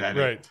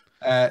 Right.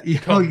 Yeah,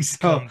 Come, like, so,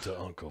 come to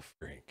Uncle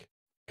Frank.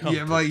 Come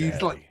yeah, to like Daddy.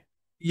 he's like,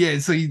 yeah.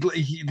 So he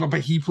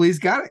plays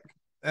Garak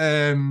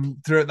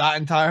throughout that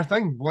entire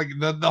thing, like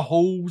the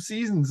whole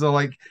season. So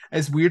like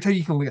it's weird how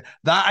you can look at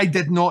that. I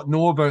did not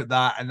know about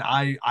that, and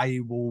I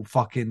will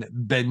fucking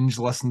binge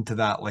listen to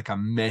that like a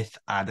meth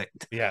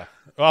addict. Yeah,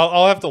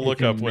 I'll have to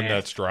look up Taking when meth.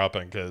 that's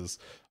dropping, because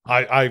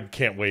I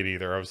can't wait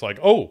either. I was like,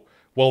 oh,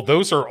 well,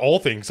 those are all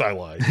things I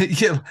like.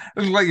 Yeah,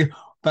 like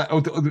but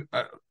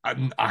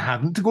I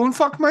haven't to go and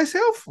fuck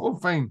myself. Oh,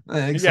 fine.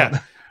 Excellent. Yeah,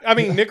 I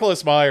mean,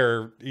 Nicholas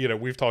Meyer,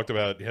 we've talked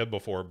about him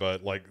before,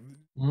 but like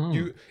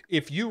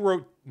if you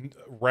wrote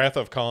Wrath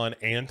of Khan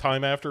and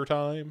Time After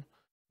Time,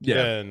 Yeah.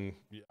 then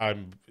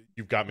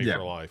you've got me Yeah.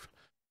 for life.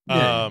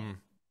 Yeah.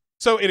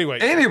 So anyway,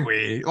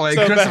 like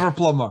so Christopher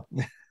Plummer.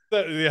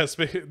 Yes,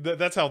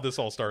 that's how this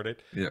all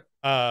started. Yeah.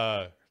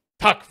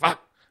 Talk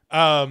fuck.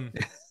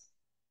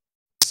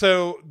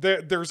 So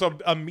there's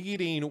a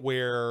meeting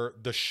where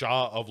the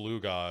Shah of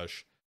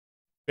Lugash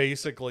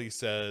basically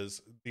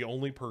says the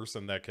only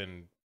person that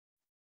can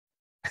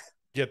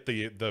get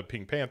the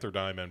Pink Panther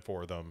diamond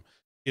for them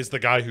is the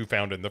guy who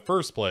found it in the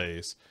first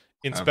place,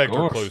 Inspector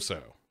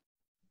Clouseau.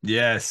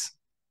 Yes.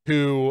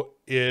 Who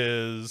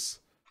is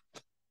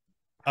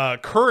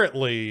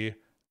currently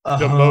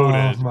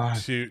demoted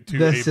to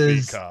this a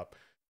is B cop.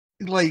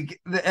 Like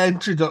the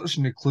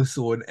introduction of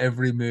Clouseau in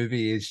every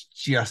movie is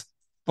just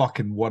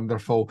fucking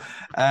wonderful.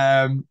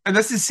 And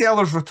this is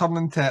Sellers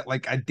returning to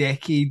like a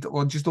decade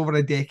or just over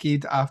a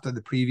decade after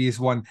the previous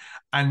one,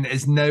 and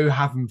is now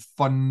having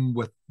fun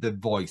with the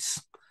voice.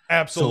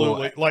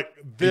 Absolutely. So, like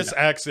this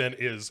accent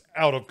is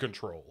out of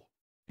control.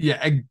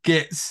 Yeah, it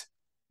gets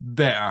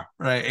better,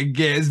 right? It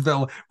gets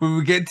better. When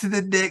we get to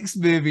the next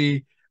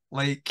movie,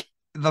 like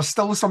there's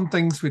still some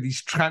things where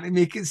he's trying to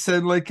make it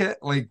sound like it,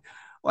 like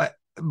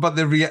but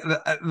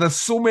there's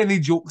so many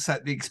jokes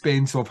at the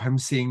expense of him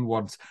saying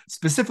words,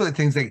 specifically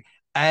things like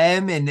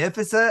I'm an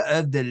officer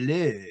of the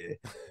law.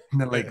 And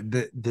they're like,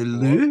 the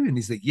law? What? And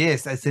he's like,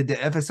 yes, I said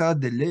the officer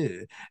of the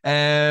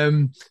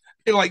law.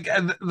 Like,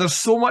 and there's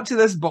so much of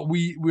this, but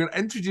we're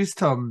introduced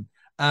to him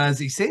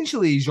as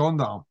essentially a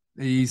gendarme.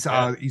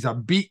 Yeah.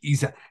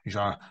 He's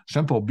a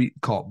simple beat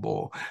cop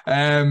boy.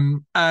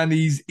 And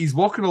he's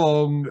walking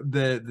along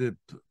the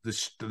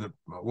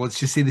let's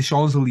just say the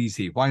Champs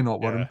Elysees. Why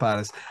not? We're in Yeah.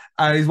 Paris,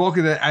 and he's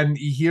walking there, and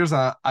he hears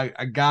a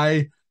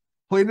guy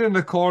playing an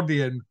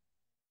accordion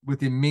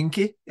with a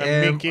minky.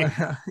 A Minky.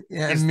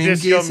 Yeah, Is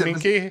this your minky. So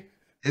Minky?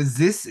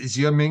 is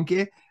your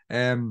minky?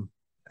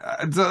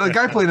 The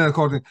guy playing an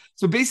accordion.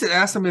 So basically, I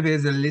asked him if he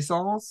has a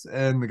license,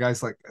 and the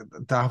guy's like,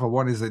 "To have a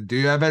one." He's like, "Do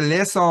you have a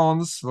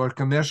license for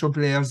commercial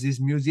players this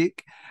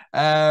music?"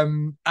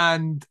 And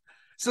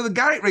so the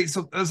guy, right?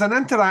 So there's an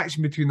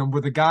interaction between them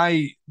where the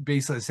guy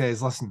basically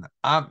says, "Listen,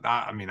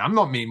 I mean, I'm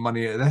not making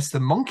money out of this. The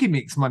monkey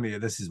makes money out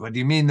of this." Is what do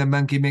you mean? The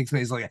monkey makes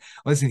money? He's like,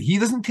 "Listen, he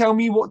doesn't tell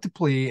me what to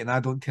play, and I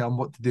don't tell him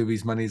what to do with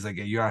his money." He's like,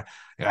 "You're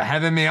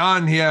having me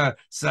on here,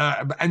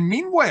 sir." And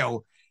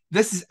meanwhile,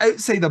 this is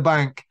outside a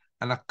bank,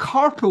 and a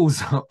car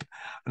pulls up,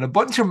 and a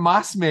bunch of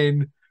masked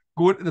men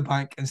go into the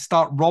bank and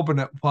start robbing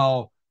it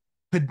while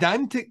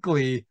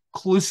pedantically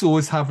Clouseau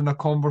is having a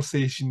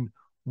conversation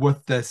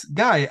with this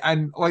guy.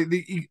 And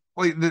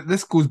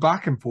this goes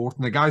back and forth,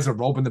 and the guys are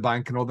robbing the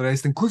bank and all the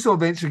rest. And Clouseau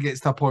eventually gets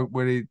to a point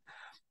where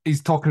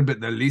he's talking about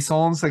the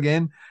license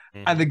again.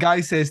 And Hmm. the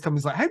guy says to him,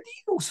 he's like, "How do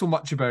you know so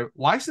much about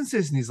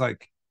licenses?" And he's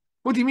like,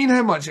 "What do you mean,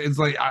 how much?" It's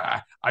like,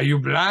 "Are you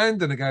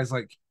blind?" And the guy's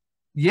like,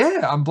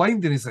 "Yeah, I'm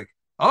blind." And he's like,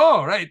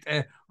 "Oh, right.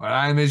 Well,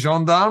 I'm a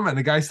gendarme." And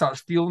the guy starts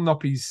feeling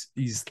up his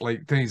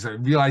like things. Like,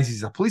 realizes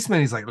he's a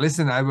policeman. He's like,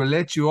 "Listen, I will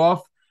let you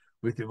off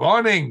with a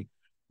warning."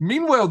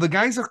 Meanwhile, the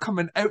guys are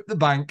coming out the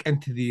bank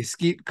into the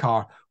escape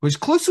car, which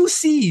Clouseau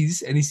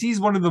sees, and he sees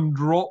one of them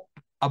drop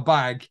a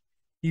bag.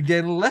 He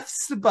then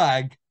lifts the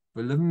bag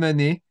full of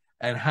money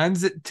and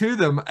hands it to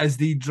them as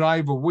they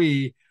drive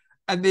away.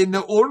 And then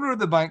the owner of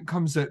the bank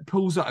comes out,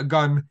 pulls out a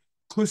gun.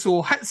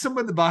 Clouseau hits him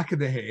in the back of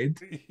the head,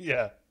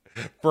 Yeah.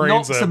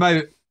 Brains knocks him him.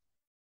 out,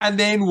 and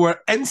then we're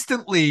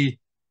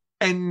instantly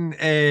in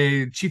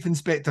Chief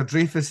Inspector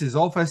Dreyfus's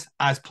office,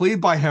 as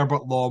played by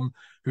Herbert Lom,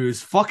 who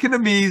is fucking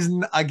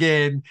amazing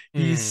again.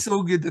 He's Hmm.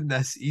 so good in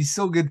this. He's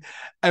so good.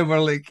 And we're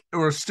like,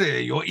 we're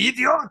straight, you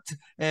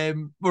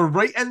idiot. We're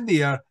right in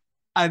there,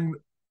 and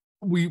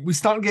we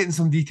start getting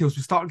some details.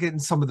 We start getting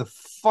some of the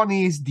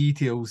funniest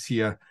details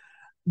here.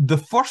 The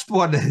first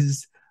one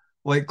is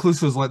like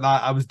Clouseau's like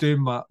that. I was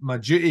doing my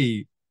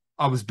duty.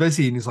 I was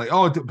busy, and he's like,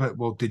 "Oh, but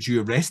well, did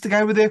you arrest the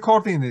guy with the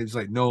accordion?" And he was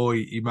like, "No,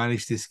 he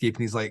managed to escape."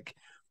 And he's like,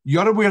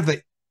 "You're aware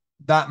that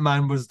that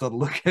man was the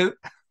lookout?"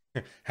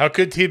 How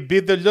could he be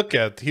the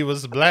lookout? He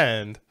was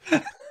blind.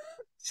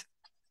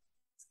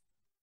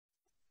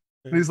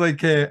 And he's like,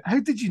 "How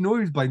did you know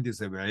he was blind?"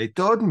 He's like, "Well, he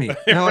told me."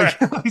 And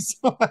like, Right.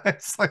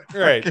 it's like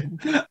Right.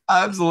 fucking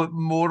absolute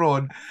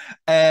moron.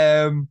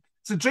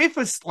 So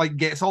Dreyfus like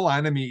gets all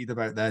animated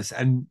about this,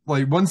 and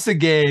like once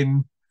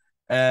again,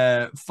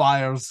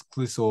 fires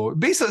Clouseau.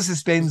 Basically,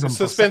 suspends him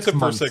for Suspends six him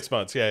for months. 6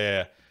 months. Yeah, yeah,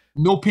 yeah.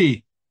 No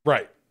pay,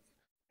 Right.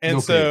 And no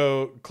pay.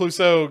 so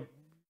Clouseau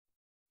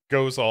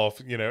goes off,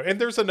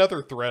 and there's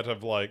another threat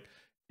of like,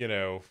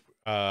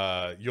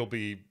 you'll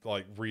be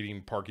like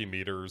reading parking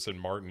meters in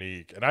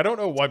Martinique. And I don't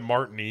know why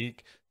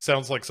Martinique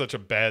sounds like such a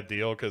bad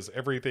deal, because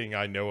everything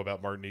I know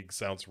about Martinique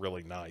sounds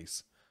really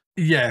nice.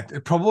 Yeah,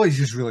 it probably is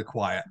just really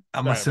quiet. I'm I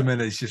don't know. assuming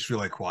it's just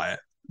really quiet.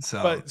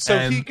 So, But so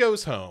he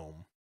goes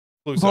home.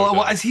 Clouseau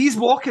well, as does. he's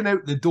walking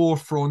out the door,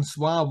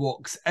 Francois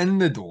walks in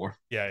the door.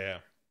 Yeah, yeah.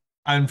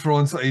 And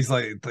Francois, he's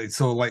like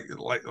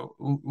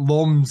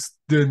Lom's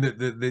doing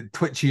the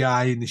twitchy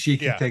eye and the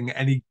shaky Yeah. thing,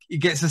 and he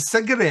gets a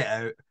cigarette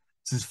out.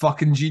 This is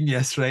fucking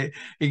genius, right?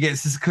 He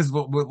gets this because we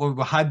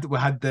had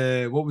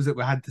the what was it?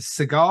 We had the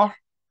cigar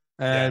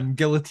Yeah.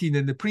 guillotine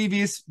in the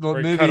previous Right.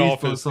 Cut movies,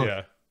 off but his, so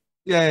yeah.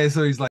 yeah,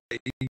 so he's like he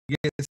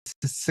gets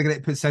the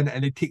cigarette, puts in,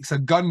 and he takes a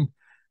gun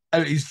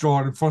out of his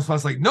drawer, and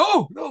Francois's like,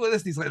 "No, no, look at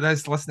this." And he's like,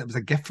 "This, listen, it was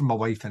a gift from my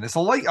wife, and it's a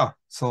lighter."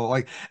 So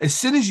like, as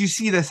soon as you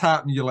see this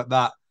happen, you're like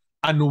that.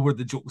 I know where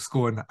the joke's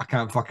going. I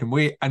can't fucking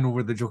wait. I know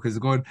where the joke is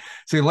going.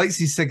 So he lights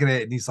his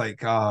cigarette and he's like,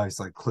 he's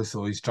like,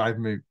 Clouseau, he's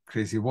driving me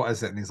crazy. What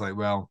is it? And he's like,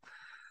 well,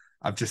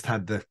 I've just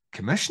had the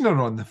commissioner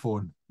on the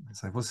phone.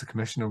 It's like, what's the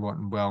commissioner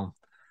wanting? Well,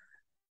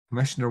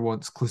 commissioner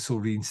wants Clouseau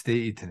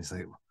reinstated. And he's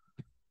like,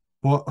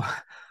 what?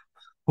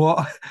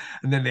 What?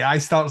 And then the eye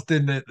starts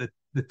doing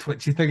the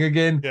twitchy thing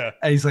again. Yeah.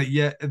 And he's like,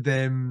 yeah,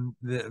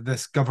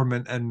 this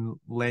government in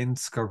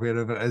Lensk or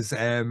wherever it is,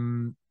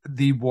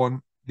 they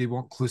want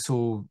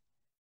Clouseau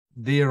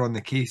there on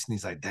the case, and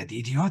he's like, "That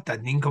idiot,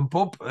 that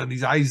nincompoop," and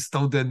his eyes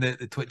still doing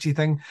the twitchy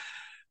thing.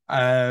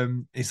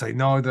 He's like,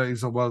 "No,"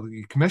 he's like, "Well,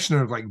 the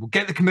commissioner, like, we'll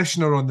get the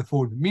commissioner on the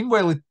phone."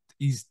 Meanwhile,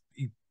 he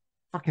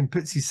fucking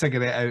puts his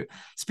cigarette out,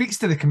 speaks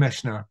to the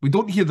commissioner. We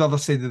don't hear the other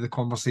side of the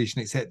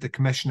conversation, except the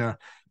commissioner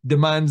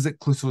demands that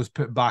Clouseau is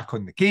put back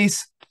on the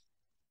case.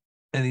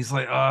 And he's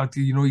like, "Oh,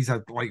 he's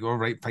like, all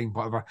right, fine,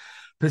 whatever."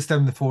 Puts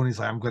down the phone. He's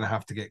like, "I'm going to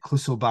have to get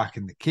Clouseau back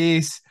in the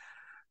case."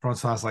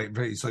 Francois like,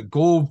 right, he's like,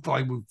 go,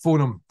 like,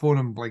 phone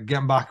him, like, get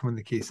him back in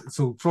the case.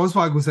 So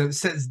Francois goes out,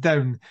 sits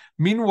down.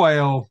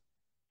 Meanwhile,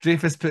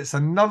 Dreyfus puts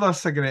another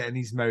cigarette in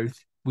his mouth.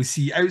 We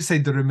see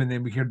outside the room, and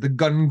then we hear the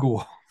gun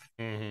go.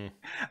 Hmm.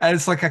 And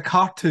it's like a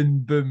cartoon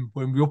boom.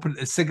 When we open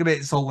the cigarette,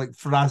 it's all like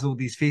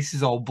frazzled, his face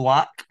is all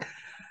black,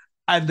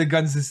 and the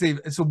gun's the same.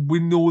 So we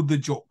know the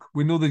joke.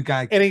 We know the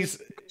guy. And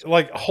he's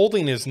like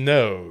holding his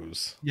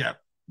nose. Yeah.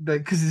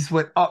 Because this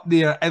went up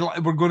there, and like,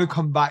 we're going to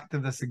come back to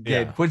this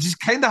again, Yeah. which is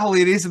kind of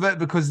hilarious about it,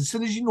 because as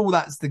soon as you know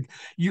that's the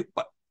you,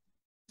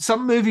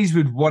 some movies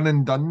would one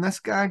and done this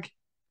gag.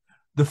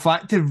 The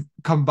fact to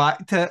come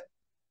back to it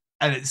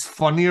and it's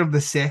funnier the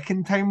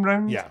second time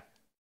round, Yeah.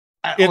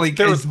 It's like,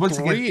 there are is once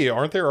again three,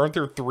 aren't there? Aren't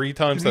there three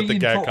times that three the in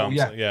gag total. comes?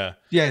 Yeah, Yeah.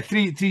 yeah,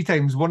 three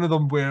times. One of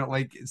them where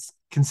like it's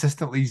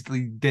consistently,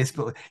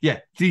 desperately. Yeah,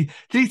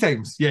 three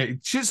times. Yeah, he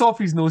shoots off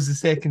his nose the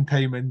second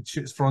time and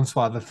shoots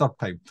Francois the third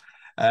time.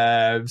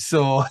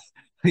 So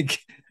like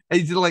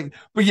it's like,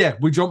 but yeah,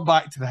 we jump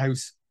back to the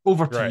house.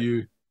 Over to Right.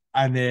 you,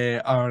 and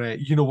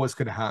you know what's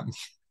going to happen.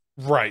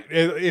 Right.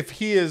 If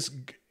he is,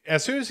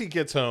 as soon as he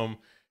gets home,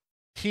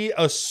 he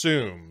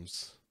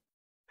assumes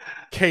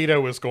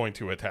Kato is going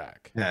to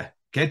attack. Yeah,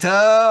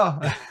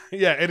 Keto.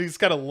 Yeah, and he's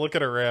kind of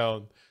looking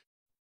around,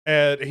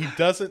 and he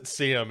doesn't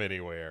see him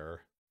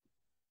anywhere.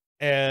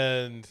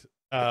 And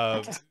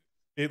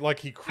it like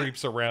he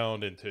creeps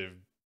around into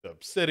the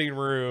sitting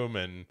room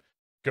and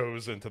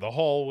goes into the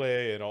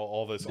hallway and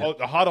all this. Yeah.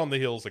 Hot on the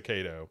heels of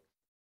Kato.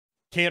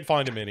 Can't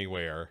find him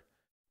anywhere.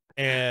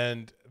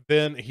 And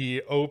then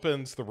he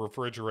opens the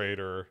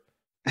refrigerator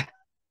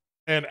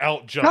and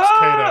out jumps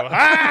Kato.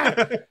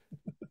 Ah!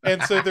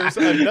 And so there's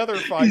another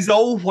fight. He's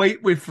all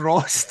white with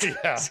frost.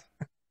 Yeah.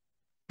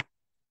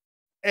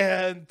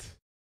 And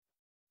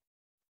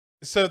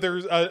so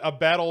there's a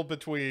battle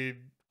between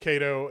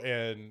Kato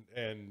and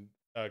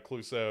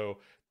Clouseau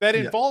that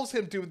involves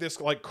him doing this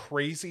like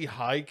crazy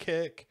high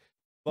kick.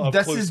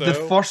 This Clouseau. is the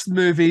first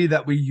movie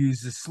that we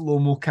use the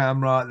slow-mo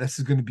camera. This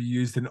is going to be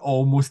used in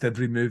almost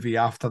every movie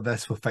after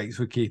this with fights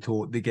with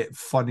Kato. They get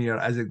funnier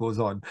as it goes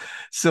on.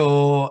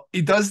 So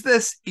he does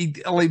this. He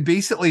like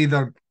basically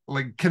they're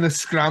like kind of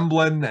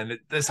scrambling, and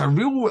it's a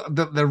real.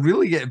 They're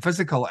really getting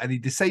physical, and he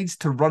decides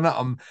to run at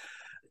him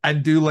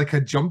and do like a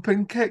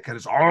jumping kick, and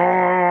it's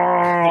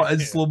in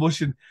slow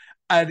motion.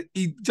 And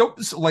he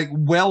jumps like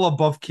well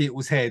above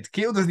Kato's head.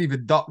 Kato doesn't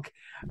even duck,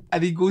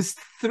 and he goes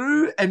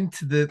through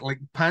into the like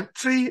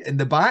pantry in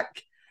the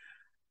back,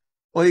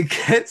 like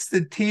hits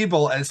the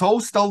table, and it's all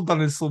still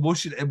done in slow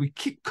motion. And we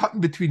keep cutting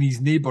between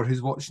his neighbor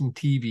who's watching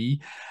TV,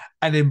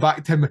 and then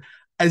back to him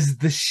as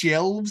the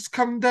shelves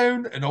come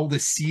down and all the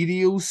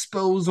cereal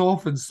spills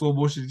off in slow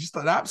motion. Just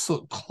an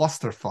absolute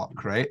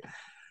clusterfuck, right?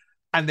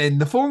 And then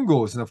the phone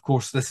goes, and of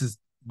course, this is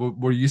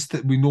we're used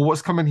to. We know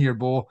what's coming here,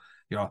 Bo.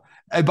 You know,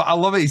 but I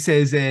love it. He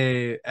says,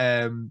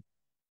 because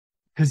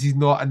he's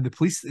not in the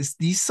police. It's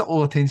these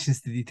subtle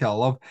attentions to detail I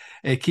love.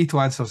 Kato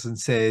answers and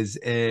says,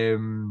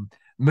 Mr.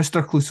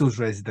 Clouseau's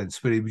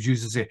residence, where he was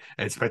used to say,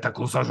 Inspector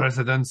Clouseau's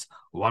residence.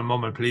 One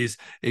moment, please.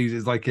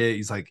 He's like,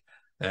 Mr.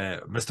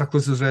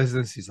 Clouseau's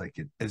residence. He's like,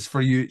 it's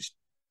for you,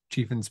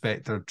 Chief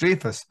Inspector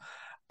Dreyfus.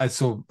 And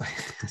so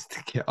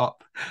to get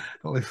up,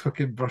 like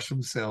fucking brush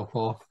himself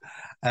off,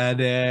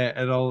 and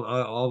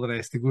all the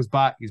rest. He goes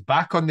back. He's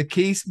back on the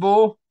case,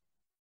 Bo.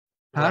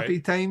 Happy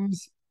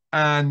times,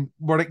 and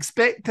we're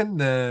expecting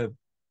the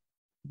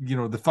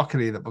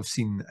fuckery that we've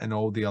seen in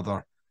all the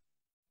other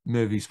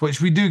movies,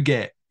 which we do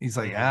get. He's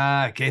like,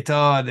 get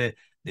on the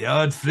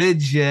odd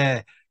fridge,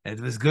 yeah.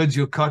 It was good.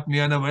 You caught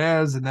me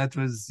unawares, and that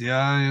was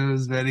it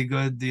was very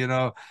good, you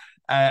know.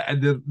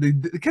 And they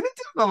kind of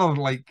do another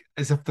like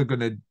as if they're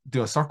going to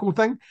do a circle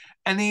thing,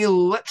 and he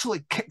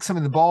literally kicks him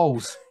in the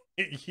balls.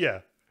 Yeah.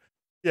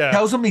 Yeah.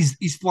 Tells him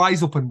his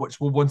fly's open, which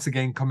will once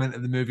again come into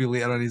the movie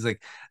later, and he's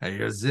like,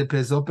 your zip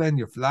is open,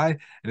 your fly. And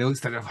he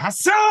looks at him,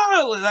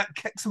 like that,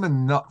 kicks him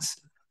in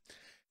nuts.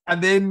 And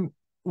then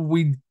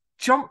we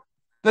jump.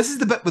 This is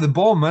the bit with the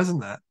bomb,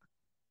 isn't it?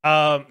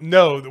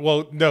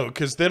 No,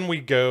 because then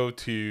we go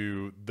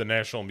to the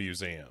National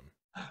Museum.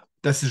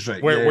 This is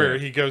right. Where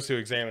he goes to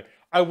examine.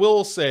 I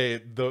will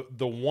say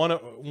the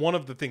one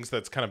of the things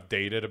that's kind of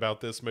dated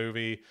about this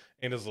movie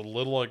and is a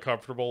little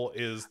uncomfortable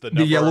is the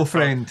yellow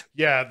friend.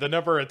 Yeah, the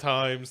number of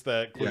times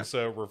that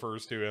Clouseau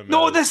refers to him.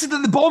 No, this is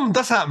the bomb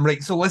does happen,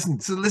 right? So listen,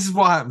 this is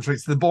what happens, right?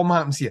 So the bomb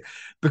happens here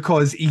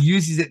because he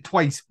uses it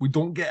twice. We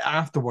don't get it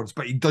afterwards,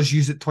 but he does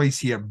use it twice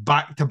here,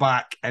 back to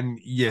back, and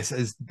yes,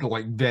 it's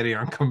like very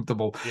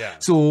uncomfortable. Yeah.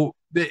 So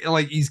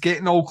like he's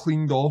getting all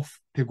cleaned off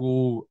to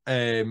go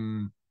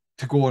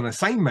on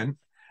assignment.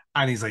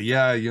 And he's like,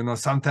 yeah,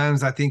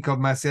 sometimes I think of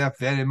myself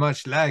very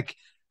much like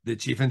the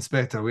chief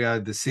inspector. We are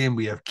the same.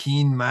 We have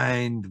keen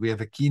mind. We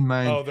have a keen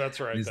mind. Oh, that's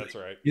right. That's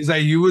like, right. He's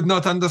like, you would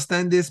not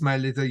understand this, my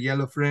little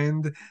yellow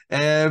friend.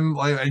 And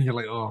you're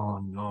like, oh,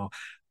 no.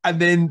 And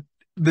then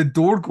the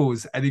door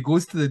goes, and he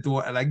goes to the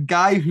door, and a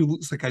guy who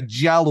looks like a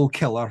Giallo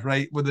killer,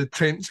 right, with a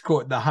trench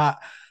coat and the hat,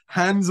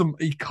 hands him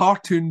a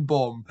cartoon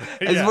bomb.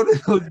 It's Yeah. one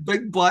of those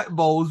big black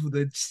balls with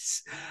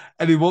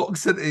and he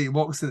walks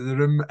into the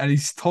room and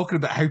he's talking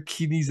about how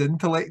keen his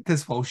intellect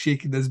is while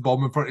shaking this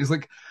bomb in front. He's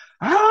like,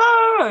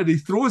 ah, and he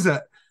throws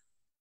it,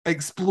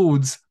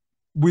 explodes.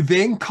 We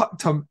then cut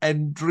to him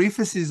in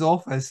Dreyfus's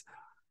office,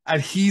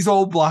 and he's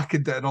all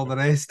blackened out and all the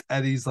rest.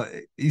 And he's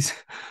like, he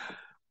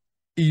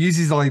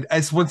uses the line.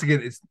 It's once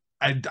again,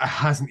 it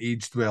hasn't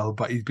aged well,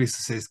 but he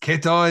basically says,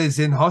 Keto is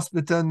in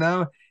hospital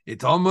now.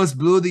 It almost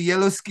blew the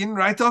yellow skin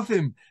right off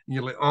him. And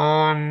you're like,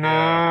 oh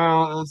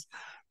no.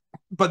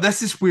 But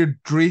this is where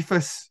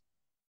Dreyfus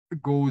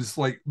goes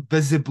like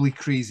visibly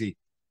crazy,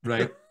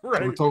 right?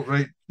 Right. So we're talking,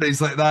 right?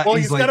 He's like that. Well,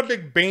 he's like, got a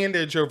big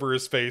bandage over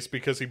his face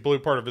because he blew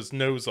part of his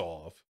nose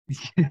off. right,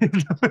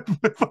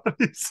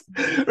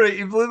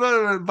 he blew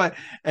that, but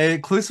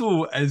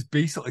Clouseau is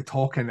basically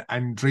talking,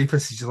 and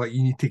Dreyfus is just like,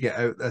 "You need to get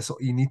out this.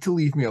 You need to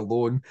leave me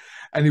alone,"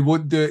 and he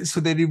won't do it. So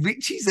then he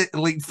reaches it,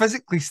 like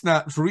physically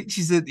snaps,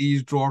 reaches into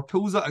his drawer,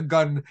 pulls out a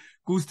gun,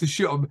 goes to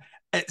shoot him.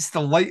 It's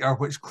the lighter,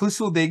 which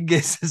Clouseau then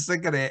gets a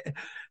cigarette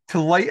to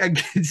light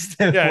against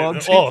him.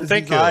 Yeah. Oh,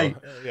 thank you. Eye.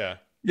 Yeah.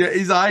 Yeah,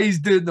 his eyes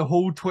doing the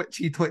whole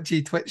twitchy twitch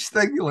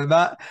thing like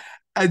that,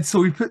 and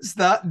so he puts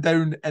that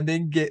down and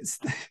then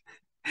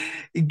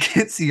he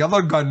gets the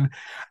other gun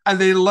and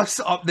then lifts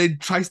it up, then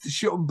tries to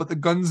shoot him, but the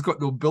gun's got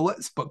no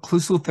bullets. But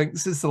Clouseau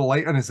thinks it's the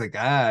lighter, and he's like,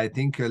 I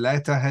think your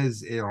lighter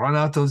has run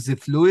out of the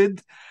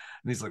fluid.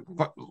 And he's like,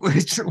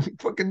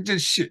 fucking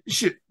just shoot.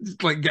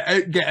 Like,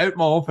 get out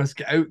my office,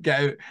 get out.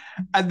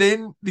 And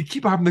then they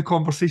keep having the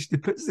conversation. He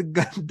puts the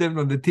gun down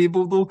on the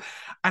table, though,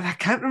 and I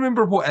can't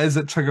remember what it is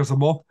that triggers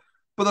him off.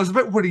 But there's a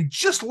bit where he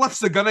just lifts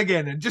the gun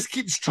again and just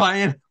keeps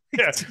trying.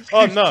 Yeah.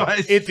 Oh, no,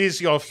 it is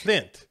your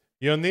flint.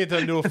 You need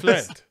a new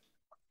flint.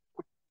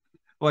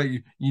 Like,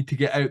 you need to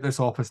get out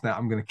this office now.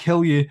 I'm going to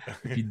kill you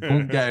if you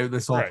don't get out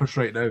this office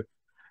right now.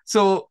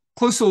 So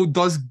Clouseau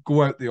does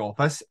go out the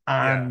office,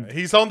 and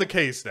he's on the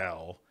case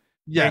now.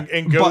 Yeah,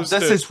 and goes.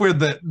 But this is where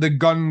the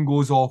gun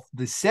goes off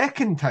the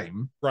second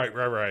time.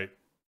 Right.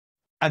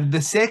 And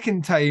the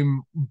second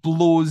time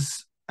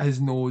blows his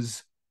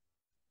nose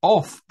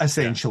off,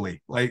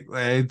 essentially. Like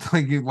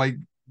Francois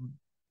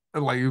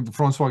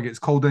gets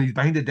called in. He's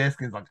behind the desk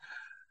and he's like,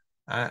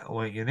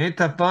 well, you need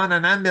to phone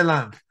an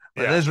ambulance.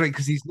 But that's right,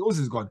 because his nose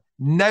is gone.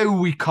 Now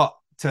we cut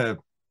to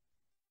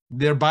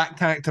their back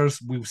characters.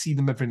 We'll see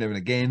them every now and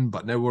again,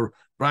 but now we're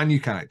brand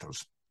new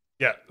characters.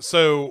 Yeah.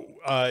 So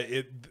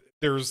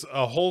there's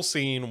a whole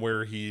scene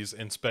where he's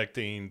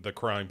inspecting the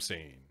crime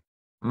scene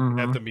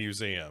at the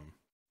museum,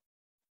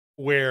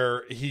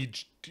 where he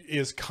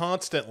is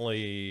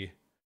constantly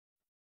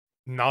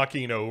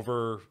knocking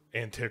over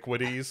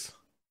antiquities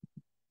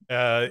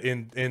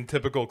in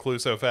typical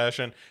Clouseau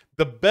fashion.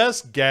 The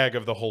best gag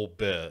of the whole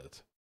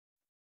bit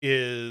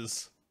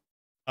is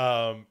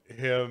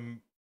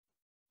him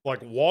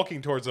like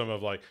walking towards him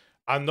of like,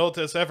 I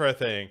notice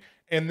everything,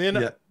 and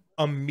then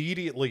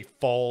immediately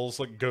falls,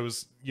 like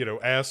goes,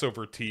 ass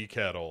over tea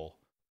kettle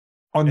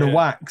on the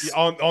wax.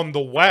 On the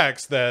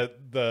wax they're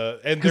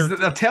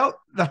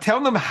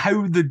telling them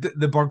how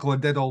the burglar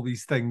did all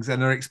these things,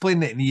 and they're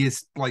explaining it, and he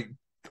is like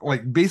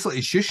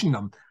basically shushing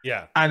them.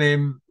 Yeah.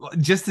 And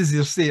just as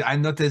they're saying, I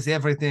notice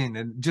everything,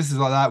 and just as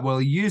like that, well,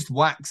 he used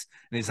wax,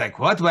 and he's like,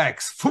 what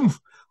wax?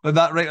 Like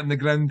that right on the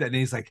ground, and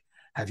he's like,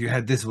 have you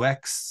had this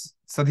wax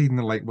studied? And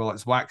they're like, well,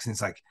 it's wax. And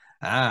it's like,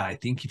 I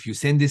think if you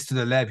send this to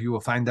the lab, you will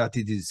find out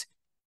it is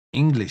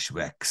English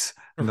wax.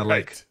 And they're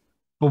like,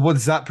 but what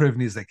does that prove?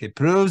 And he's like, it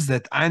proves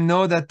that I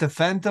know that the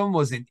Phantom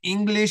was an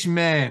English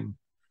man.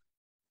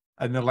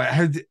 And they're like,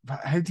 how do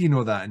you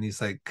know that? And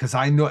he's like, because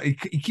I know. He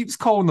keeps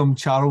calling him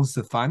Charles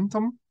the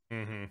Phantom,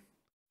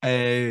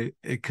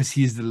 because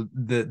he's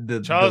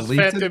the Charles the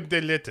Phantom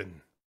de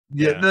Lytton.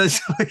 Yeah,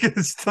 that's like, it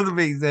doesn't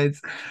make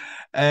sense.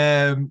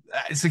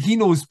 So he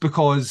knows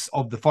because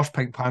of the first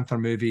Pink Panther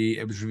movie.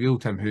 It was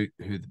revealed to him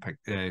who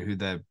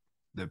the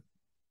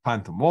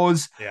Phantom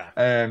was.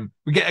 Yeah.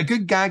 We get a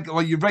good gag.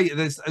 Like, you're right.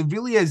 It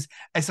really is.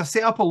 It's a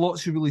setup of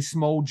lots of really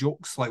small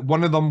jokes. Like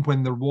one of them,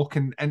 when they're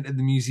walking into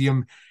the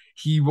museum,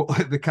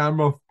 the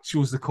camera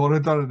shows the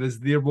corridor, and as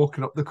they're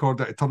walking up the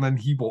corridor to turn in,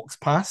 he walks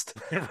past,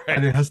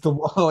 and he has to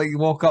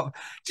walk up,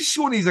 just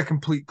showing he's a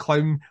complete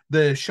clown.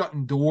 The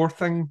shutting door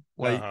thing,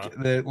 like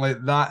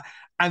that.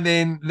 And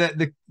then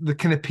the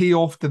kind of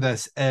payoff to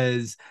this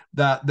is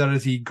that there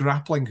is a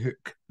grappling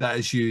hook that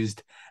is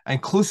used,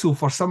 and Clouseau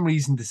for some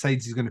reason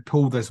decides he's going to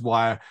pull this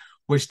wire,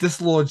 which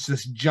dislodges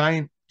this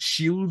giant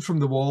shield from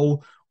the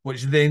wall,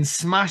 which then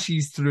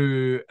smashes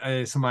through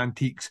some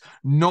antiques,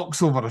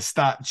 knocks over a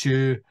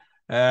statue,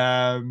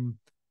 and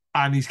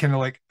he's kind of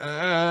like,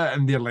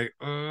 and they're like,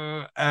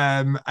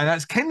 and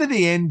that's kind of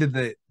the end of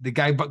the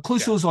guy. But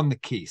Clouseau's on the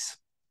case,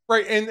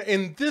 right?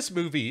 And this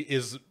movie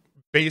is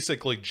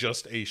basically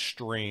just a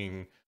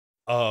string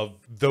of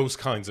those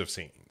kinds of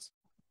scenes.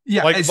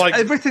 Yeah, like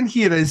everything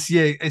here is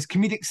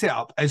comedic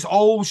setup. It's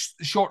all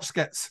short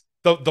skits.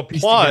 The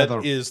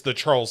plot is the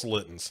Charles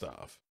Litton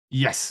stuff.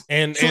 Yes,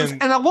 and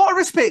in a lot of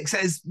respects,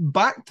 it is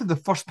back to the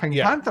first Pink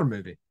Panther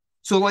movie.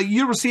 So, like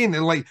you were saying,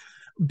 like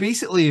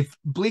basically, if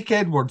Blake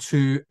Edwards,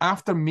 who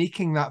after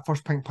making that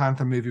first Pink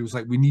Panther movie was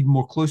like, we need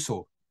more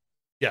Clouseau,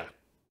 Yeah.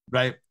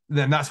 right?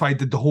 Then that's why I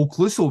did the whole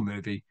Clouseau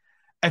movie.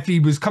 If he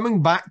was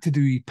coming back to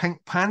do a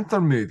Pink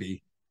Panther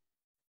movie,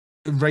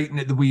 writing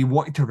it the way he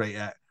wanted to write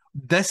it,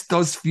 this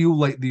does feel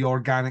like the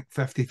organic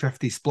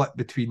 50-50 split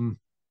between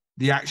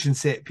the action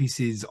set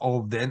pieces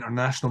of the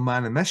International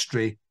Man of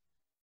Mystery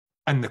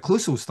and the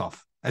Clouseau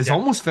stuff. It's Yeah.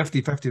 almost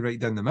 50-50 right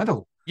down the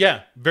middle.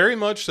 Yeah, very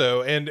much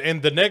so.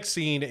 And the next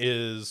scene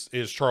is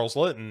Charles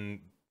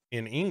Litton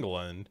in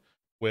England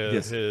with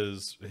Yes.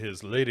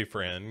 his lady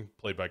friend,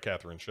 played by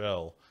Catherine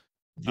Schell,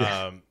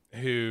 Yeah.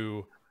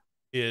 who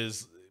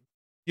is,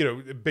 you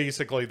know,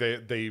 basically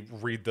they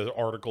read the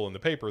article in the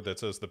paper that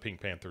says the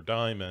Pink Panther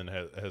diamond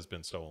has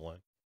been stolen.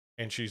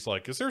 And she's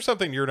like, is there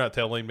something you're not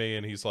telling me?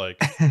 And he's like,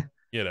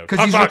 you know,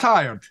 Because he's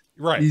retired.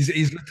 Right.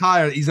 He's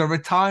retired. He's a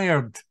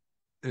retired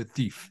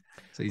thief.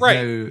 So he's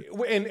Right.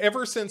 now. And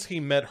ever since he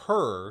met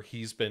her,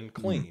 he's been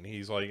clean.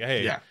 He's like,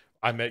 hey, Yeah.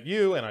 I met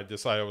you and I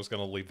decided I was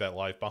going to leave that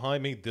life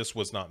behind me. This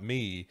was not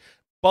me.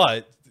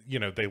 But, you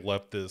know, they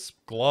left this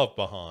glove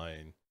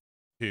behind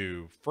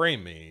to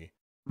frame me.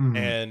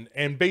 Mhm.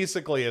 And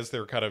basically, as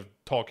they're kind of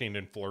talking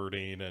and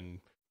flirting and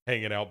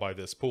hanging out by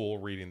this pool,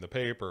 reading the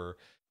paper,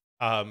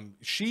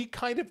 she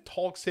kind of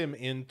talks him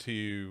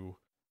into,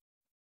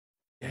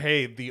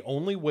 hey, the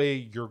only way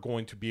you're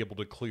going to be able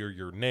to clear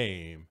your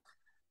name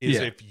is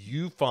Yeah. if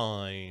you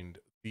find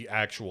the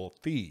actual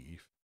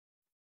thief.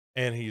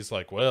 And he's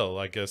like, well,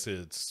 I guess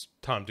it's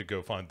time to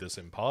go find this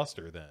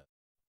imposter then.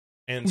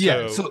 And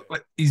Yeah, so, so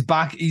like, he's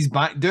back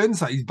doing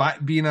so. He's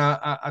back being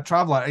a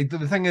traveler.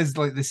 The thing is,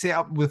 like the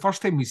setup, the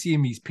first time we see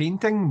him, he's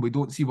painting. We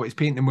don't see what he's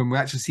painting. When we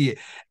actually see it,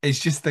 it's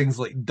just things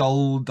like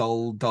dull,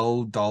 dull,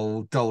 dull,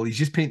 dull, dull. He's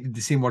just painted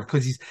the same word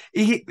because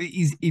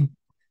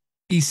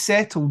he's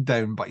settled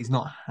down, but he's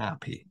not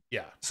happy.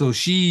 yeah. So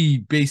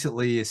she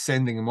basically is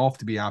sending him off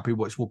to be happy,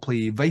 which will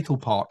play a vital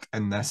part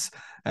in this.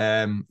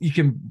 You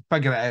can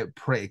figure it out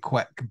pretty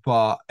quick,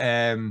 but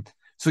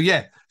so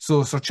yeah,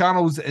 so Sir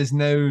Charles is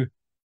now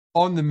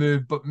on the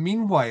move, but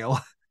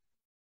meanwhile,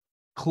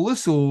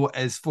 Clouseau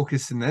is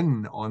focusing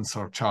in on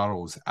Sir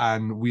Charles,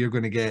 and we are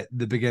going to get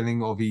the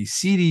beginning of a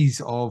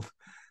series of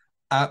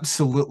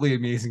absolutely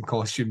amazing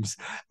costumes.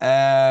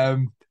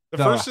 The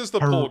There first are is the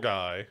pool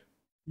guy,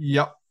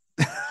 Yep.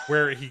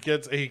 where he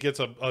gets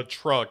a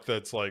truck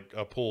that's like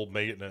a pool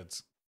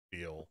maintenance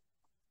deal.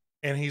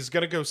 And he's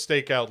gonna go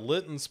stake out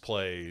Litton's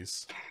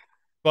place,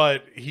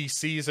 but he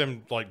sees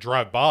him like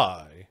drive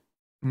by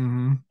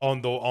Mm-hmm.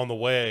 on the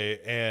way,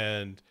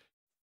 and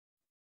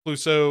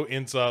Clouseau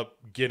ends up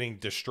getting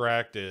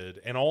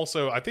distracted, and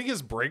also I think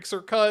his brakes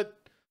are cut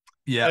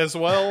Yeah. as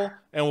well,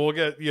 and we'll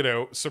get, you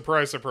know,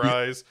 surprise, Yeah.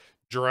 surprise,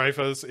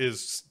 Dreyfus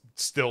is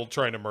still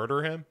trying to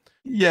murder him.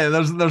 Yeah,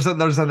 there's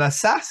an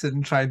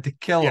assassin trying to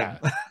kill Yeah,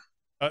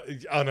 him.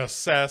 an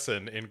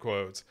assassin in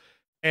quotes.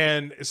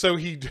 And so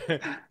he,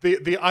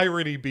 the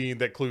irony being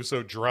that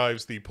Clouseau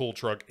drives the pool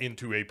truck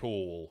into a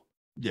pool,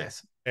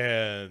 Yes.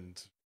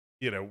 and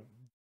you know,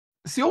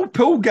 It's the old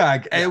pool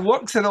gag. yeah. It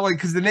works in it like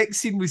because the next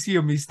scene we see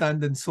him, he's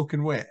standing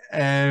soaking wet.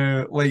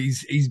 Like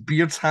his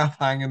beard's half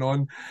hanging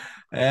on.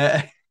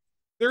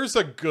 There's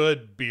a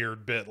good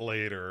beard bit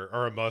later,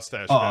 or a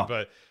mustache Oh,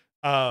 bit,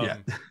 but yeah.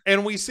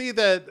 and we see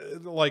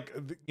that, like,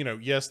 you know,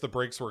 yes, the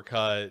brakes were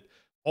cut.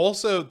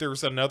 Also,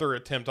 there's another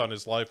attempt on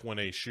his life when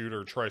a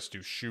shooter tries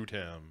to shoot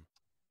him.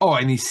 Oh,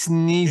 and he He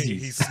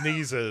sneezes.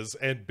 sneezes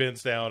and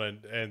bends down,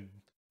 and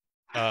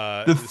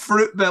The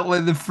fruit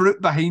the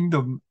fruit behind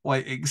him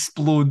like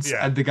explodes,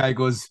 yeah. and the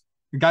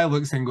guy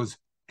looks and goes,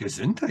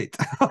 Gesundheit.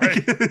 Like,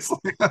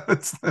 Right.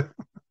 it's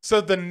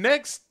So the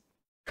next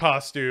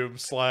costume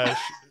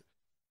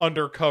 /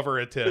 undercover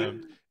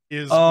attempt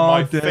is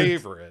my dude.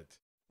 favorite.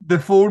 The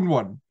phone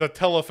one. The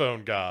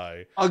telephone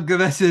guy. Oh,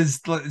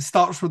 it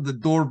starts with the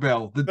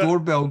doorbell. The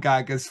doorbell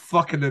gag is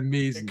fucking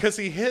amazing. Because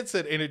he hits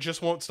it and it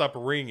just won't stop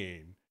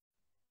ringing.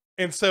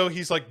 And so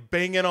he's like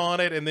banging on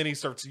it, and then he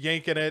starts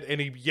yanking it,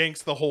 and he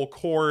yanks the whole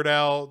cord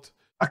out.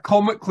 A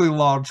comically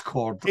large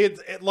cord.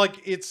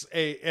 It's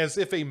as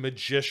if a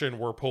magician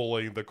were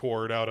pulling the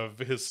cord out of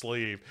his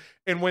sleeve.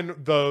 And when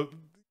the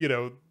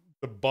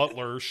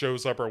butler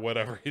shows up or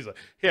whatever, he's like,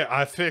 "Here,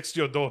 I fixed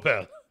your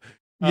doorbell."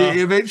 Yeah,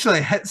 he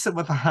eventually hits it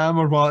with a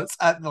hammer while it's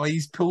at like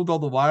he's pulled all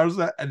the wires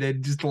out, and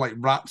then just like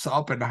wraps it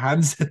up and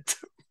hands it to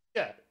him.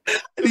 Yeah.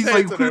 And he's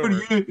like, "Who are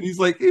you?" And he's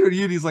like, "Who are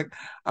you?" And he's like,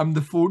 "I'm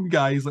the phone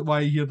guy." He's like, "Why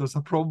are you here? There's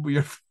a problem with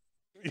your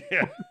phone."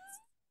 Yeah.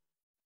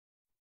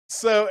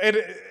 So, and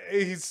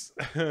he's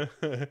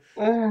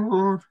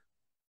Oh,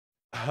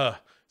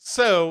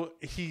 so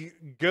he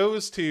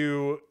goes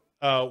to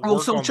work on the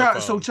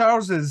phone. So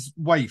Charles's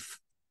wife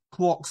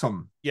clocks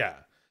him, Yeah.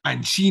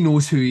 and she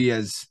knows who he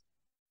is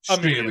straight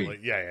Immediately. away.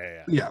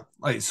 Yeah. Yeah,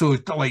 like so,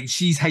 like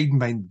she's hiding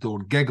behind the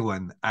door,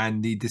 giggling,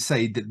 and they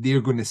decide that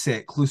they're going to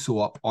set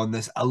Clouseau up on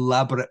this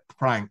elaborate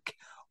prank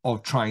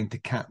of trying to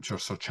capture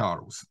Sir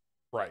Charles.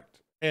 Right.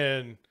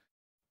 And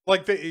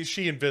like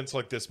she invents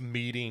like this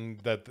meeting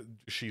that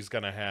she's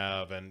gonna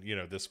have, and you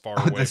know, this Oh,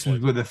 faraway this was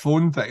place. with the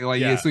phone thing.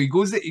 Like, yeah, Yeah. so he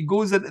goes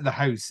into the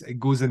house, and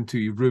goes into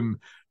your room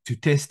to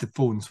test the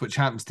phones, which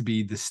happens to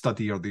be the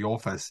study or the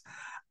office.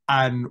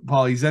 And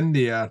while he's in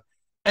there,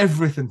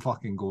 everything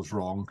fucking goes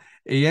wrong.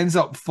 He ends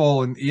up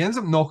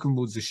knocking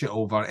loads of shit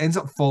over, ends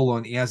up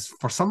falling. He has,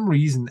 for some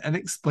reason,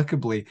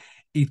 inexplicably,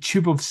 a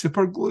tube of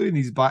super glue in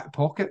his back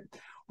pocket,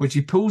 which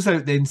he pulls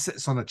out, then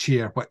sits on a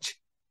chair, which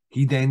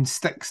he then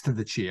sticks to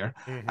the chair.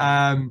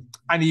 Hmm.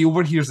 And he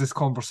overhears this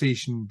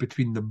conversation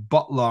between the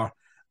butler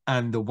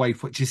and the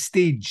wife, which is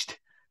staged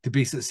to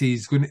basically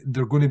say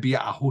they're going to be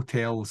at a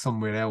hotel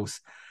somewhere else.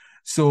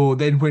 So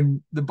then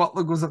when the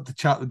butler goes up to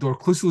chat the door,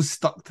 Clouseau's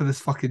stuck to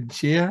this fucking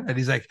chair, and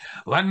he's like,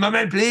 "One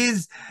moment,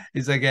 please."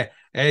 He's like,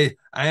 "Hey,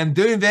 I am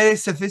doing very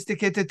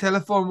sophisticated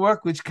telephone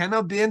work which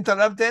cannot be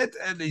interrupted."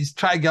 And he's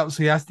trying to get up,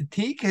 so he has to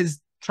take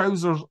his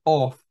trousers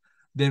off,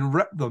 then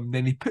rip them,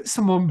 then he puts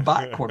them on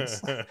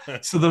backwards.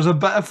 So there's a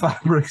bit of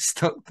fabric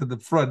stuck to the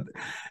front,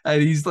 and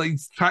he's like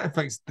trying to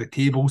fix the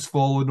tables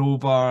falling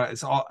over.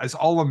 It's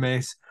all a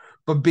mess.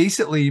 But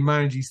basically, he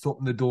manages to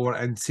open the door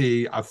and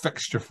say, "I've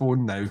fixed your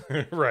phone now."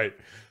 Right.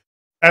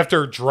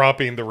 After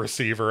dropping the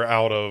receiver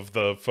out of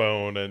the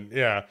phone, and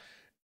yeah.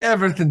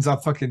 Everything's a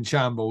fucking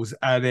shambles,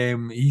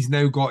 and he's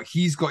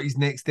got his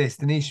next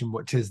destination,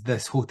 which is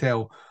this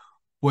hotel,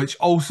 which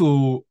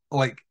also,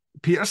 like,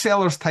 Peter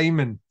Sellers'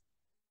 timing,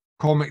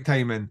 comic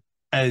timing,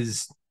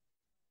 is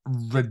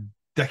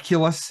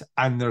ridiculous.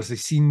 And there's a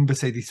scene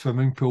beside the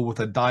swimming pool with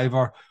a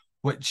diver,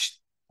 which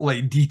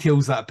like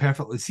details that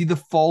perfectly. See the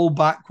fall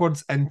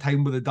backwards in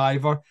time with the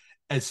diver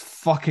is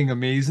fucking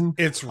amazing.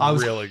 It's I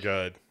was really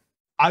good.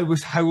 I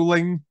was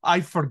howling.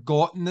 I'd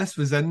forgotten this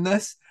was in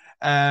this.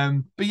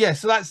 But yeah,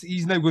 so that's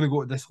he's now going to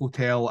go to this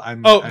hotel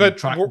and Oh, but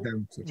track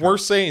down to we're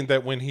chat. saying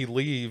that when he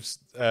leaves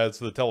as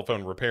the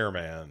telephone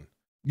repairman,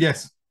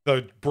 Yes,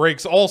 the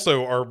brakes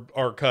also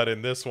are cut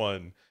in this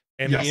one,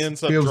 and he yes,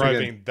 ends up fails again.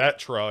 driving that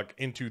truck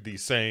into the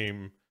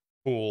same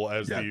pool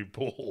as Yeah, the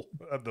pool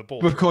the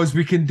pool truck. because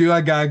we can do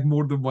a gag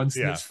more than once,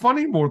 and Yeah. it's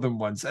funny more than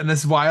once, and this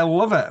is why I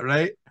love it.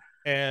 Right?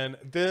 And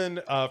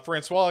then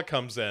Francois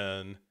comes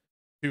in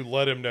to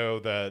let him know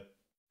that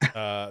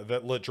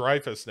that let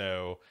Dreyfus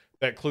know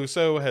that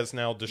Clouseau has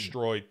now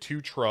destroyed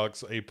 2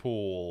 trucks, a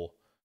pool,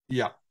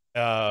 Yeah,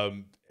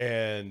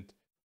 and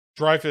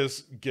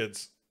Dreyfus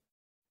gets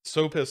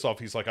so pissed off.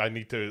 He's like, "I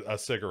need a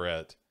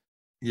cigarette,"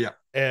 yeah,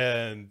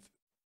 and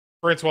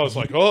Francois is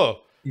like,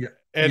 "Oh," yeah,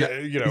 and yeah.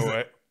 you He's know,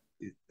 like,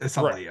 it's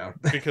a right, layer.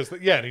 because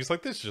yeah, and he's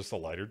like, "This is just a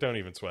lighter. Don't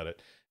even sweat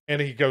it."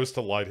 And he goes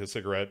to light his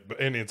cigarette,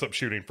 and ends up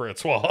shooting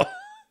Francois.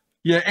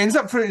 Yeah, ends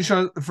up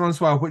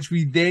Francois, which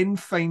we then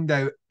find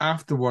out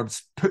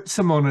afterwards puts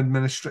him on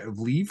administrative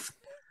leave,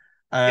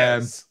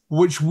 Yes.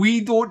 which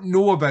we don't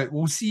know about.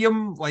 We'll see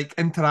him like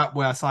interact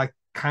with a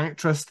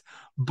psychiatrist,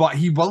 but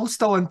he will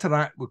still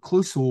interact with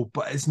Clouseau,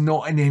 but it's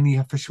not in any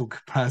official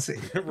capacity,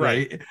 Right.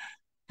 right?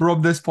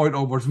 From this point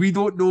onwards, we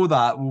don't know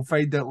that. We'll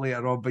find out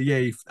later on. But yeah,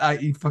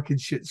 he fucking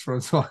shits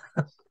Francois.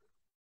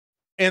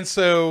 And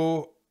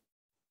so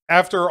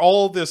after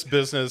all this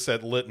business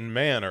at Lytton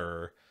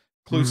Manor,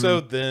 Mm-hmm.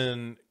 Clouseau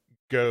then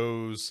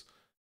goes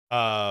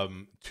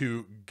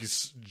to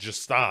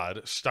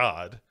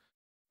Stad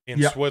in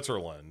Yep,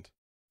 Switzerland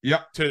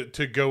yep,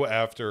 to go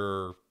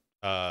after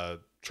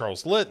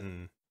Charles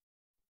Lytton.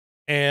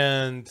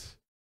 And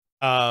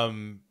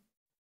um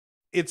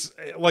it's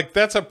like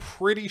that's a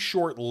pretty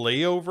short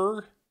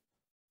layover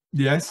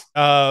yes.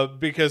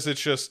 because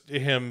it's just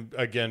him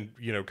again,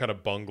 you know, kind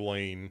of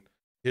bungling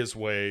his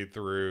way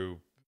through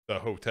the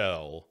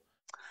hotel.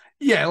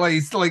 Yeah, like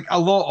it's like a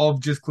lot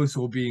of just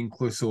Clouseau being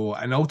Clouseau,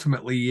 and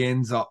ultimately he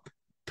ends up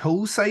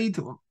poolside.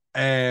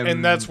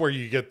 And that's Um, where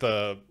you get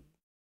the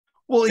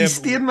well, he's and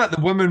staring at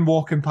the women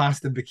walking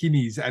past in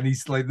bikinis, and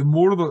he's like, the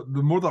more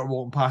they're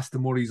walking past, the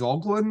more he's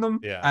ogling them.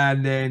 yeah.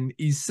 And then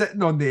he's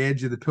sitting on the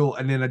edge of the pool,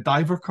 and then a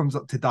diver comes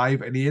up to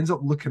dive, and he ends up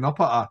looking up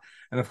at her,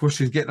 and of course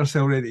she's getting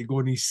herself ready to go,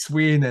 and he's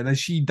swaying, and as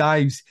she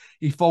dives,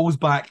 he falls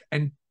back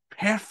in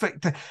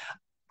perfect.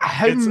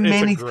 How It's a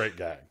many great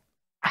gag.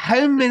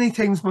 how many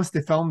times must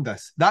they film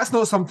this? That's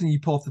not something you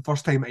pull off the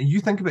first time. And you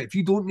think about it, if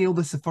you don't nail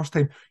this the first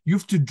time, you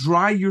have to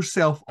dry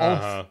yourself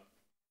off Uh-huh.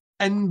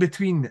 in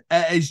between.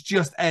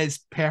 It's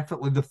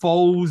perfectly the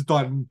fall's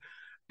done.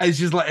 It's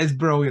just like it's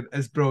brilliant.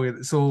 It's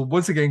brilliant. So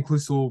once again,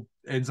 Clouseau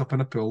ends up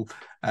in a pool.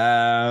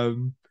 All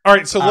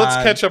right, so let's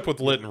And catch up with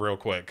Lytton real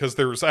quick because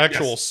there's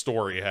actual yes.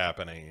 story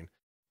happening.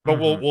 But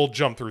Mm-hmm. we'll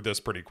jump through this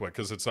pretty quick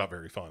because it's not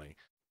very funny.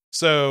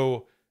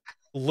 So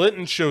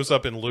Lytton shows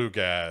up in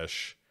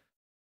Lugash.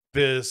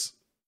 This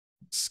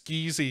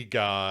skeezy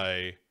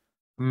guy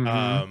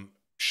Mm-hmm.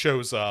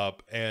 shows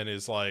up and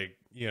is like,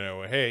 you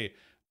know, hey,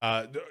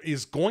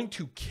 is going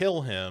to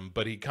kill him,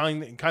 but he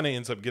kind of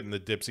ends up getting the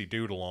dipsy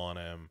doodle on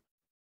him.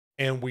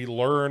 And we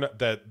learn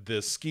that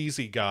this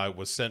skeezy guy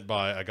was sent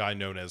by a guy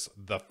known as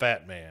the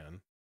Fat Man.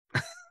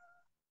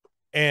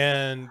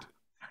 And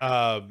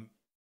um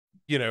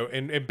you know,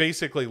 and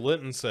basically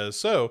Lytton says,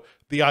 so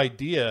the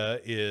idea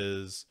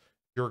is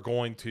you're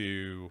going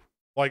to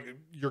like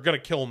you're gonna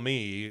kill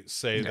me,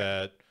 say Yeah.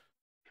 that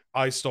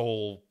I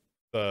stole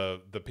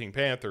the Pink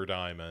Panther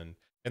diamond,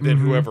 and then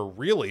Hmm. whoever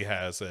really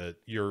has it,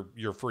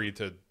 you're free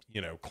to,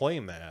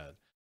 claim that.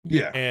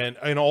 Yeah.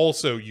 And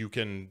also you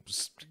can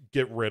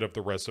get rid of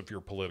the rest of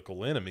your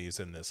political enemies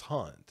in this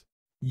hunt.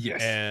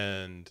 Yes.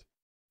 And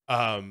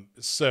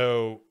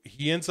so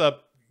he ends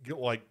up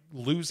like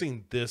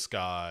losing this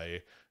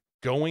guy,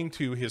 going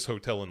to his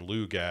hotel in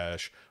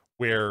Lugash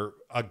where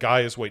a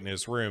guy is waiting in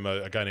his room,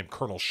 a guy named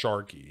Colonel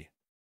Sharkey.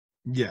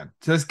 Yeah.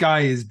 So this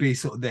guy is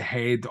basically the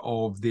head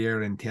of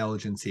their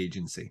intelligence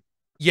agency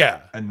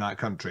Yeah. in that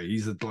country.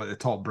 He's like the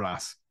top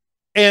brass.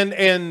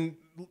 And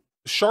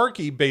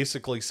Sharkey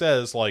basically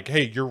says, like,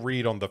 hey, your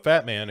read on the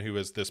Fat Man, who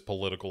is this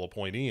political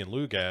appointee in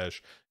Lugash,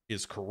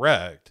 is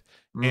correct.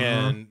 Hmm.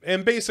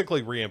 And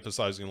basically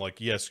reemphasizing, like,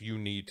 yes, you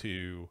need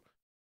to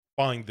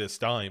find this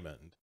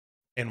diamond.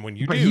 And when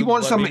you But he do,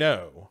 wants let me them.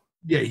 know.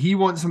 Yeah, he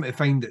wants them to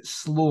find it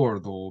slower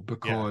though, Yeah.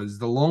 because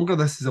the longer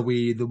this is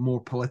away, the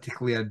more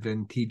politically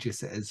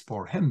advantageous it is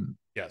for him.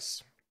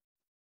 Yes.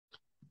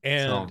 So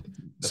And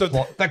the so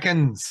plot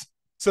thickens.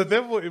 so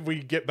then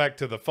we get back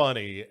to the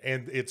funny,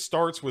 and it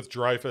starts with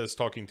Dreyfus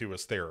talking to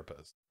his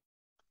therapist,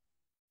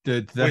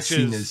 Dude, this which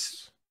scene is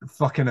is,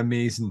 fucking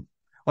amazing.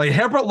 Like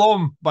Herbert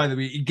Lom, by the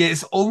way, he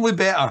gets only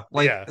better.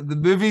 Like yeah. the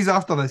movies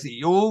after this,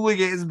 he only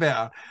gets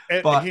better.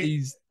 And But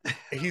he's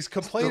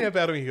complaining still,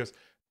 about him. He goes,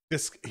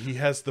 "This he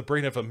has the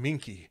brain of a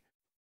minky."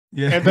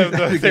 yeah. And the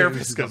This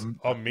therapist is goes,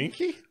 "A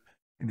minky?"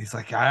 and he's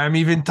like, I'm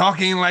even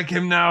talking like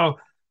him now.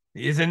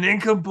 He's an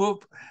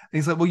nincompoop. And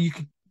he's like, well, you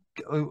could.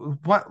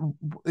 What?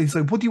 He's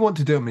like, what do you want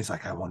to do? And he's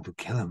like, I want to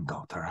kill him,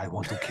 doctor. I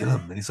want to kill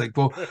him. And he's like,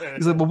 well,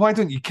 why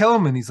don't you kill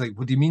him? And he's like,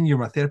 what do you mean you're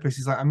my therapist?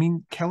 He's like, I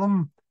mean, kill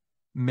him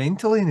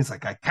mentally. And he's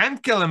like, I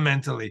can't kill him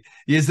mentally.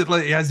 He has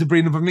the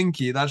brain of a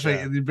minky. That's right,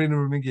 Yeah. the brain of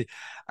a minky.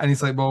 And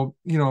he's like, well,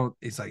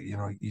 he's like,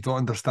 you don't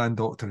understand,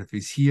 doctor. If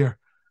he's here,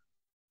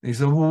 and he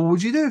said, well, what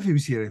would you do if he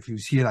was here? If he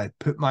was here, I'd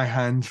put my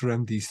hands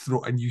around his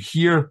throat, and you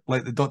hear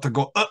like the doctor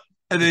go,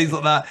 and then he's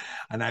like that,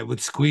 and I would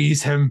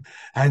squeeze him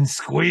and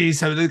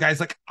squeeze him. And the guy's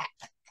like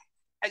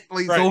it's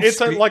Right. off It's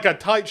screen, like a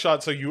tight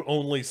shot, so you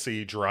only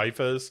see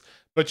Dreyfus,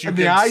 but you and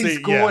the can eyes see, yeah,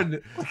 going,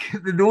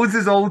 like, the nose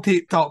is all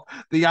taped up,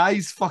 the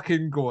eyes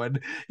fucking going,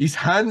 his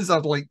hands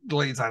are like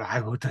he's like, I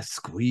would have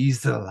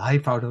squeezed the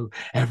life out of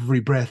every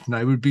breath, and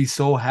I would be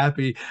so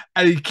happy.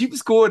 And he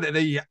keeps going, and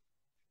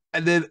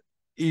then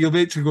he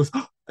eventually goes,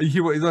 and you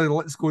hear what he's like,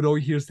 let's go, and all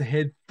he hears the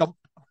head thump.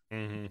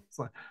 hmm It's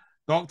like,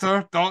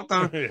 doctor,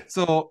 doctor. yeah.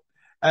 So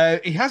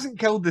he hasn't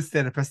killed this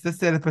therapist. This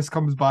therapist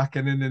comes back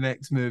in the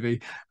next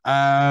movie.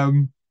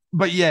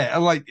 But yeah,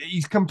 like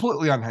he's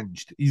completely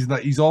unhinged.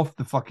 He's off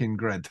the fucking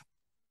grid.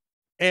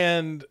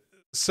 And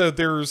so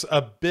there's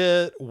a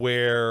bit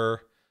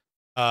where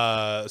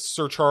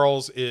Sir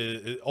Charles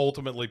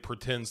ultimately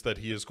pretends that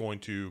he is going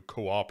to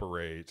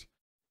cooperate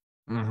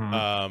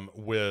Mm-hmm.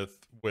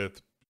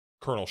 with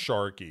Colonel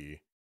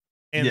Sharkey.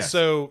 And Yes.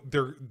 so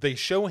they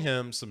show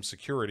him some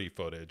security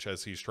footage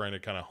as he's trying to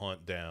kind of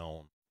hunt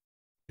down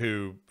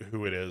who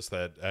it is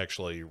that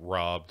actually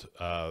robbed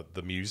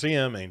the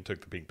museum and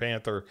took the Pink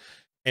Panther.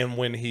 And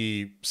when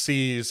he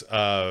sees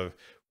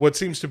what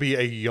seems to be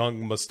a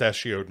young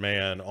mustachioed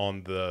man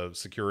on the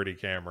security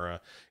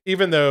camera,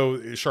 even though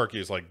Sharky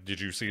is like, "Did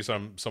you see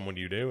someone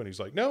you knew?" And he's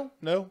like, "No,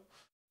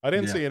 I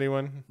didn't Yeah. see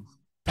anyone." Do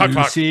Puck you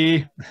puck.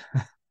 see?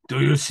 Do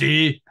you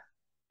see?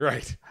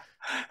 Right.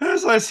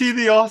 As I see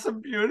the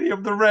awesome beauty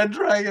of the red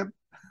dragon.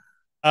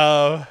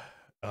 Uh,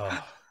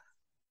 oh,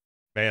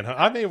 Manhunt.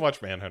 I may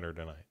watch Manhunter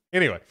tonight.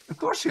 Anyway, Of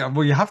course you have.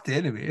 Well, you have to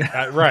anyway.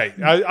 right.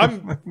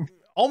 I'm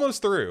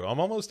almost through. I'm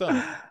almost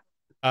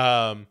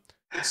done.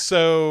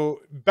 So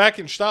back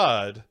in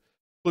Stad,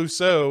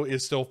 Clouseau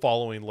is still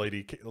following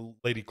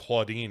Lady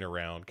Claudine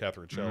around,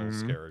 Catherine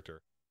Schell's Mhm.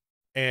 character,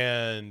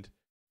 and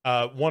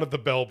one of the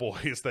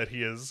bellboys that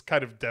he is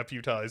kind of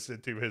deputized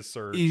into his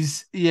search.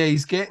 He's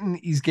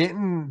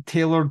getting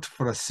tailored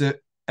for a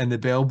suit, and the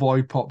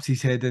bellboy pops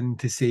his head in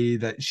to say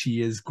that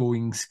she is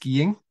going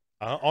skiing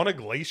On a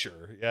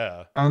glacier,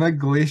 yeah. on a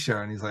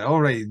glacier, and he's like,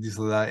 "All right," just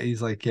like that.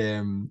 He's like,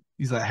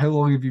 "How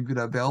long have you been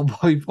a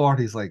bellboy for?"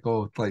 He's like,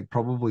 "Oh, like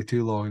probably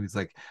too long." And he's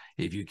like,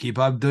 "If you keep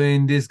up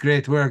doing this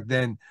great work,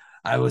 then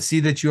I will see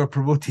that you are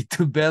promoted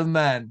to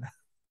bellman."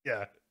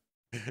 Yeah.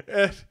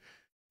 And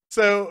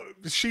so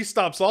she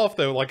stops off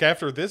though, like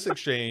after this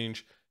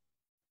exchange,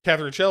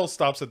 Catherine Schell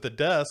stops at the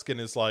desk and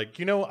is like,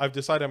 I've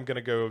decided I'm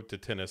gonna go to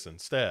tennis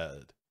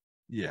instead.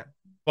 Yeah,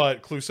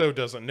 But Clouseau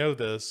doesn't know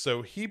this,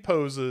 so he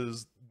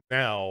poses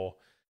now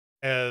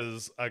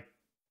as a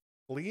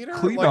cleaner, like a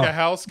cleaner.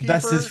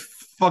 This is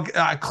housekeeper.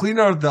 a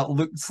cleaner that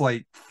looks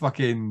like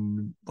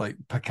fucking like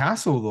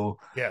Picasso though.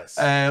 Yes.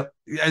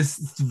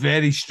 It's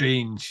very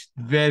strange,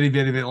 very,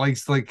 very, very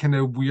like kind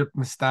of weird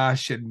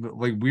mustache and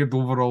like weird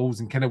overalls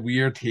and kind of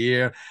weird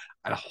hair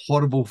and a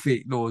horrible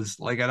fake nose,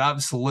 like an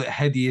absolute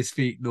hideous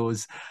fake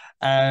nose.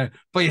 But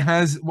he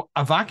has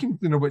a vacuum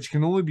cleaner which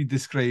can only be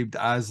described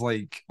as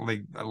like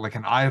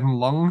an iron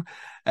lung.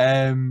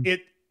 Um,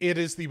 It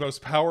is the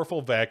most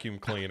powerful vacuum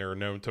cleaner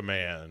known to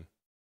man.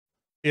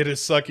 It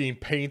is sucking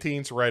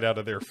paintings right out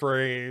of their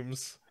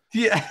frames.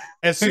 Yeah.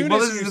 As soon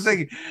Well, as this you is the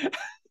thing.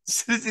 As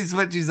soon as he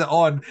switches it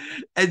on,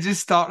 it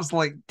just starts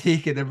like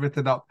taking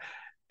everything up,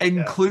 yeah.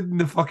 including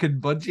the fucking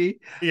budgie.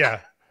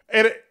 Yeah.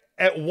 And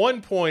at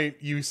one point,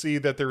 you see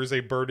that there is a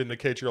bird in the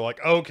cage. You're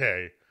like,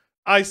 okay,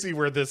 I see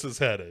where this is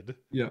headed.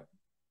 Yeah.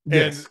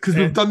 Yes, And, because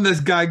we've and done this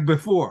gag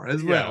before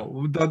as yeah, well.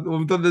 We've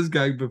done this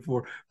gag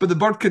before. But the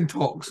bird can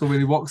talk, so when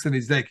he walks in,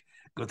 he's like,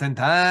 Guten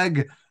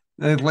Tag.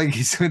 And like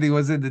when he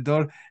was in the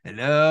door,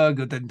 hello,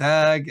 Guten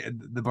Tag.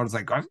 And the bird's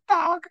like, Guten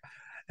Tag.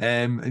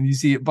 And you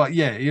see it, but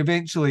yeah, he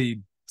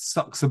eventually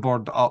sucks the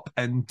bird up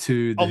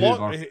into the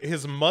Hoover.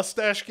 his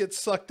mustache gets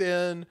sucked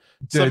in,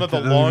 some The, of the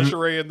the,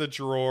 lingerie in the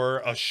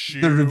drawer, a the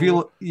shoe.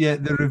 reveal, yeah,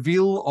 the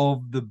reveal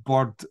of the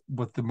bird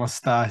with the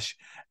mustache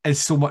is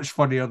so much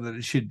funnier than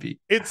it should be.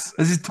 It's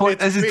This is maybe my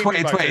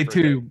favorite thing.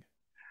 2022.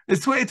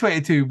 It's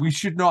 2022. We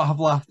should not have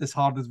laughed as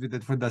hard as we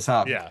did when this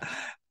happened. Yeah.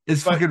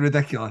 It's But fucking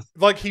ridiculous.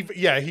 like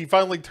he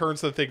finally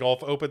turns the thing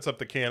off, opens up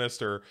the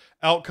canister,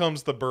 out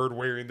comes the bird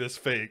wearing this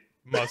fake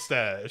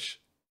mustache.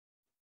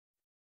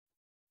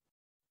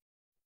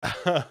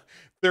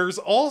 There's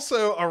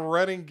also a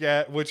running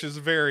gag, which is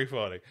very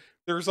funny.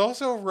 There's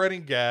also a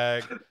running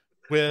gag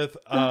with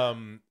a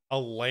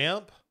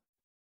lamp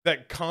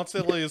that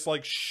constantly is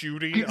like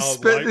shooting a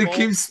light They bulb.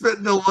 keep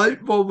spitting the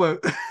light bulb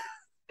out.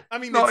 I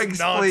mean, Not it's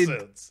explained.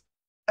 nonsense.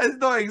 It's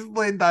not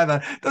explained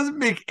either. Doesn't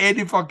make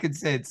any fucking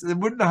sense. It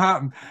wouldn't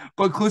happen.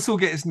 But Clouseau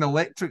gets an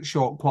electric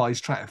shock while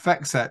he's trying to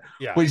fix it,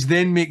 Yeah, which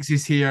then makes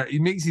his hair. He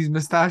makes his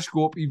moustache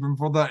go up even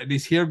further, and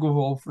his hair go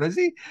all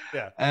frizzy.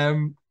 yeah.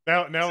 Um.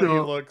 Now he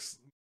So looks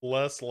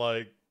less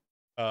like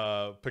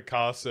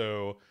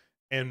Picasso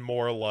and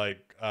more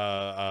like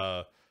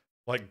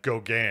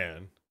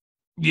Gauguin.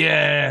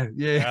 yeah,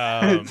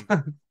 yeah.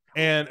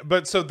 Um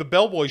but so the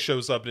bellboy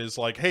shows up and is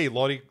like, "Hey,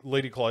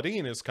 Lady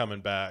Claudine is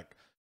coming back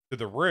to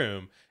the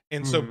room."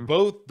 And so Mhm.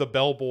 both the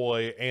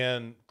bellboy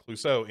and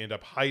Clouseau end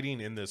up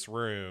hiding in this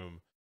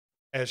room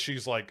as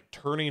she's like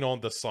turning on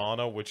the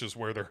sauna, which is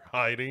where they're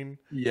hiding.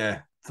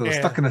 Yeah. So they're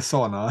stuck And in a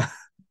sauna.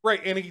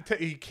 right, and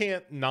he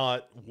can't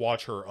not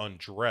watch her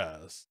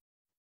undress.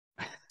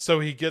 So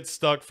he gets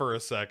stuck for a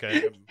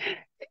second.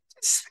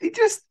 He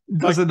just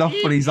does Like, enough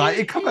for his eye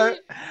to come out.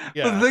 But the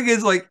yeah, thing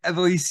is, like, if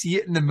you see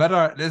it in the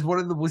mirror, and it's one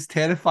of the most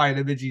terrifying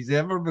images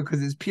ever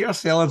because it's Peter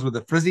Sellers with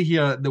the frizzy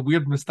hair, the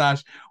weird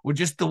mustache, with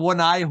just the one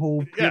eye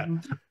hole yeah.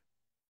 peering through.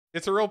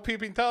 It's a real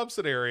peeping Tom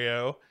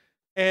scenario.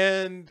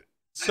 And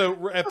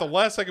so at the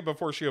last second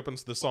before she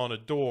opens the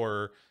sauna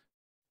door,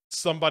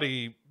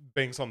 somebody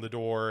bangs on the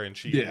door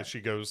and Yeah. she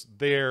goes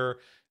there.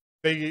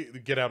 They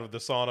get out of the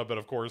sauna, but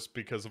of course,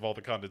 because of all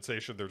the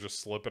condensation, they're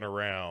just slipping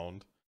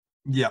around.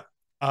 Yeah.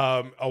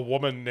 A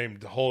woman named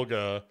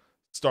Holga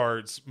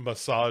starts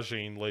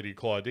massaging Lady Yeah.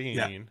 Claudine,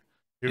 And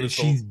who's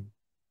the she's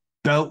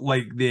built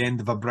like the end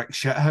of a brick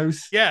shit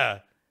house. yeah,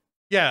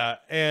 yeah,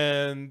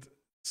 and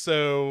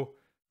so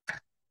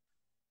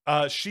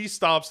she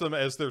stops them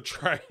as they're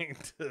trying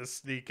to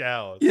sneak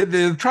out. Yeah,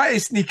 they try to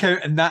sneak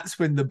out, and that's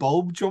when the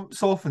bulb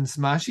jumps off and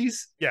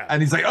smashes. Yeah,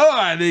 And he's like, "Oh!"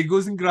 And he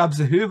goes and grabs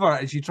the Hoover,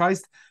 and she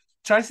tries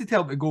to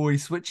tell him to go. He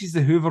switches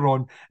the Hoover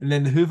on, and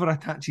then the Hoover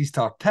attaches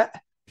to her tit.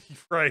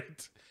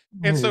 right.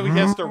 And so he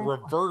has to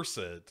reverse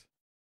it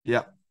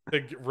Yep.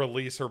 to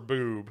release her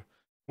boob,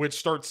 which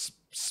starts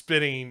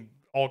spitting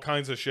all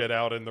kinds of shit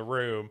out in the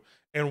room.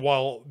 And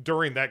while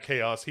during that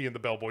chaos, he and the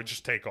bellboy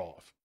just take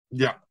off.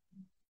 Yep.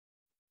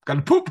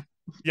 Gotta poop.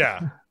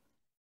 Yeah.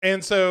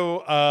 And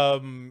so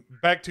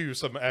back to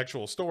some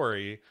actual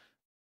story.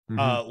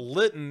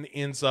 Lytton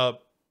ends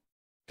up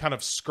kind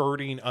of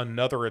skirting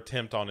another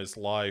attempt on his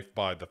life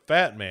by the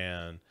fat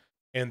man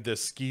and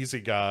this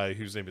skeezy guy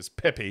whose name is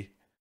Peppy.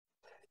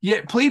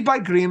 Yeah, played by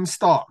Graham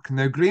Stark.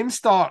 Now, Graham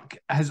Stark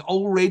has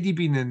already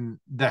been in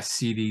this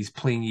series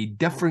playing a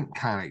different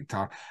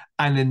character.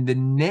 And in the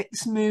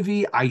next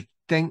movie, I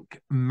think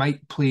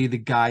might play the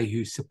guy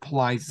who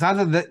supplies, it's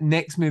either the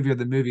next movie or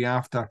the movie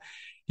after.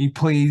 He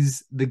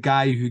plays the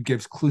guy who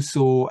gives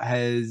Clouseau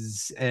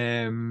his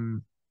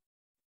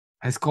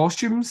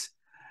costumes,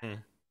 Hmm.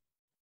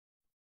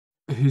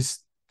 whose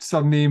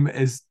surname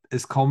is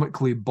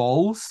comically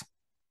Balls.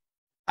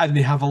 And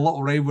they have a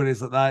little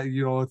rivalries like that,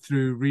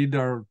 through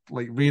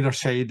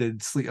Raidershide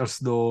and Sleet or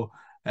Snow.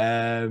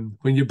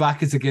 When your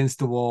back is against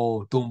the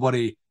wall, don't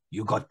worry,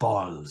 you got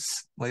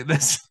balls. Like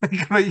this. But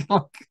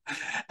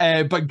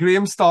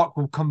Graham Stark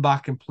will come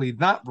back and play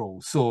that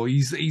role. So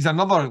he's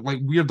another like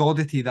weird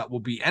oddity that will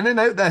be in and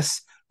out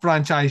this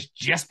franchise,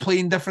 just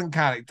playing different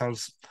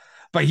characters.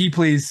 But he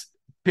plays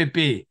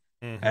Pepe.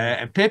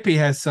 And Pepe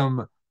has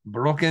some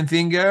broken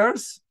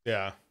fingers.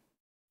 Yeah.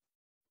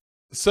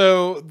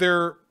 So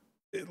they're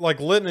like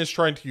Lytton is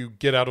trying to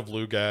get out of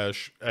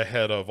Lugash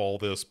ahead of all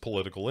this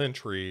political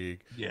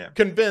intrigue. Yeah.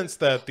 Convinced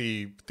that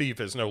the thief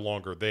is no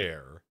longer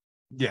there.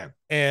 Yeah.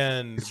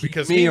 And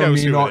because he he may or knows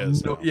may who not it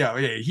is. know, yeah,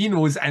 he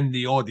knows, and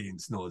the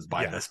audience knows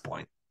by this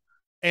point.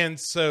 And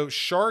so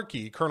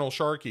Colonel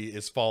Sharkey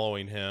is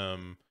following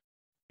him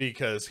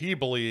because he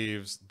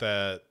believes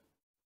that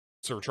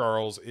Sir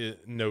Charles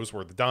knows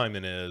where the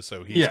diamond is,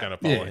 so he's Yeah, going to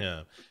follow yeah.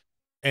 him.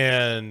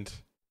 And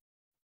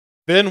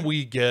then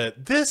we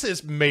get, this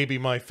is maybe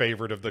my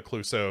favorite of the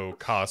Clouseau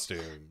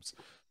costumes,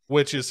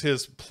 which is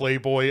his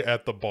Playboy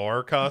at the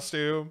bar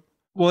costume.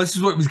 Well, this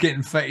is what was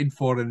getting fitted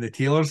for in the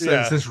tailor. So it's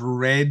Yeah. this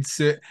red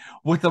suit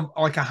with a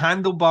like a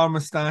handlebar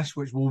mustache,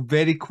 which will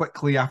very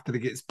quickly, after it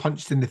gets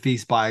punched in the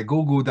face by a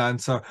go-go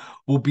dancer,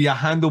 will be a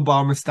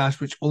handlebar mustache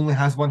which only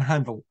has one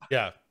handle.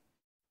 Yeah.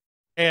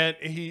 And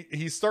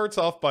he starts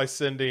off by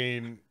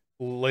sending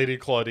Lady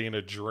Claudine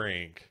a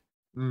drink.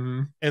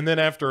 Mm-hmm. And then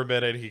after a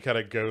minute, he kind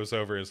of goes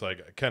over and is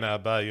like, "Can I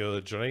buy you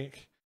a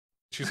drink?"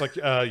 She's like,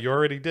 "You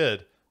already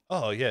did."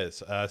 "Oh,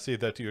 yes, I see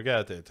that you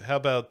got it. How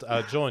about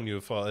I join you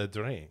for a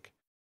drink?"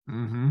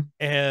 Mm-hmm.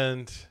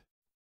 And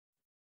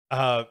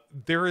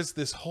there is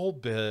this whole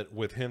bit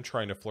with him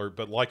trying to flirt,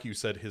 but like you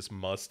said, his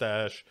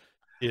mustache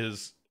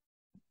is,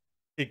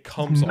 it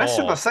comes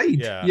Missing a off. side.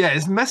 Yeah. Yeah,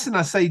 it's missing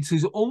a side, so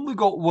he's only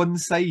got one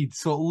side,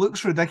 so it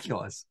looks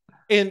ridiculous.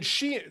 And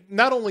she,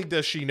 not only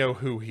does she know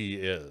who he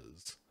is,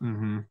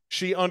 Mm-hmm.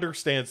 she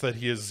understands that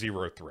he is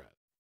zero threat.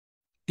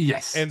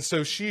 Yes. And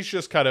so she's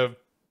just kind of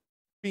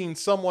being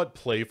somewhat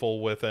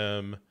playful with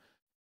him.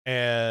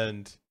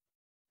 And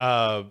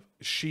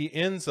she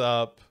ends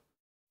up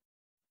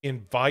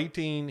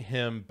inviting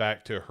him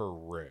back to her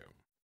room.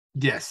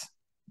 Yes.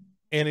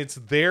 And it's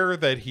there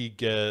that he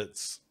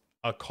gets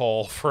a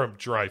call from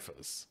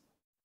Dreyfus.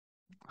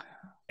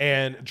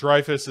 And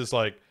Dreyfus is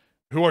like,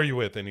 "Who are you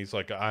with?" And he's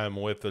like, "I'm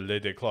with the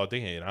Lady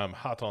Claudine. I'm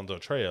hot on the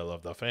trail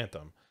of the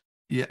Phantom."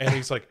 Yeah. And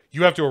he's like,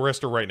 "You have to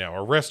arrest her right now.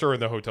 Arrest her in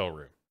the hotel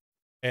room."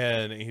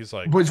 And he's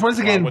like, Which once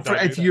 "Why again, would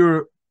I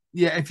do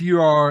if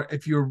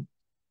that?" you're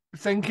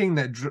thinking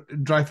that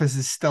Dreyfus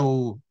is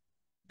still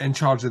in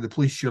charge of the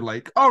police, you're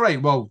like, all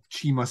right, well,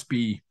 she must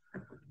be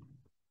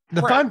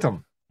the Right.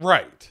 Phantom.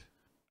 Right.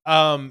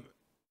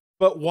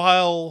 But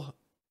while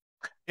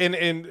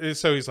and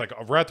so he's like,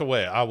 "Right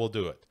away, I will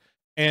do it."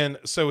 And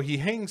so he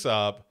hangs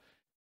up,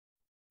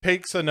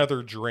 takes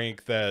another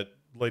drink that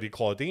Lady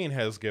Claudine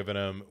has given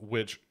him,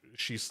 which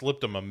she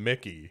slipped him a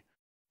Mickey.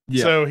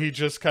 Yeah. So he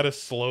just kind of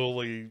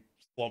slowly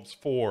slumps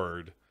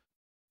forward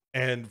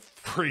and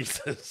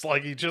freezes.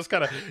 Like he just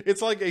kind of,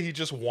 it's like he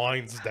just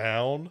winds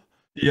down.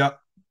 Yeah.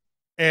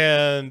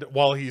 And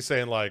while he's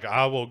saying like,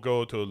 "I will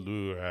go to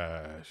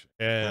Lurash,"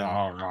 and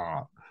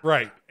Oh,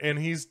 right, and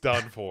he's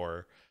done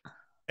for.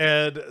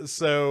 And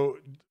so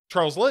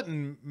Charles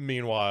Litton,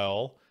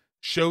 meanwhile,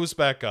 shows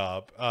back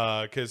up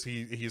because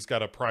he's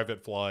got a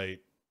private flight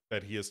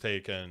that he has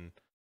taken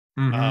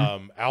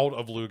mm-hmm. out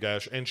of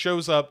Lugash, and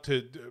shows up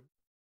to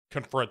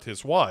confront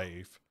his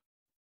wife,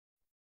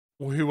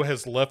 who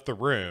has left the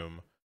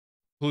room.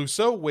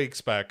 Clouseau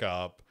wakes back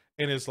up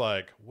and is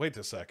like, "Wait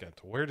a second,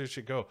 where did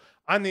she go?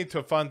 I need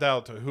to find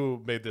out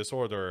who made this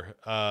order."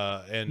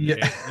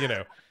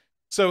 And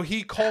so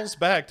he calls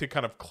back to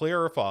kind of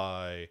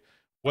clarify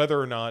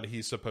whether or not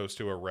he's supposed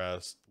to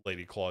arrest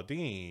Lady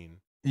Claudine.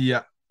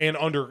 Yeah. And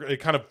under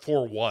kind of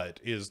for what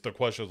is the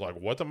question, is like,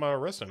 what am I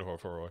arresting her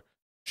for?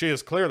 She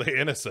is clearly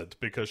innocent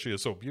because she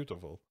is so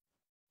beautiful.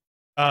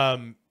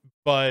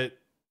 But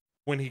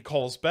when he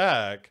calls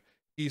back,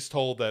 he's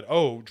told that,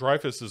 oh,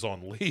 Dreyfus is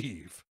on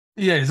leave.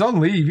 Yeah, he's on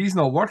leave. He's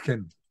not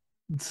working.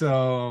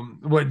 So,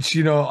 which,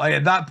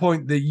 at that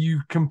point that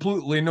you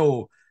completely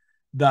know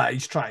that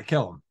he's trying to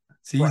kill him.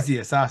 So he's the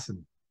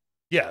assassin.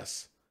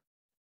 Yes.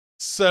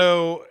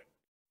 So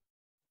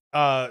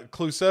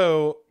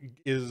Clouseau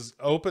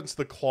opens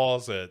the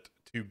closet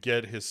to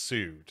get his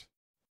suit,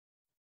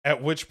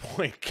 at which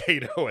point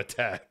Kato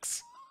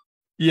attacks.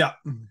 Yeah.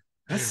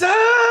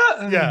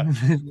 Yeah,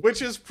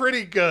 which is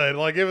pretty good.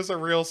 Like, it was a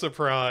real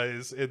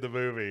surprise in the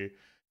movie.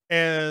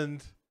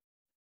 And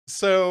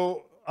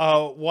so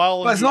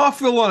while But it's not a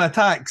full-on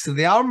attack. So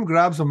the arm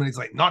grabs him and he's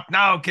like, "Not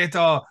now,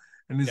 Kato."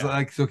 And he's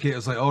like, "It's okay."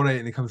 It's like, "All right."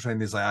 And he comes around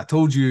and he's like, "I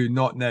told you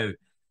not now.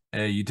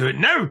 You do it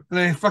now." And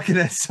then he fucking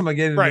hits him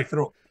again in the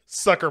throat.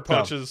 Sucker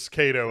punches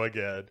Kato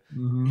again.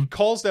 Mm-hmm. He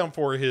calls down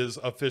for his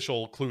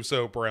official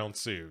Clouseau brown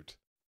suit.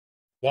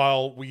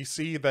 While we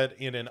see that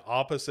in an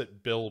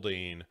opposite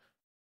building,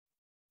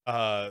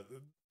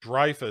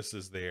 Dreyfus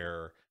is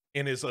there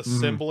and is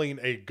assembling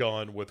a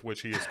gun with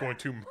which he is going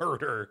to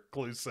murder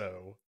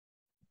Clouseau.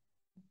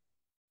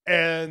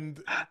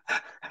 And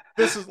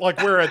this is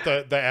like, we're at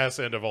the ass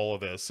end of all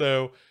of this.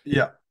 So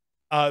yeah,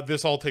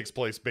 this all takes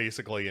place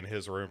basically in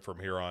his room from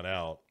here on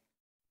out,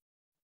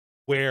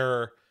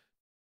 where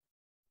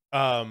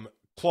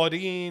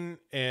Claudine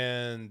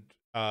and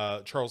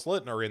Charles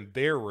Litton are in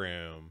their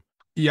room.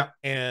 Yeah.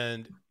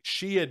 And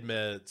she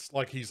admits,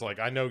 like, he's like,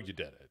 "I know you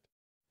did it."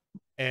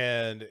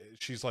 And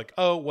she's like,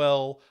 "Oh,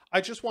 well, I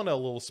just want a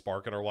little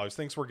spark in our lives.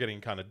 Things were getting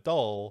kind of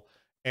dull,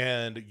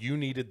 and you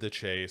needed the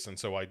chase. And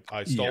so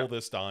I stole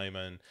this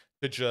diamond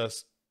to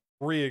just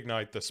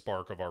reignite the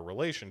spark of our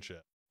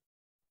relationship."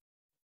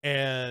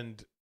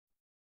 And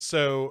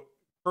so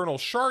Colonel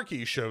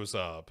Sharkey shows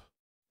up,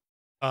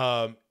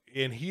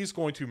 and he's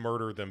going to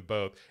murder them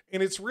both.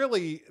 And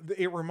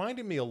it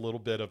reminded me a little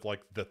bit of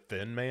like the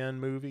Thin Man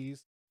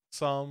movies.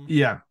 some,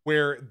 Yeah.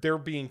 where they're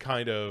being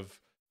kind of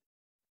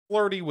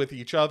flirty with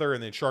each other,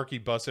 and then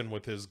Sharky busts in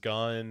with his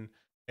gun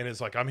and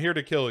is like, "I'm here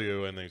to kill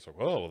you," and he's like,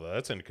 "Oh,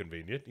 that's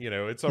inconvenient."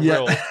 It's a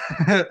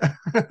Yeah.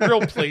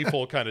 real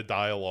playful kind of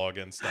dialogue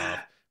and stuff.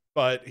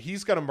 But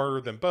he's gonna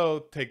murder them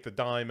both, take the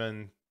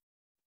diamond,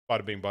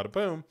 bada bing, bada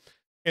boom,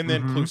 and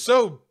then hmm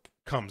Clouseau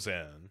comes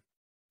in,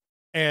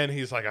 and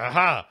he's like,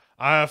 "Aha!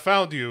 I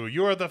found you.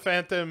 You are the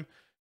Phantom,"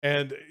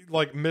 and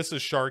like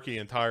misses Sharky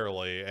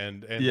entirely.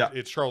 And Yeah.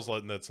 it's Charles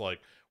Lutton that's like,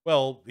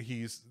 "Well,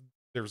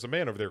 there's a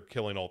man over there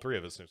killing all three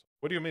of us." And he's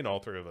like, "What do you mean all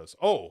three of us?"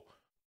 "Oh,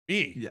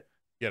 me." Yeah.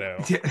 You know.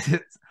 Yeah.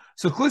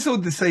 So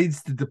Clouseau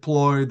decides to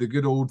deploy the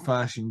good old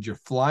fashioned your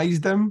flies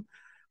down.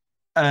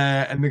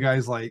 And the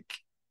guy's like,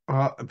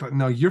 but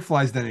no, your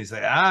flies down. He's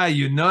like,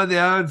 you know the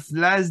old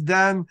flies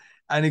down.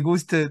 And he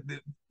goes to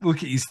look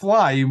at his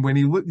fly, and when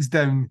he looks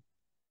down,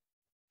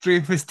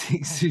 Dreyfus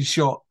takes his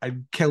shot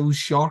and kills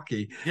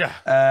Sharky.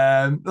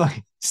 Yeah.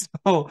 Like,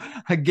 so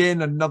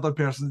again, another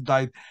person's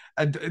died.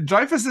 And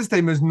Dreyfus this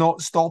time is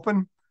not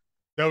stopping.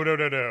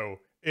 No.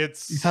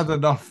 He's had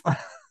enough.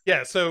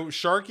 Yeah, so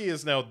Sharky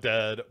is now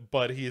dead,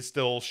 but he is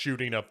still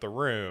shooting up the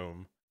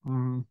room.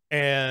 Mm.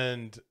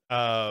 And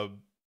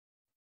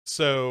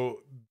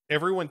so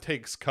everyone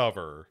takes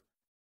cover.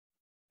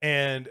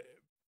 And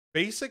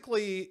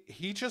basically,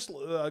 he just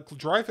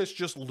Dreyfus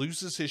just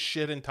loses his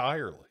shit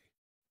entirely.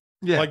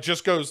 Yeah. Like,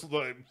 just goes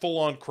full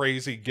on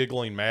crazy,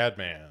 giggling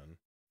madman.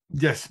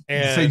 Yes.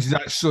 And decides he's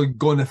actually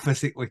gonna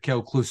physically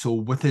kill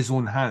Clouseau with his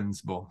own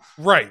hands, but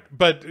right.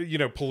 But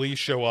police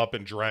show up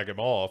and drag him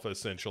off,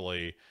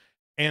 essentially.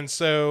 And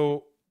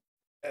so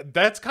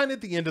that's kind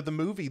of the end of the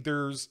movie.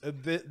 There's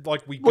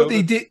like we what go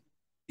they to did.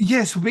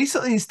 Yeah, so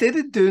basically, instead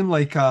of doing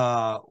what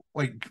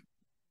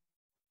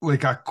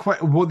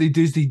they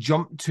do is they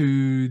jump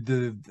to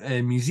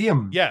the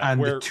museum, Yeah, and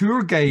where the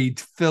tour guide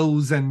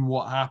fills in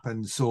what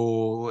happened.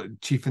 So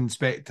Chief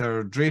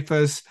Inspector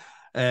Dreyfus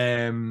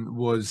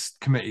was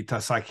committed to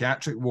a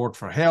psychiatric ward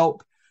for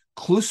help.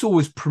 Clouseau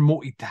was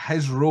promoted to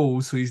his role,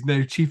 so he's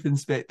now Chief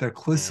Inspector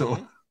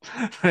Clouseau,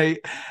 right?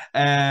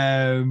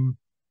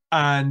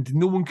 And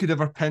no one could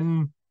ever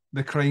pin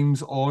the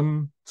crimes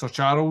on Sir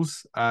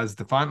Charles as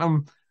the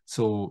Phantom,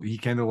 so he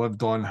kind of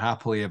lived on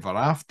happily ever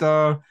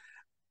after.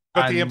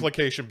 but the And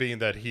implication being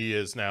that he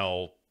is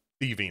now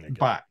thieving again.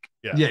 back.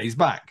 Yeah. Yeah, he's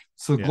back.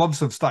 So Yeah. gloves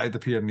have started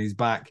appearing, he's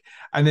back.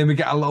 And then we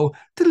get a little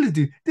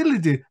diddly-doo,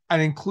 diddly-doo.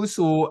 And then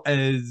Clouseau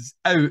is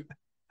out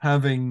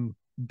having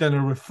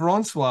dinner with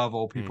Francois, of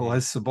all people,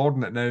 his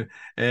subordinate now,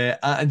 at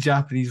a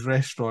Japanese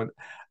restaurant.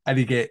 And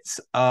he gets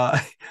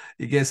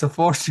he gets a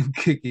fortune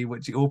cookie,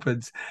 which he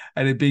opens,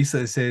 and it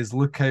basically says,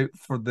 "Look out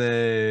for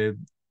the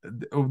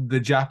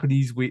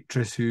Japanese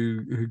waitress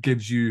who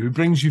brings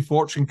you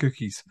fortune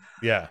cookies."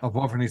 Yeah. Or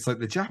whatever. And he's like,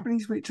 the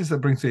Japanese waitress that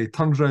brings me, he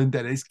turns around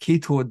and it's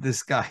Kato in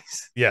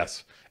disguise.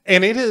 Yes.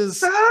 And it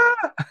is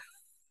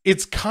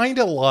it's kind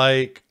of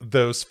like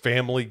those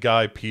Family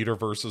Guy Peter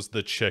versus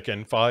the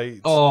chicken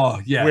fights.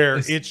 Oh, yeah. Where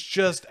it's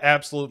just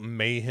absolute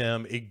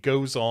mayhem. It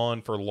goes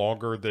on for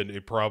longer than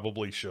it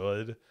probably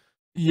should.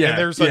 Yeah. And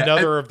there's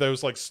another of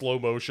those like slow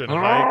motion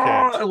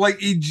high kicks. Like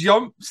he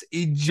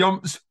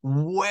jumps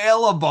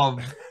well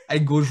above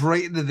and goes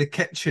right into the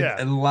kitchen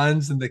and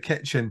lands in the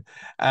kitchen.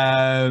 What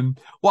I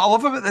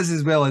love about this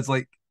as well is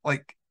like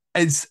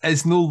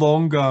it's no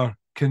longer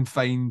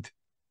confined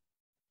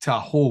to a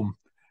home.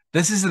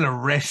 This is in a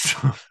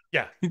restaurant.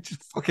 Yeah.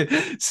 Just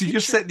fucking, so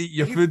you're sitting eating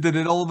your food, and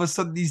then all of a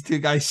sudden these two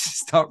guys just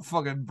start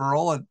fucking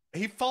brawling.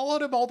 He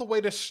followed him all the way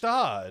to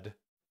Stad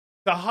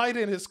to hide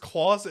in his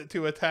closet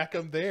to attack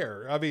him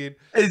there. I mean,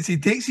 he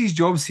takes his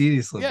job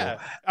seriously. Yeah.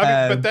 Though.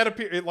 I mean, but that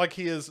appears like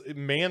he is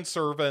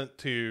manservant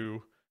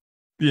to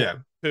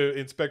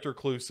Inspector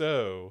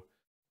Clouseau,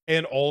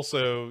 and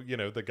also,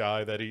 the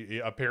guy that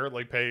he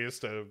apparently pays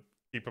to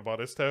keep him on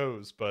his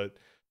toes. But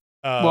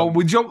well,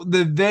 we jump.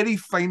 The very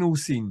final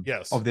scene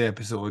yes. of the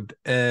episode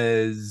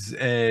is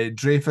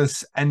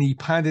Dreyfus in a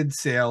padded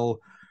cell,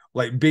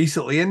 like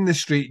basically in the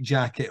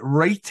straitjacket,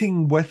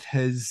 writing with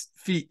his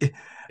feet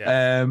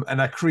and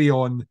a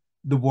crayon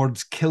the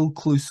words "Kill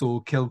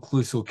Clouseau, kill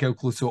Clouseau, kill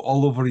Clouseau"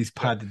 all over his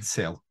padded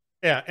cell.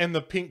 Yeah, and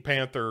the Pink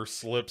Panther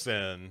slips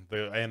in.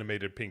 The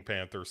animated Pink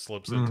Panther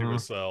slips into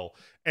his cell,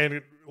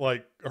 and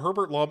like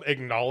Herbert Lom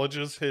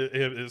acknowledges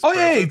his oh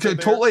yeah, he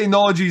totally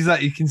acknowledges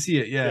that. You can see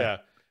it. Yeah.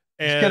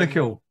 And, it's kind of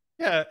cool.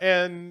 Yeah,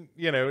 and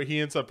he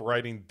ends up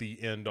writing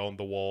the end on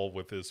the wall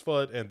with his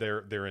foot, and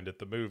they're ended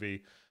the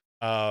movie.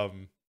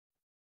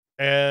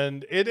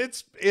 And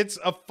it's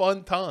a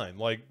fun time.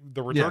 Like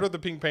the Return of the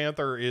Pink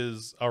Panther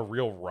is a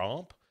real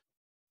romp.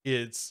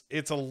 It's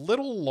a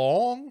little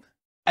long.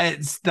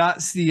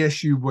 That's the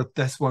issue with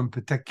this one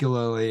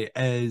particularly,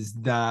 is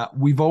that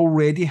we've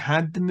already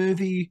had the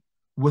movie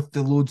with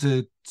the loads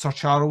of Sir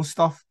Charles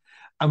stuff.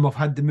 And we've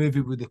had the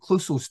movie with the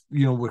Clouseau,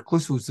 where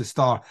Clouseau's the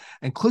star,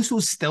 and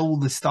Clouseau's still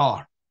the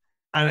star.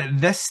 And at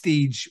this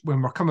stage,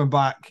 when we're coming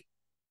back,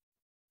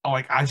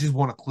 I just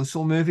want a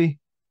Clouseau movie,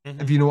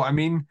 if you know what I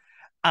mean.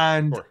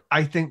 And Sure.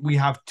 I think we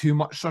have too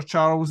much Sir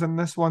Charles in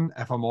this one,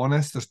 if I'm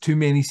honest. There's too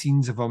many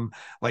scenes of him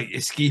like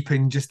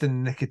escaping just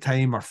in the nick of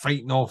time or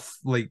fighting off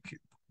like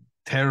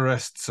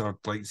terrorists or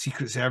like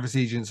Secret Service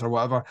agents or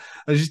whatever.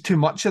 There's just too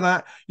much of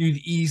that. You'd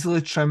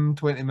easily trim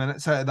 20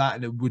 minutes out of that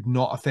and it would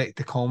not affect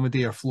the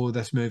comedy or flow of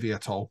this movie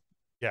at all.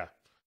 Yeah.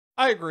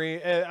 I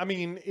agree. I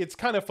mean, it's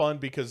kind of fun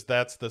because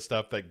that's the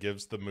stuff that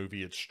gives the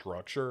movie its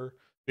structure,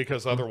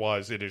 because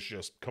otherwise it is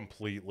just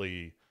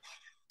completely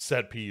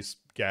set piece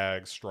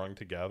gags strung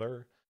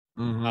together.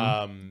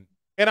 Mm-hmm.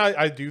 And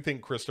I do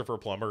think Christopher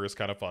Plummer is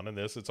kind of fun in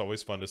this. It's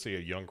always fun to see a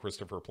young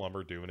Christopher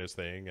Plummer doing his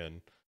thing,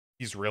 and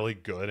he's really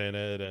good in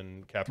it.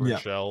 And Catherine Yeah.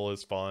 Schell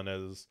is fun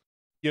as,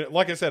 you know,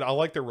 like I said, I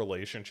like their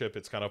relationship.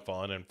 It's kind of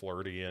fun and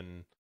flirty,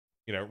 and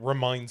you know,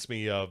 reminds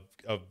me of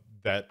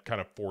that kind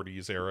of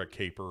 40s era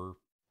caper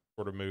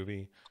sort of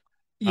movie.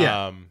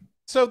 Yeah.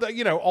 So that,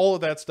 you know, all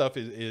of that stuff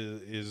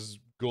is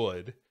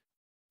good.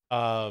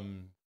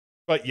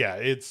 But yeah,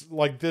 it's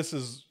like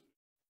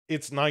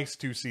it's nice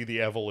to see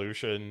the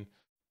evolution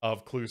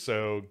of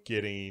Clouseau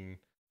getting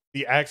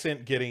the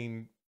accent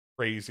getting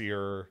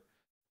crazier,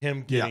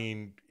 him Yeah.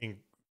 getting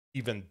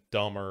even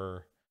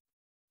dumber.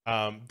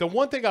 The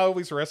one thing I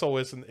always wrestle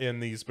with in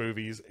these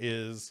movies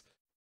is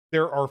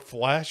there are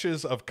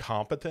flashes of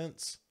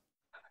competence.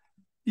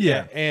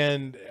 Yeah.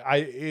 And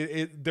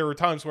there are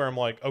times where I'm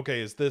like,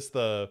 okay, is this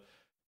the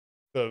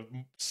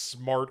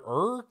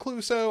smarter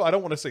Clouseau? I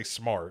don't want to say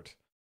smart,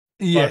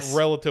 but Yes.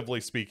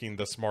 relatively speaking,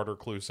 the smarter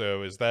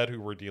Clouseau, is that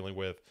who we're dealing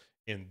with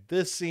in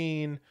this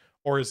scene,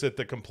 or is it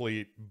the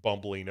complete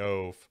bumbling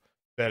oaf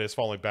that is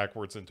falling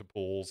backwards into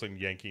pools and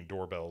yanking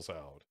doorbells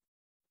out?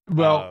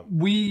 Well,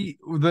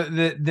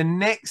 the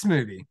next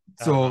movie.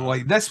 So Uh-huh.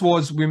 like this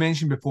was we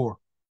mentioned before,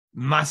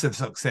 massive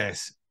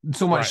success.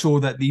 So much Right. so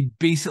that they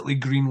basically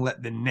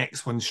greenlit the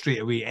next one straight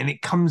away, and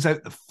it comes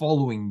out the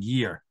following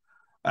year.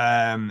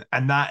 And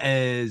that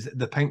is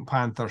the Pink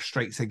Panther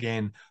Strikes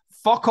Again.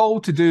 Fuck all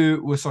to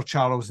do with Sir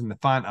Charles and the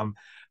Phantom.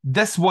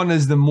 This one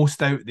is the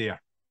most out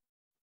there.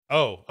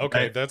 Oh,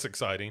 okay, Right, that's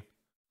exciting.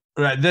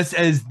 right. This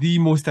is the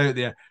most out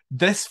there.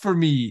 This for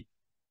me,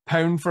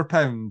 pound for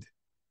pound,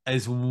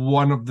 is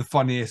one of the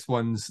funniest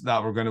ones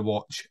that we're going to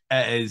watch.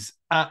 It is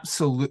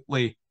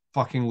absolutely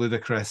fucking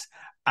ludicrous,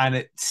 and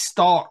it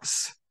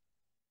starts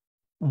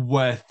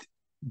with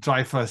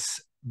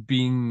Dreyfus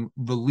being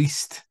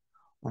released,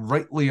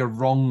 rightly or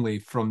wrongly,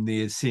 from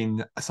the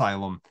insane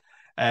asylum.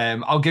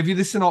 I'll give you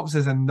the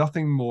synopsis and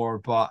nothing more,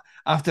 but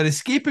after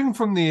escaping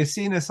from the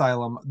insane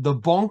asylum, the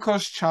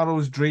bonkers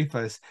Charles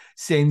Dreyfus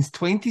sends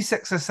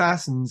 26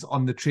 assassins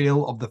on the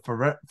trail of the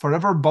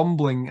forever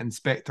bumbling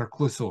Inspector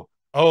Clouseau.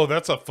 Oh,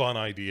 that's a fun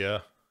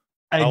idea.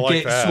 I It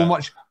like gets so that.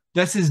 much.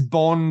 This is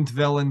Bond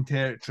villain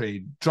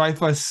territory.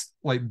 Dreyfus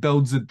like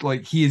builds it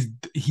like he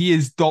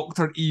is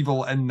Doctor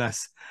Evil in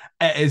this.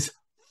 It is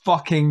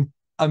fucking.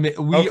 I mean,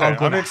 we are Okay,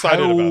 going I'm to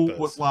excited about howl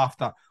with this.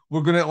 laughter.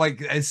 We're gonna like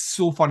it's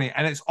so funny,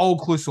 and it's all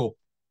Clouseau.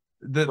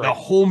 The Great.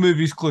 whole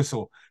movie's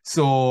Clouseau.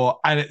 So,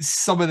 and it's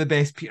some of the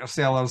best Peter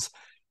Sellers.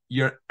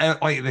 You're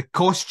like the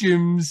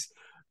costumes,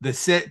 the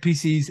set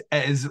pieces.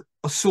 It is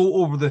so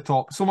over the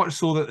top, so much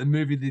so that the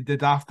movie they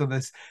did after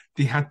this,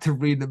 they had to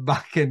rein it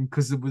back in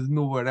because there was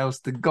nowhere else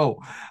to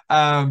go.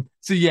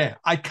 So yeah,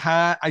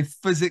 I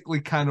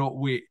physically cannot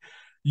wait.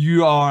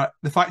 You are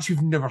the fact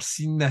you've never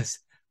seen this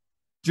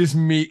just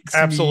makes me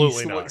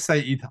Absolutely so not.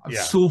 excited. I'm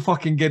Yeah. so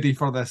fucking giddy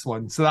for this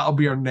one. So that'll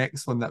be our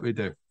next one that we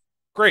do.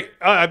 Great.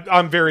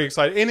 I'm very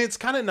excited. And it's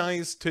kind of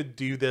nice to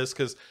do this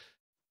because,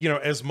 you know,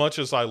 as much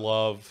as I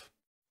love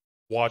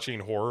watching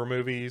horror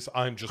movies,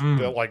 I'm just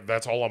Mm, like,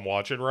 that's all I'm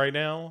watching right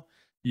now.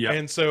 yep.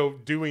 And so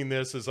doing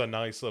this is a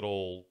nice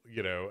little,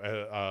 you know,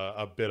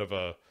 a bit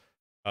of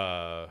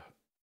uh,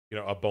 you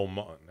know, a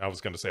beaumont. I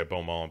was going to say a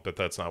beaumont, but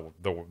that's not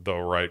the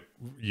right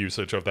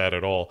usage of that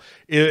at all.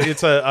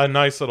 It's a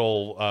nice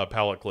little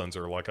palate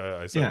cleanser, like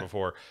I said Yeah.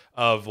 before,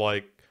 of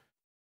like,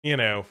 you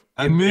know,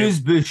 in Amuse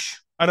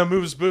bouche. an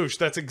amuse bouche.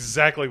 That's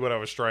exactly what I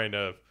was trying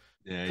to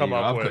Yeah, come you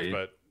go. up I've got with, you.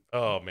 but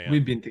oh man.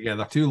 We've been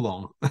together too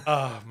long.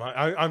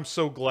 I'm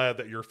so glad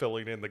that you're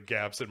filling in the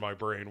gaps in my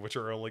brain, which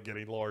are only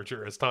getting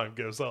larger as time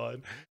goes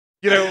on.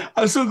 You know,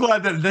 I'm so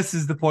glad that this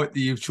is the point that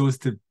you've chose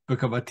to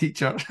become a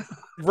teacher.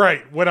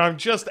 right, when I'm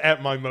just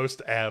at my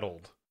most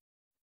addled,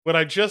 when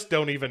I just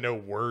don't even know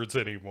words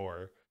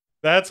anymore,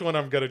 that's when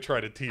I'm going to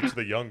try to teach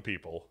the young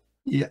people.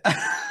 Yeah.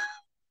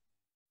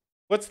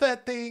 What's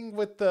that thing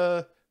with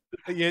the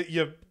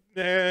you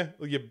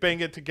bang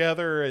it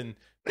together and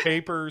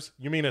papers?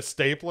 You mean a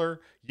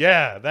stapler?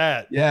 Yeah,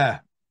 that. Yeah.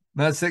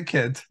 That's it,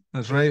 kid.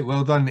 That's right.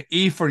 Well done.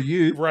 A for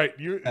you. Right,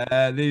 you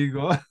There you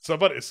go.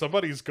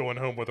 somebody's going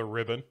home with a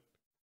ribbon.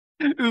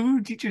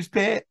 Ooh, teacher's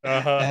pet.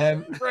 Uh-huh.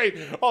 Um, Right.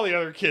 All the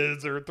other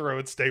kids are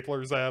throwing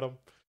staplers at him.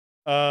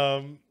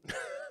 Um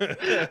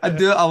I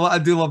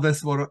do love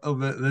this one of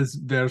this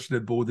version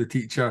of Bo, the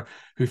teacher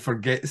who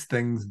forgets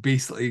things,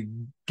 basically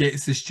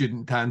gets the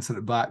student to answer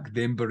it back,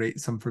 then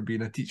berates him for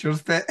being a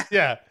teacher's pet.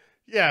 yeah.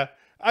 Yeah.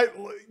 I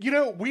you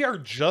know, we are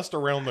just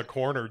around the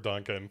corner,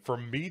 Duncan,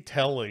 from me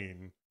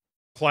telling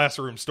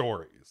classroom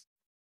stories.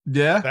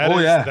 Yeah. That Oh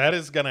is yeah. that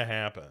is gonna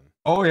happen.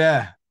 Oh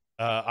yeah.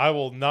 I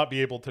will not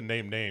be able to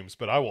name names,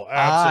 but I will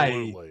I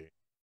absolutely.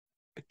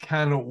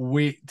 cannot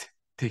wait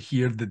to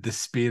hear the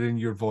despair in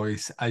your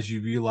voice as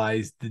you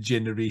realize the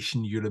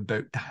generation you're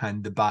about to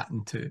hand the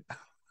baton to.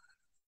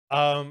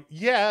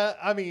 Yeah,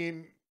 I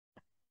mean,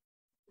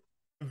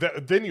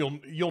 then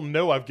you'll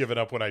know I've given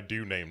up when I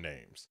do name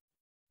names.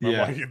 I'm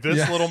Yeah. like, this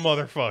Yeah. little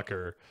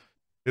motherfucker.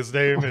 His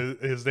name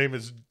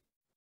is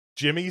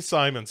Jimmy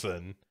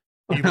Simonson.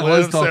 He Let's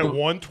lives talk. at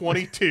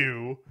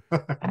 122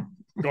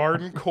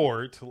 Garden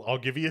Court. I'll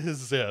give you his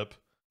zip.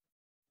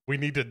 We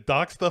need to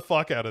dox the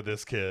fuck out of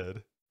this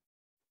kid.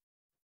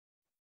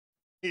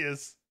 He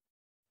is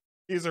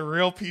he's a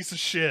real piece of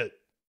shit.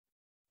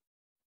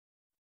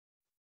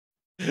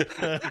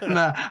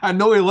 Nah, I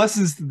know he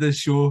listens to this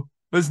show.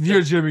 Listen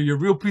here, Jimmy, you're a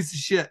real piece of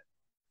shit.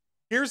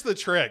 Here's the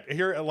trick.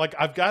 Here, like,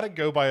 I've got to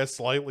go by a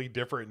slightly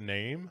different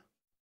name.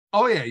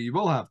 Oh yeah, you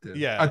will have to.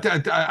 Yeah,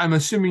 I'm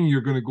assuming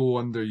you're going to go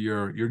under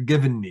your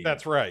given name.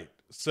 that's right. Yeah.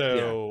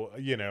 So,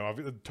 I've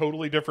a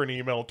totally different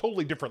email,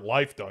 totally different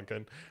life,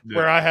 Duncan, Yeah.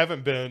 where I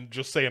haven't been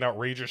just saying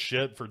outrageous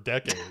shit for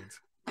decades.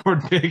 For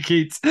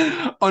decades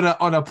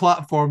on a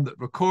platform that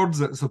records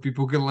it so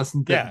people can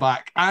listen to it Yeah,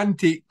 back and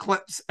take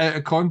clips out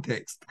of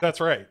context. that's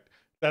right.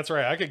 That's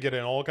right. I could get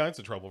in all kinds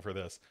of trouble for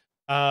this.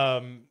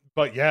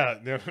 But yeah,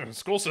 the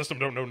school system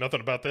don't know nothing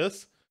about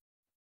this.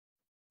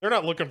 They're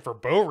not looking for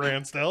Bo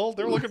Ransdell.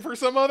 They're looking for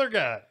some other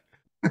guy.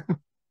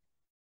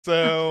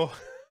 So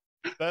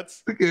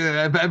that's If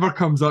it ever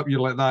comes up, you're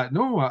like that.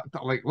 No,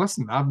 like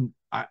listen,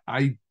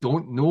 I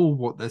don't know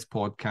what this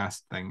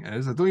podcast thing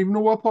is. I don't even know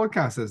what a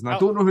podcast is, and I out.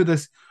 don't know who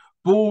this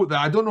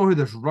I don't know who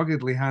this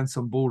ruggedly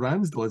handsome Bo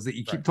Ransdell is that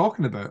you Right. keep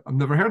talking about. I've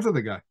never heard of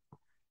the guy.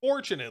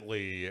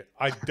 Fortunately,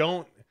 I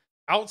don't,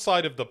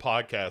 outside of the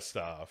podcast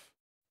stuff,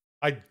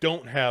 I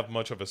don't have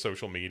much of a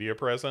social media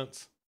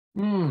presence,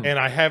 Mm, and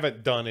I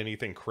haven't done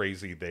anything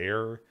crazy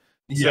there.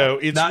 yeah, So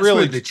it's that's where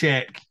really they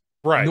check.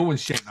 right. No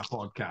one's checking a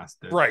podcast,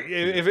 dude. Right.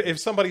 If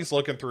somebody's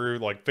looking through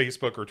like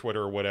Facebook or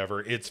Twitter or whatever,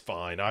 it's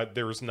fine.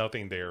 There's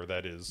nothing there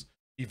that is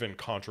even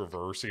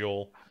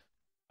controversial.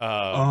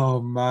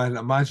 Oh man,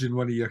 imagine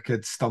one of your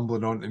kids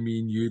stumbling onto me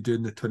and you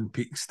doing the Twin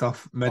Peaks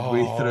stuff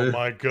midway Oh through.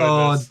 my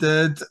Oh, goodness.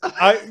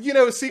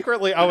 dude.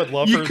 Secretly I would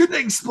love You for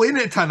couldn't explain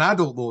it to an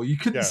adult though. You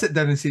couldn't yeah. sit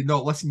down and say,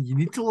 "No, listen. You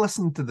need to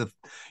listen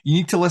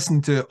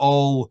to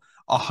all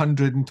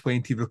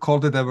 120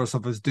 recorded hours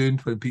of us doing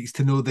Twin Peaks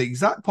to know the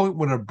exact point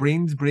where our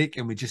brains break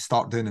and we just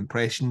start doing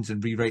impressions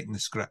and rewriting the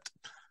script."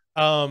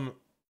 Um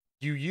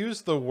you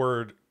use the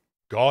word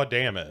God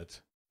damn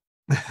it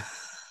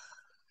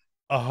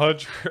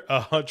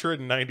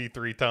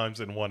 193 times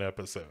in one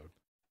episode.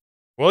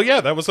 Well,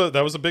 yeah, that was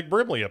a big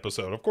Brimley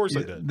episode. Of course I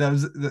Yeah, did. that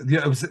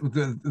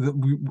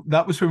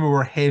was when we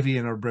were heavy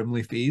in our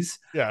Brimley phase.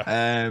 Yeah.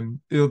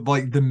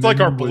 Like the It's like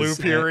our moon blue was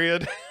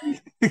period.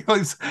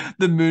 because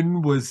the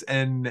moon was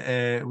in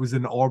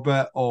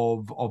orbit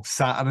of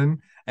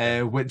Saturn,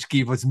 Yeah. which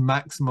gave us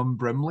maximum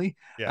Brimley.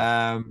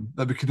 Yeah.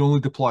 That we could only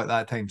deploy at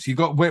that time. So you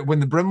got when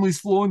the Brimley's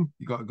flown,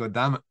 you got to go,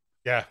 damn it.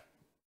 Yeah.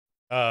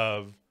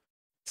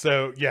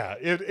 So yeah,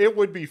 it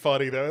would be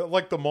funny though.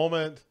 Like the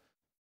moment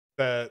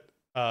that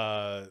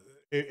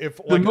if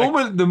like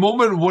The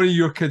moment one of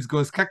your kids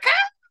goes caca,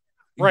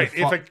 right,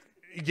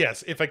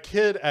 if a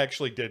kid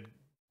actually did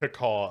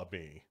cacaw at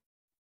me,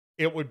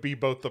 it would be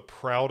both the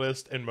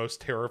proudest and most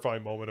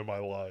terrifying moment of my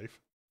life.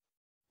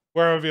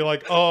 Where I would be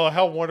like, "Oh,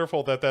 how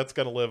wonderful that that's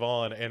going to live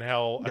on, and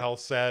how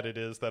sad it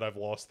is that I've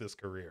lost this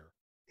career."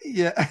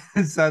 yeah,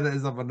 it's sad it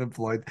is I'm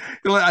unemployed.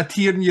 You're like a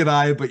tear in your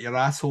eye, but your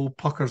asshole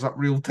puckers up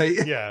real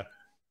tight. Yeah,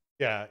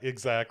 yeah,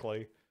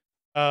 exactly.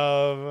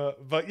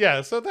 But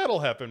yeah, so that'll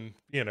happen,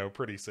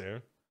 pretty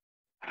soon.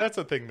 That's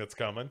a thing that's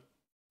coming.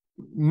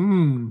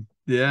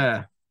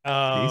 Yeah,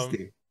 Um,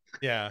 tasty.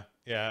 yeah,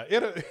 yeah,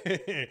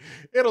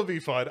 it'll be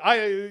fun.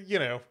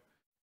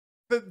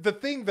 The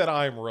thing that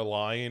I'm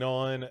relying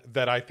on,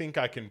 that I think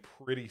I can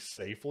pretty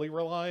safely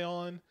rely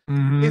on, is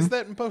Mm-hmm.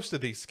 that most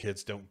of these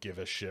kids don't give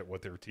a shit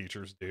what their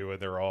teachers do in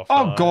their off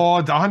Oh time.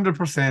 God,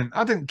 100%.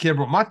 I didn't care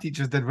what my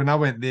teachers did when I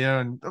went there,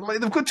 and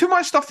like they've got too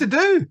much stuff to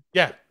do.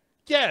 Yeah,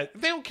 yeah,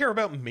 they don't care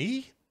about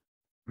me.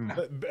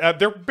 No.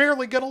 They're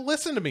barely gonna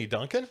listen to me,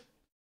 Duncan.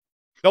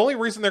 The only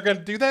reason they're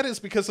gonna do that is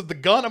because of the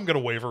gun I'm gonna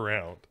wave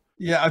around.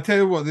 Yeah, I tell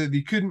you what,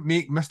 they couldn't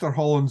make Mr.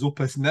 Holland's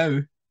opus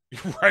now.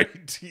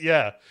 Right?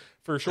 Yeah,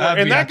 for sure. That'd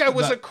And be that guy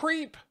was a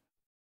creep.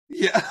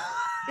 yeah,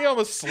 He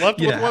almost slept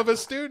with yeah, one of his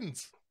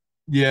students.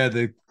 yeah.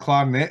 The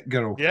clarinet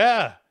girl.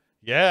 Yeah.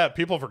 Yeah.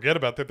 People forget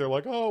about that. They're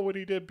like, oh, what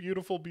he did,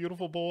 beautiful,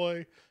 beautiful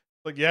boy.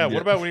 Like, yeah, what Yeah,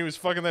 about when he was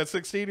fucking that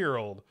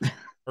 16-year-old?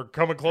 Or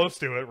coming close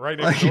to it, right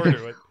next door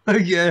to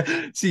it.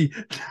 yeah. See,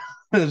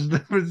 there's a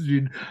difference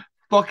between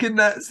fucking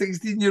that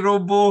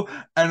 16-year-old Bo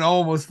and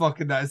almost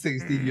fucking that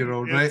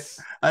 16-year-old, right? It's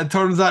It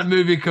turns that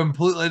movie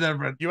completely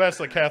different. you ask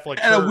the Catholic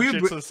And a Church, weird,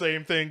 it's the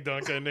same thing,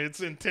 Duncan.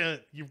 It's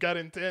intent. You've got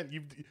intent.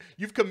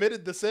 You've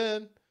committed the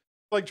sin.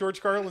 Like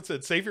George Carlin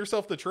said, save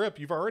yourself the trip.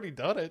 You've already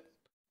done it.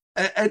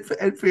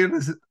 in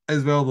fairness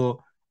as well,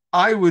 though,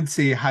 I would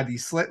say had he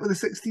slept with a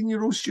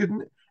 16-year-old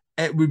student,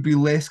 it would be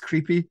less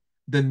creepy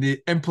than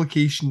the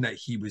implication that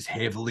he was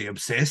heavily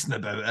obsessing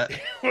about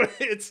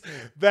it.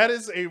 That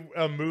is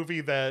a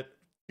movie that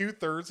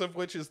 2/3 of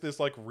which is this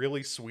like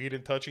really sweet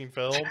and touching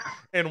film,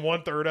 and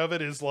 1/3 of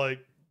it is like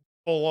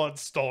full on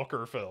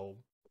stalker film.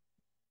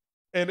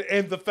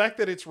 And the fact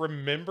that it's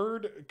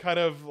remembered kind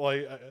of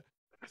like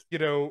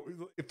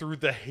through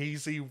the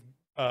hazy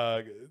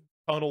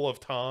tunnel of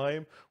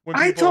time when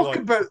I people are talk like,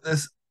 about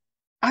this.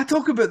 I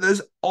talk about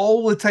this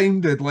all the time,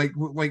 dude. Like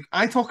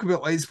I talk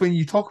about it's when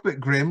you talk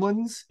about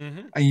Gremlins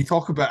mm-hmm. and you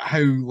talk about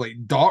how like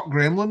dark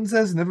Gremlins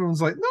is, and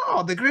everyone's like,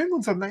 "No, the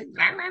Gremlins are like."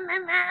 Nah, nah, nah,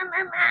 nah,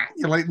 nah, nah."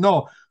 You're like,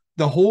 "No,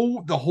 the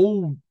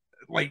whole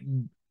like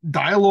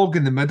dialogue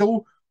in the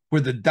middle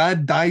where the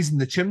dad dies in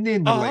the chimney,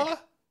 and they're like, uh-huh.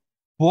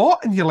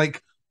 what?" And you're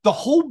like, the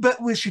whole bit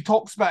where she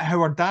talks about how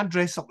her dad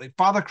dressed up like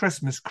Father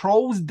Christmas,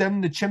 crawls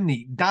down the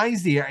chimney,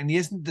 dies there, and he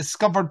isn't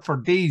discovered for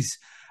days.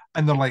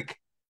 And they're like,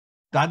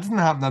 that doesn't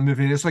happen in that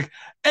movie. And it's like,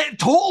 it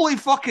totally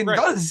fucking Right.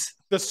 does.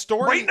 The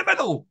story Right in the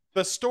middle.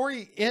 The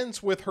story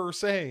ends with her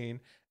saying,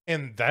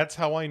 and that's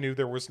how I knew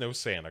there was no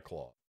Santa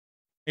Claus.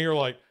 And you're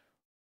like,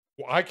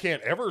 well, I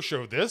can't ever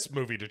show this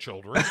movie to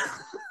children.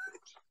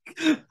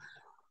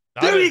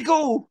 There you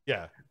go.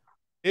 Yeah.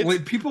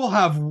 Like people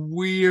have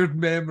weird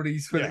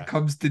memories when Yeah. it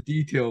comes to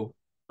detail.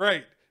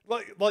 Right.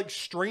 Like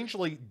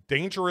Strangely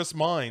Dangerous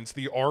Minds,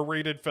 the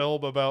R-rated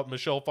film about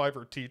Michelle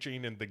Pfeiffer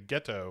teaching in the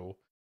ghetto,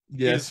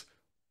 is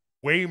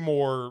way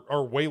more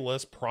or way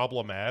less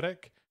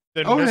problematic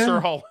than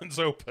Mr. Holland's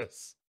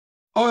Opus.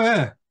 Oh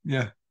yeah.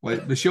 Yeah.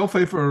 Like Michelle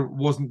Pfeiffer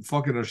wasn't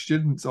fucking her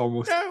students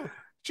almost. No.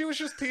 She was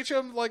just teaching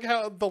them like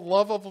how the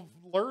love of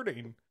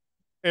learning.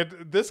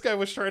 And this guy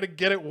was trying to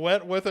get it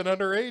wet with an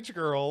underage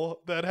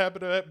girl that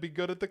happened to be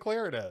good at the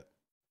clarinet.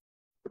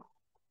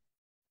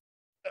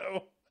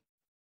 Oh.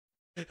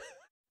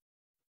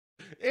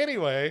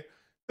 Anyway,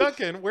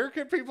 Duncan, where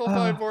can people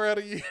find more out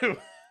of you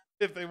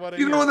if they want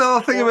to? You know, the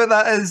other thing about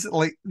that is,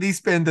 like, they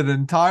spend an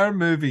entire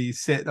movie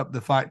setting up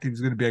the fact he was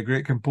going to be a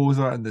great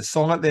composer, and the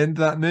song at the end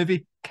of that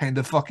movie kind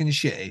of fucking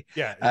shitty.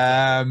 Yeah,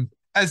 exactly.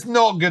 It's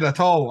not good at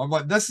all. I'm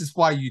like, this is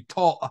why you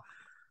taught.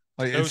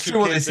 Like, it's true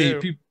what they say.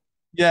 People,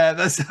 yeah,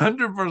 that's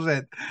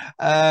 100%.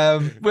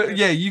 But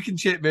yeah, you can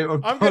check me out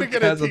on I'm gonna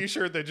get a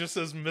T-shirt that just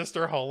says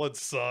 "Mr. Holland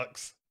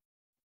sucks."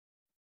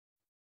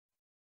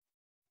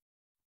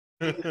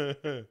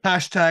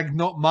 Hashtag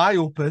not my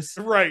opus.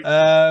 Right.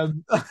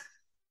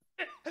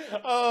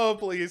 Oh,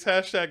 please.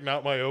 Hashtag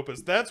not my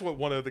opus. That's what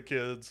one of the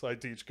kids I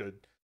teach could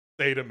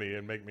say to me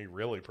and make me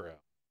really proud.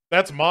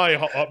 That's my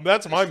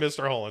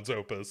Mr. Holland's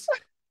opus.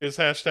 Is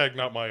hashtag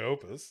not my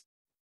opus.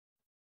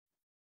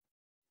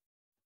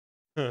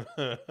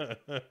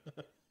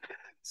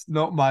 It's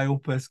not my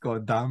opus,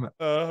 god damn it.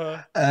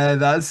 Uh-huh.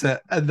 That's it.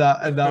 And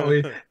that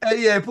way.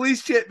 Yeah,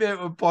 please check me out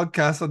on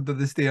Podcast Under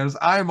the Stairs.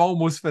 I'm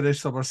almost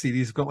finished summer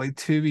series. Got like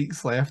 2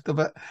 weeks left of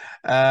it.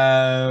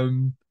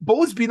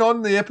 Bo's been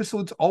on the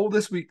episodes all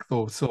this week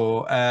though.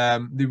 So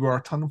they were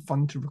a ton of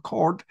fun to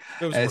record.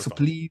 So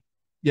fun.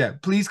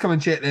 Please come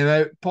and check them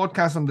out.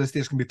 Podcast Under the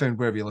Stairs can be found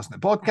wherever you listen to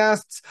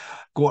podcasts.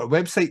 Go to our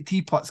website,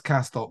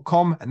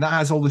 teaputscast.com, and that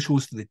has all the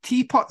shows for the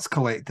Teaputs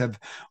Collective,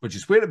 which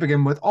is where to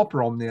begin with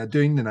Opera Omnia,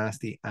 Doing the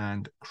Nasty,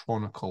 and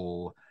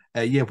Chronicle.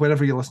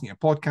 Wherever you listen to your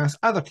podcast,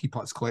 either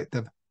Teaputs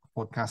Collective,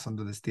 Podcast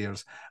Under the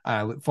Stairs.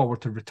 I look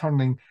forward to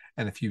returning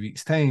in a few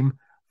weeks' time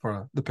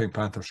for the Pink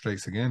Panther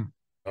Strikes Again.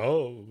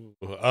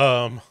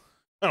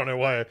 I don't know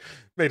why I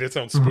made it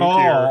sound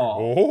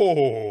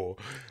spookier.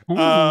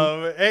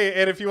 Hey,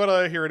 and if you want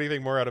to hear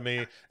anything more out of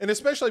me, and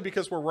especially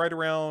because we're right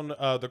around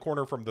the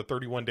corner from the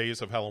 31 days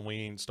of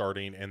Halloween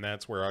starting, and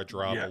that's where I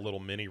drop a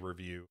little mini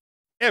review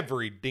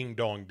every ding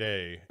dong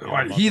day.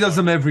 He does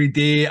them every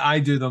day. I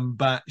do them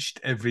batched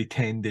every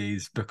 10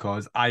 days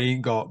because I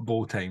ain't got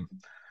bow time.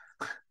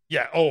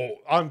 Yeah. Oh,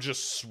 I'm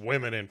just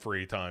swimming in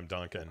free time,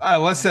 Duncan.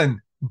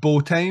 Listen,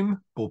 bow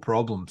time, bow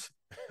problems.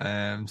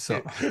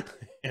 So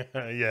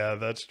yeah,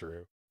 that's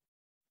true.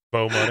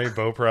 Bow money,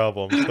 bow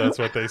problems. That's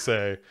what they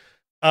say.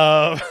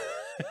 But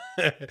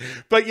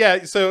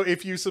yeah, so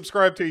if you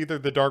subscribe to either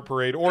the Dark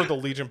Parade or the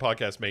Legion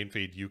podcast main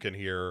feed, you can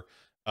hear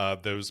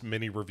those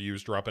mini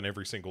reviews dropping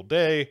every single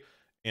day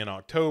in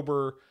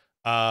October.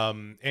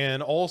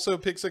 And also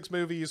Pick Six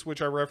Movies,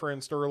 which I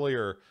referenced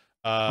earlier.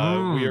 We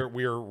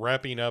are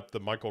wrapping up the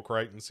Michael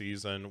Crichton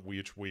season,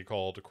 which we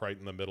called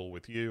Crichton the Middle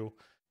with You.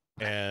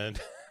 And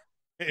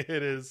it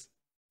is,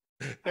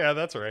 yeah,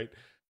 that's right.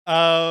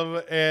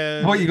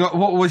 And what you got?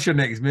 What was your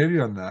next movie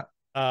on that?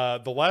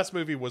 The last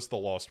movie was The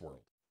Lost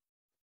World.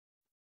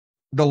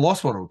 The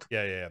Lost World.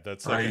 Yeah.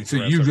 That's right. So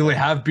you really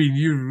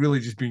you've really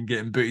just been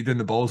getting booted in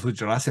the balls with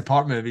Jurassic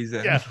Park movies.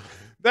 Then. Yeah,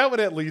 that one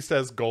at least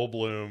has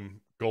Goldbluming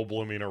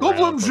around.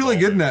 Goldblum's really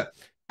good in it.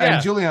 Yeah.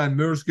 And Julianne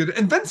Moore's good,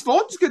 and Vince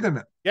Vaughn's good in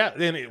it. Yeah,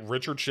 and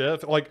Richard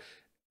Schiff, like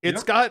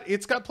it's got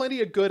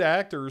plenty of good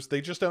actors.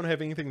 They just don't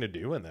have anything to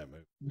do in that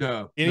movie.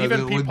 No, and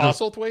even Pete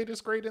Postlethwaite is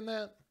great in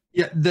that.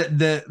 Yeah,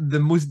 the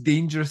most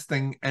dangerous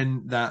thing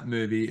in that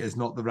movie is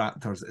not the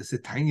raptors; it's the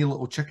tiny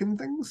little chicken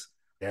things.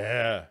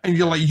 Yeah, and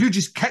you're like, you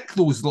just kick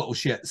those little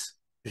shits.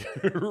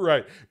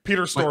 Right.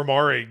 Peter Like,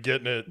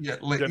 Stormare yeah,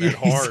 like getting yeah, it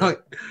he's hard.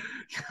 like,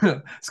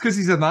 it's because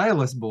he's a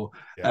nihilist, Bo.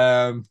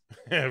 Yeah.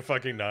 Um,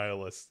 Fucking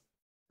nihilist.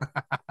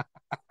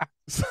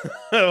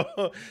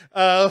 So,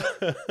 um,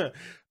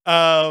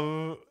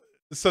 um,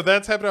 so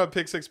that's happening on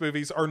Pick Six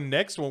Movies. Our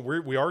next one,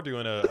 we are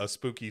doing a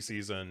spooky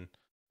season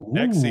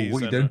next ooh,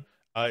 what you season. doing?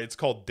 It's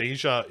called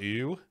Deja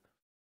Vu.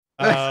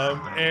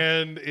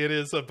 And it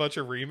is a bunch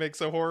of remakes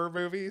of horror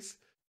movies.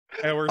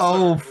 And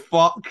Oh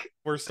fuck!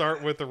 we're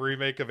starting with the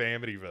remake of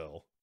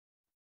Amityville.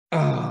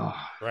 Ugh.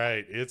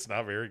 Right. It's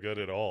not very good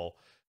at all.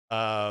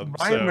 Ryan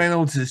So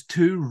Reynolds is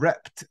too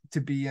ripped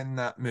to be in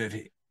that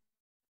movie.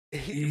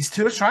 He's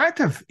too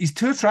attractive. He's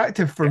too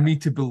attractive for yeah, me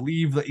to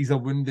believe that he's a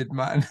wounded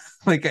man.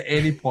 Like at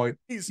any point,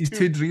 he's he's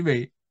too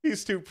dreamy.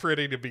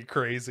 pretty to be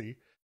crazy.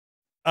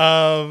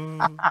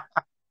 Um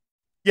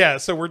yeah,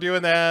 so we're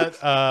doing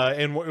that,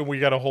 and we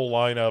got a whole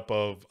lineup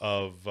of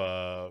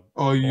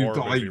Oh, you've horror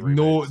got like movie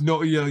no, remakes.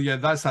 no, yeah, yeah.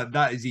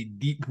 That is a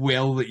deep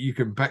well that you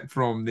can pick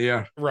from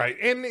there. Right.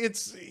 And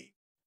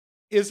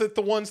is it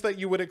the ones that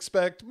you would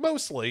expect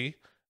mostly,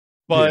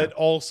 Yeah, but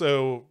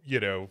also,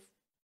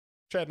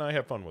 Chad and I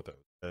have fun with it.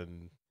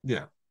 And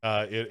yeah,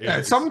 it yeah.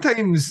 is.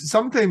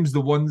 Sometimes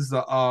the ones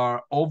that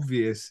are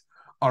obvious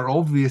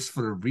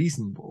for a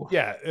reason, though.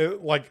 Yeah,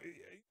 like,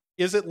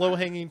 is it low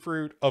hanging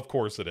fruit? Of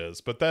course it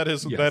is, but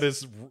Yes.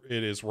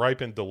 it is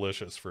ripe and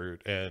delicious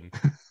fruit, and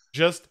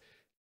just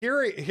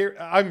here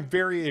I'm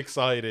very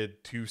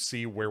excited to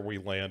see where we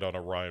land on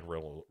a Ryan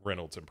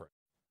Reynolds impression.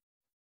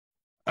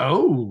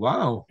 Oh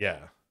wow,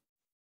 Yeah,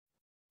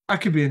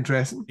 that could be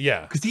interesting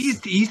yeah, because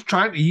he's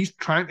trying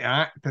to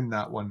act in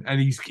that one,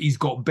 and he's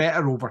got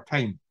better over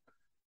time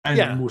in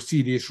yeah, more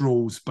serious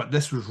roles. But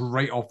this was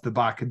right off the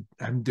back of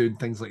him doing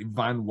things like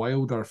Van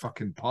Wilder,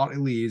 fucking Party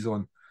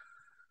Liaison.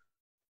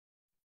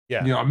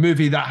 yeah. You know, a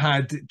movie that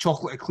had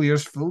chocolate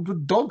eclairs filled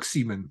with dog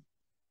semen.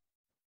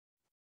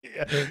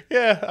 Yeah,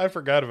 yeah, I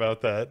forgot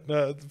about that.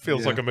 It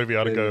feels like Yeah, a movie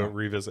I ought to there you go go.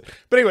 revisit.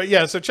 But anyway,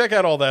 yeah. So check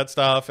out all that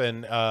stuff,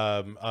 and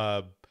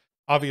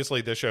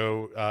obviously the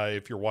show.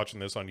 If you're watching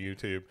this on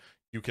YouTube,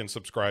 you can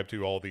subscribe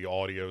to all the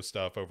audio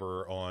stuff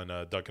over on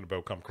Duncan and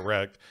Bo Come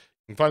Correct.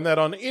 You can find that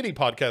on any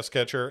podcast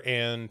catcher,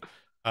 and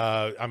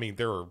I mean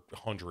there are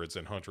hundreds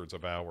and hundreds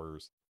of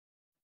hours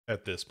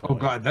at this Oh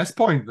point. god, at this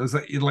point, there's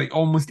like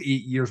almost 8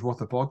 years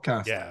worth of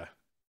podcast. Yeah,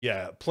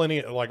 yeah,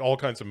 plenty like all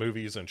kinds of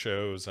movies and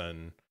shows,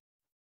 and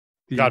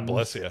God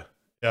bless Themes.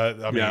 you. I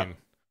Yeah. mean.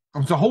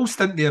 There was a whole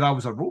stint there I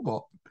was a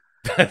robot.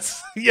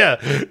 That's yeah.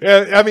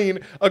 I mean,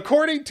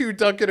 according to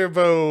Duncan and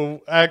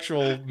Bo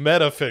actual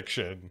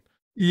metafiction,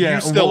 you Yeah,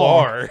 still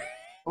lore. are.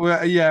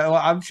 Well, yeah,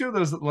 well, I'm sure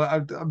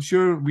I'm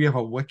sure we have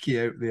a wiki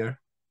out there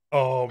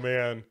Oh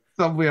man.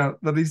 somewhere.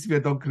 There needs to be a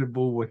Duncan and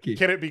Bull wiki.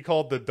 Can it be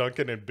called the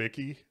Duncan and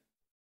Bicky?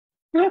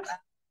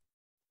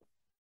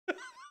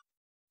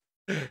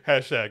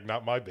 Hashtag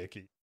not my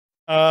Bicky.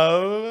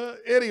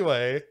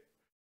 Anyway,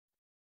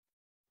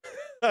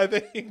 I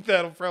think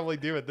that'll probably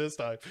do it this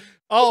time.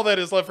 All that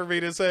is left for me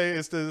to say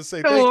is to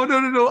say thank No, no,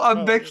 no, no. A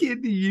oh, Mickey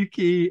in the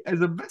UK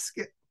is a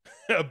biscuit.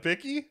 a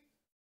Bicky?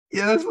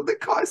 Yeah, that's what they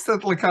call it. It's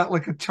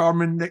like a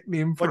charming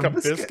nickname for Like a a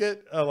biscuit.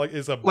 biscuit? Like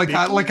is a Like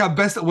Bicky? a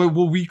biscuit. What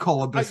we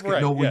call a biscuit,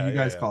 Right, not what yeah, you yeah,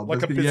 guys yeah. call a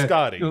Like a biscuit. Yeah,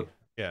 biscotti.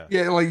 Yeah.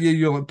 yeah. Like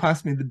you're like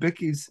pass me the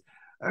bickies.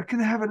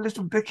 Can I have a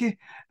little bicky?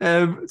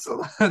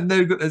 So I've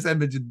now got this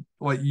image of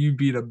like you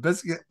being a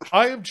biscuit.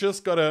 I'm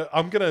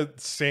gonna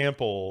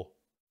sample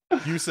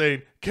you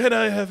saying, "Can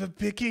I have a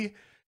picky?"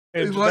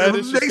 And Like, that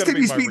is just next gonna time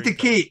be you my speak to ringtone.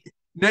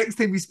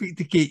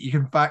 Kate, you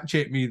can fact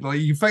check me. Like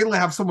you finally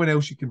have someone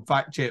else you can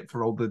fact check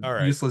for all the All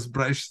right. useless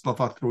British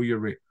stuff I throw your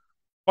way.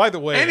 By the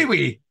way,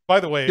 Anyway,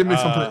 give me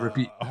something to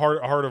repeat.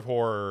 Heart of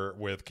Horror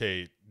with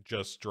Kate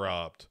just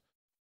dropped,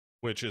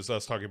 which is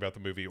us talking about the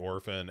movie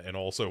Orphan and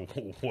also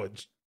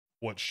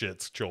what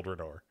shits children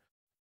are.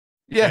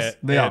 Yes,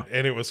 they are.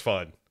 And it was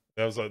fun.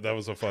 That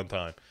was a fun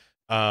time.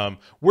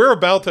 We're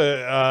about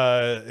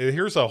to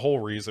here's a whole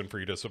reason for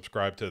you to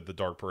subscribe to the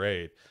Dark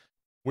Parade.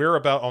 We're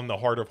about on the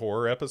Heart of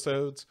Horror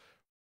episodes.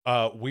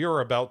 We are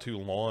about to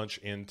launch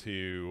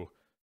into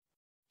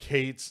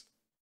Kate's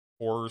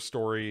horror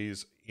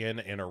stories in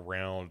and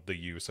around the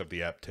use of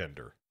the app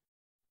Tinder.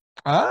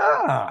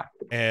 Ah,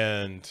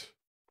 And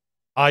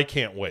I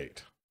can't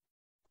wait.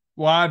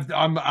 well,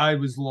 I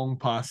was long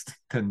past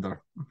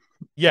Tinder.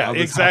 Yeah, I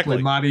was happily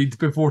exactly. married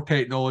before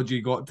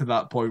technology got to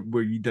that point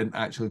where you didn't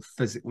actually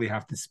physically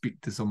have to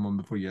speak to someone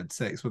before you had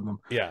sex with them.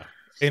 Yeah.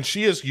 And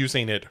she is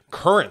using it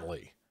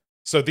currently.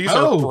 So these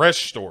are Oh,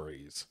 fresh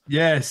stories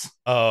yes.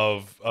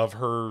 of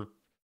her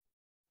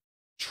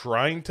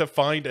trying to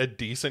find a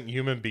decent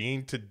human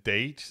being to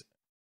date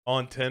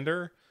on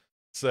Tinder.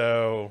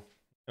 So,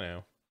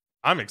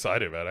 I'm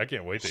excited about it. I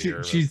can't wait to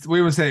hear it.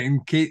 We were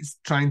saying Kate's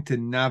trying to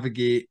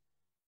navigate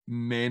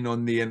men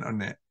on the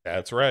internet.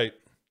 That's right.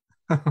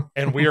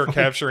 And we are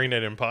capturing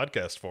it in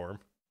podcast form.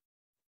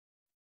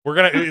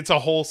 It's a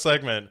whole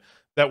segment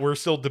that we're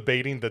still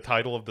debating the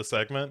title of the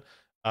segment.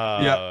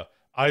 Yeah.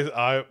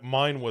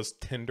 Mine was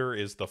Tinder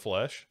is the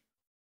Flesh.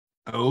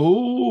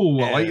 Oh,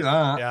 I like And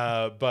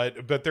that.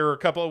 but there are a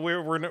couple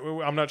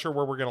of I'm not sure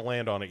where we're going to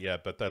land on it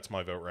yet, but that's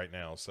my vote right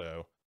now,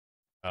 so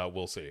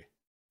we'll see.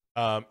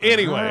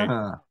 Anyway,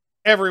 Ah.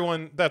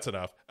 everyone, that's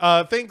enough.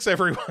 Thanks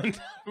everyone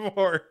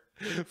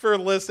for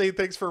listening.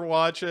 Thanks for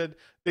watching.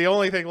 The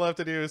only thing left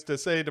to do is to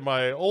say to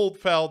my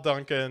old pal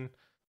Duncan,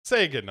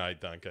 say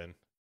goodnight, Duncan.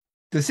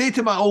 To say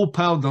to my old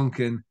pal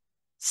Duncan,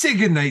 say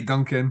goodnight,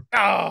 Duncan.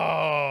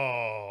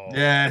 Oh.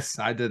 Yes,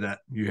 I did it.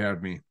 You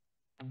heard me.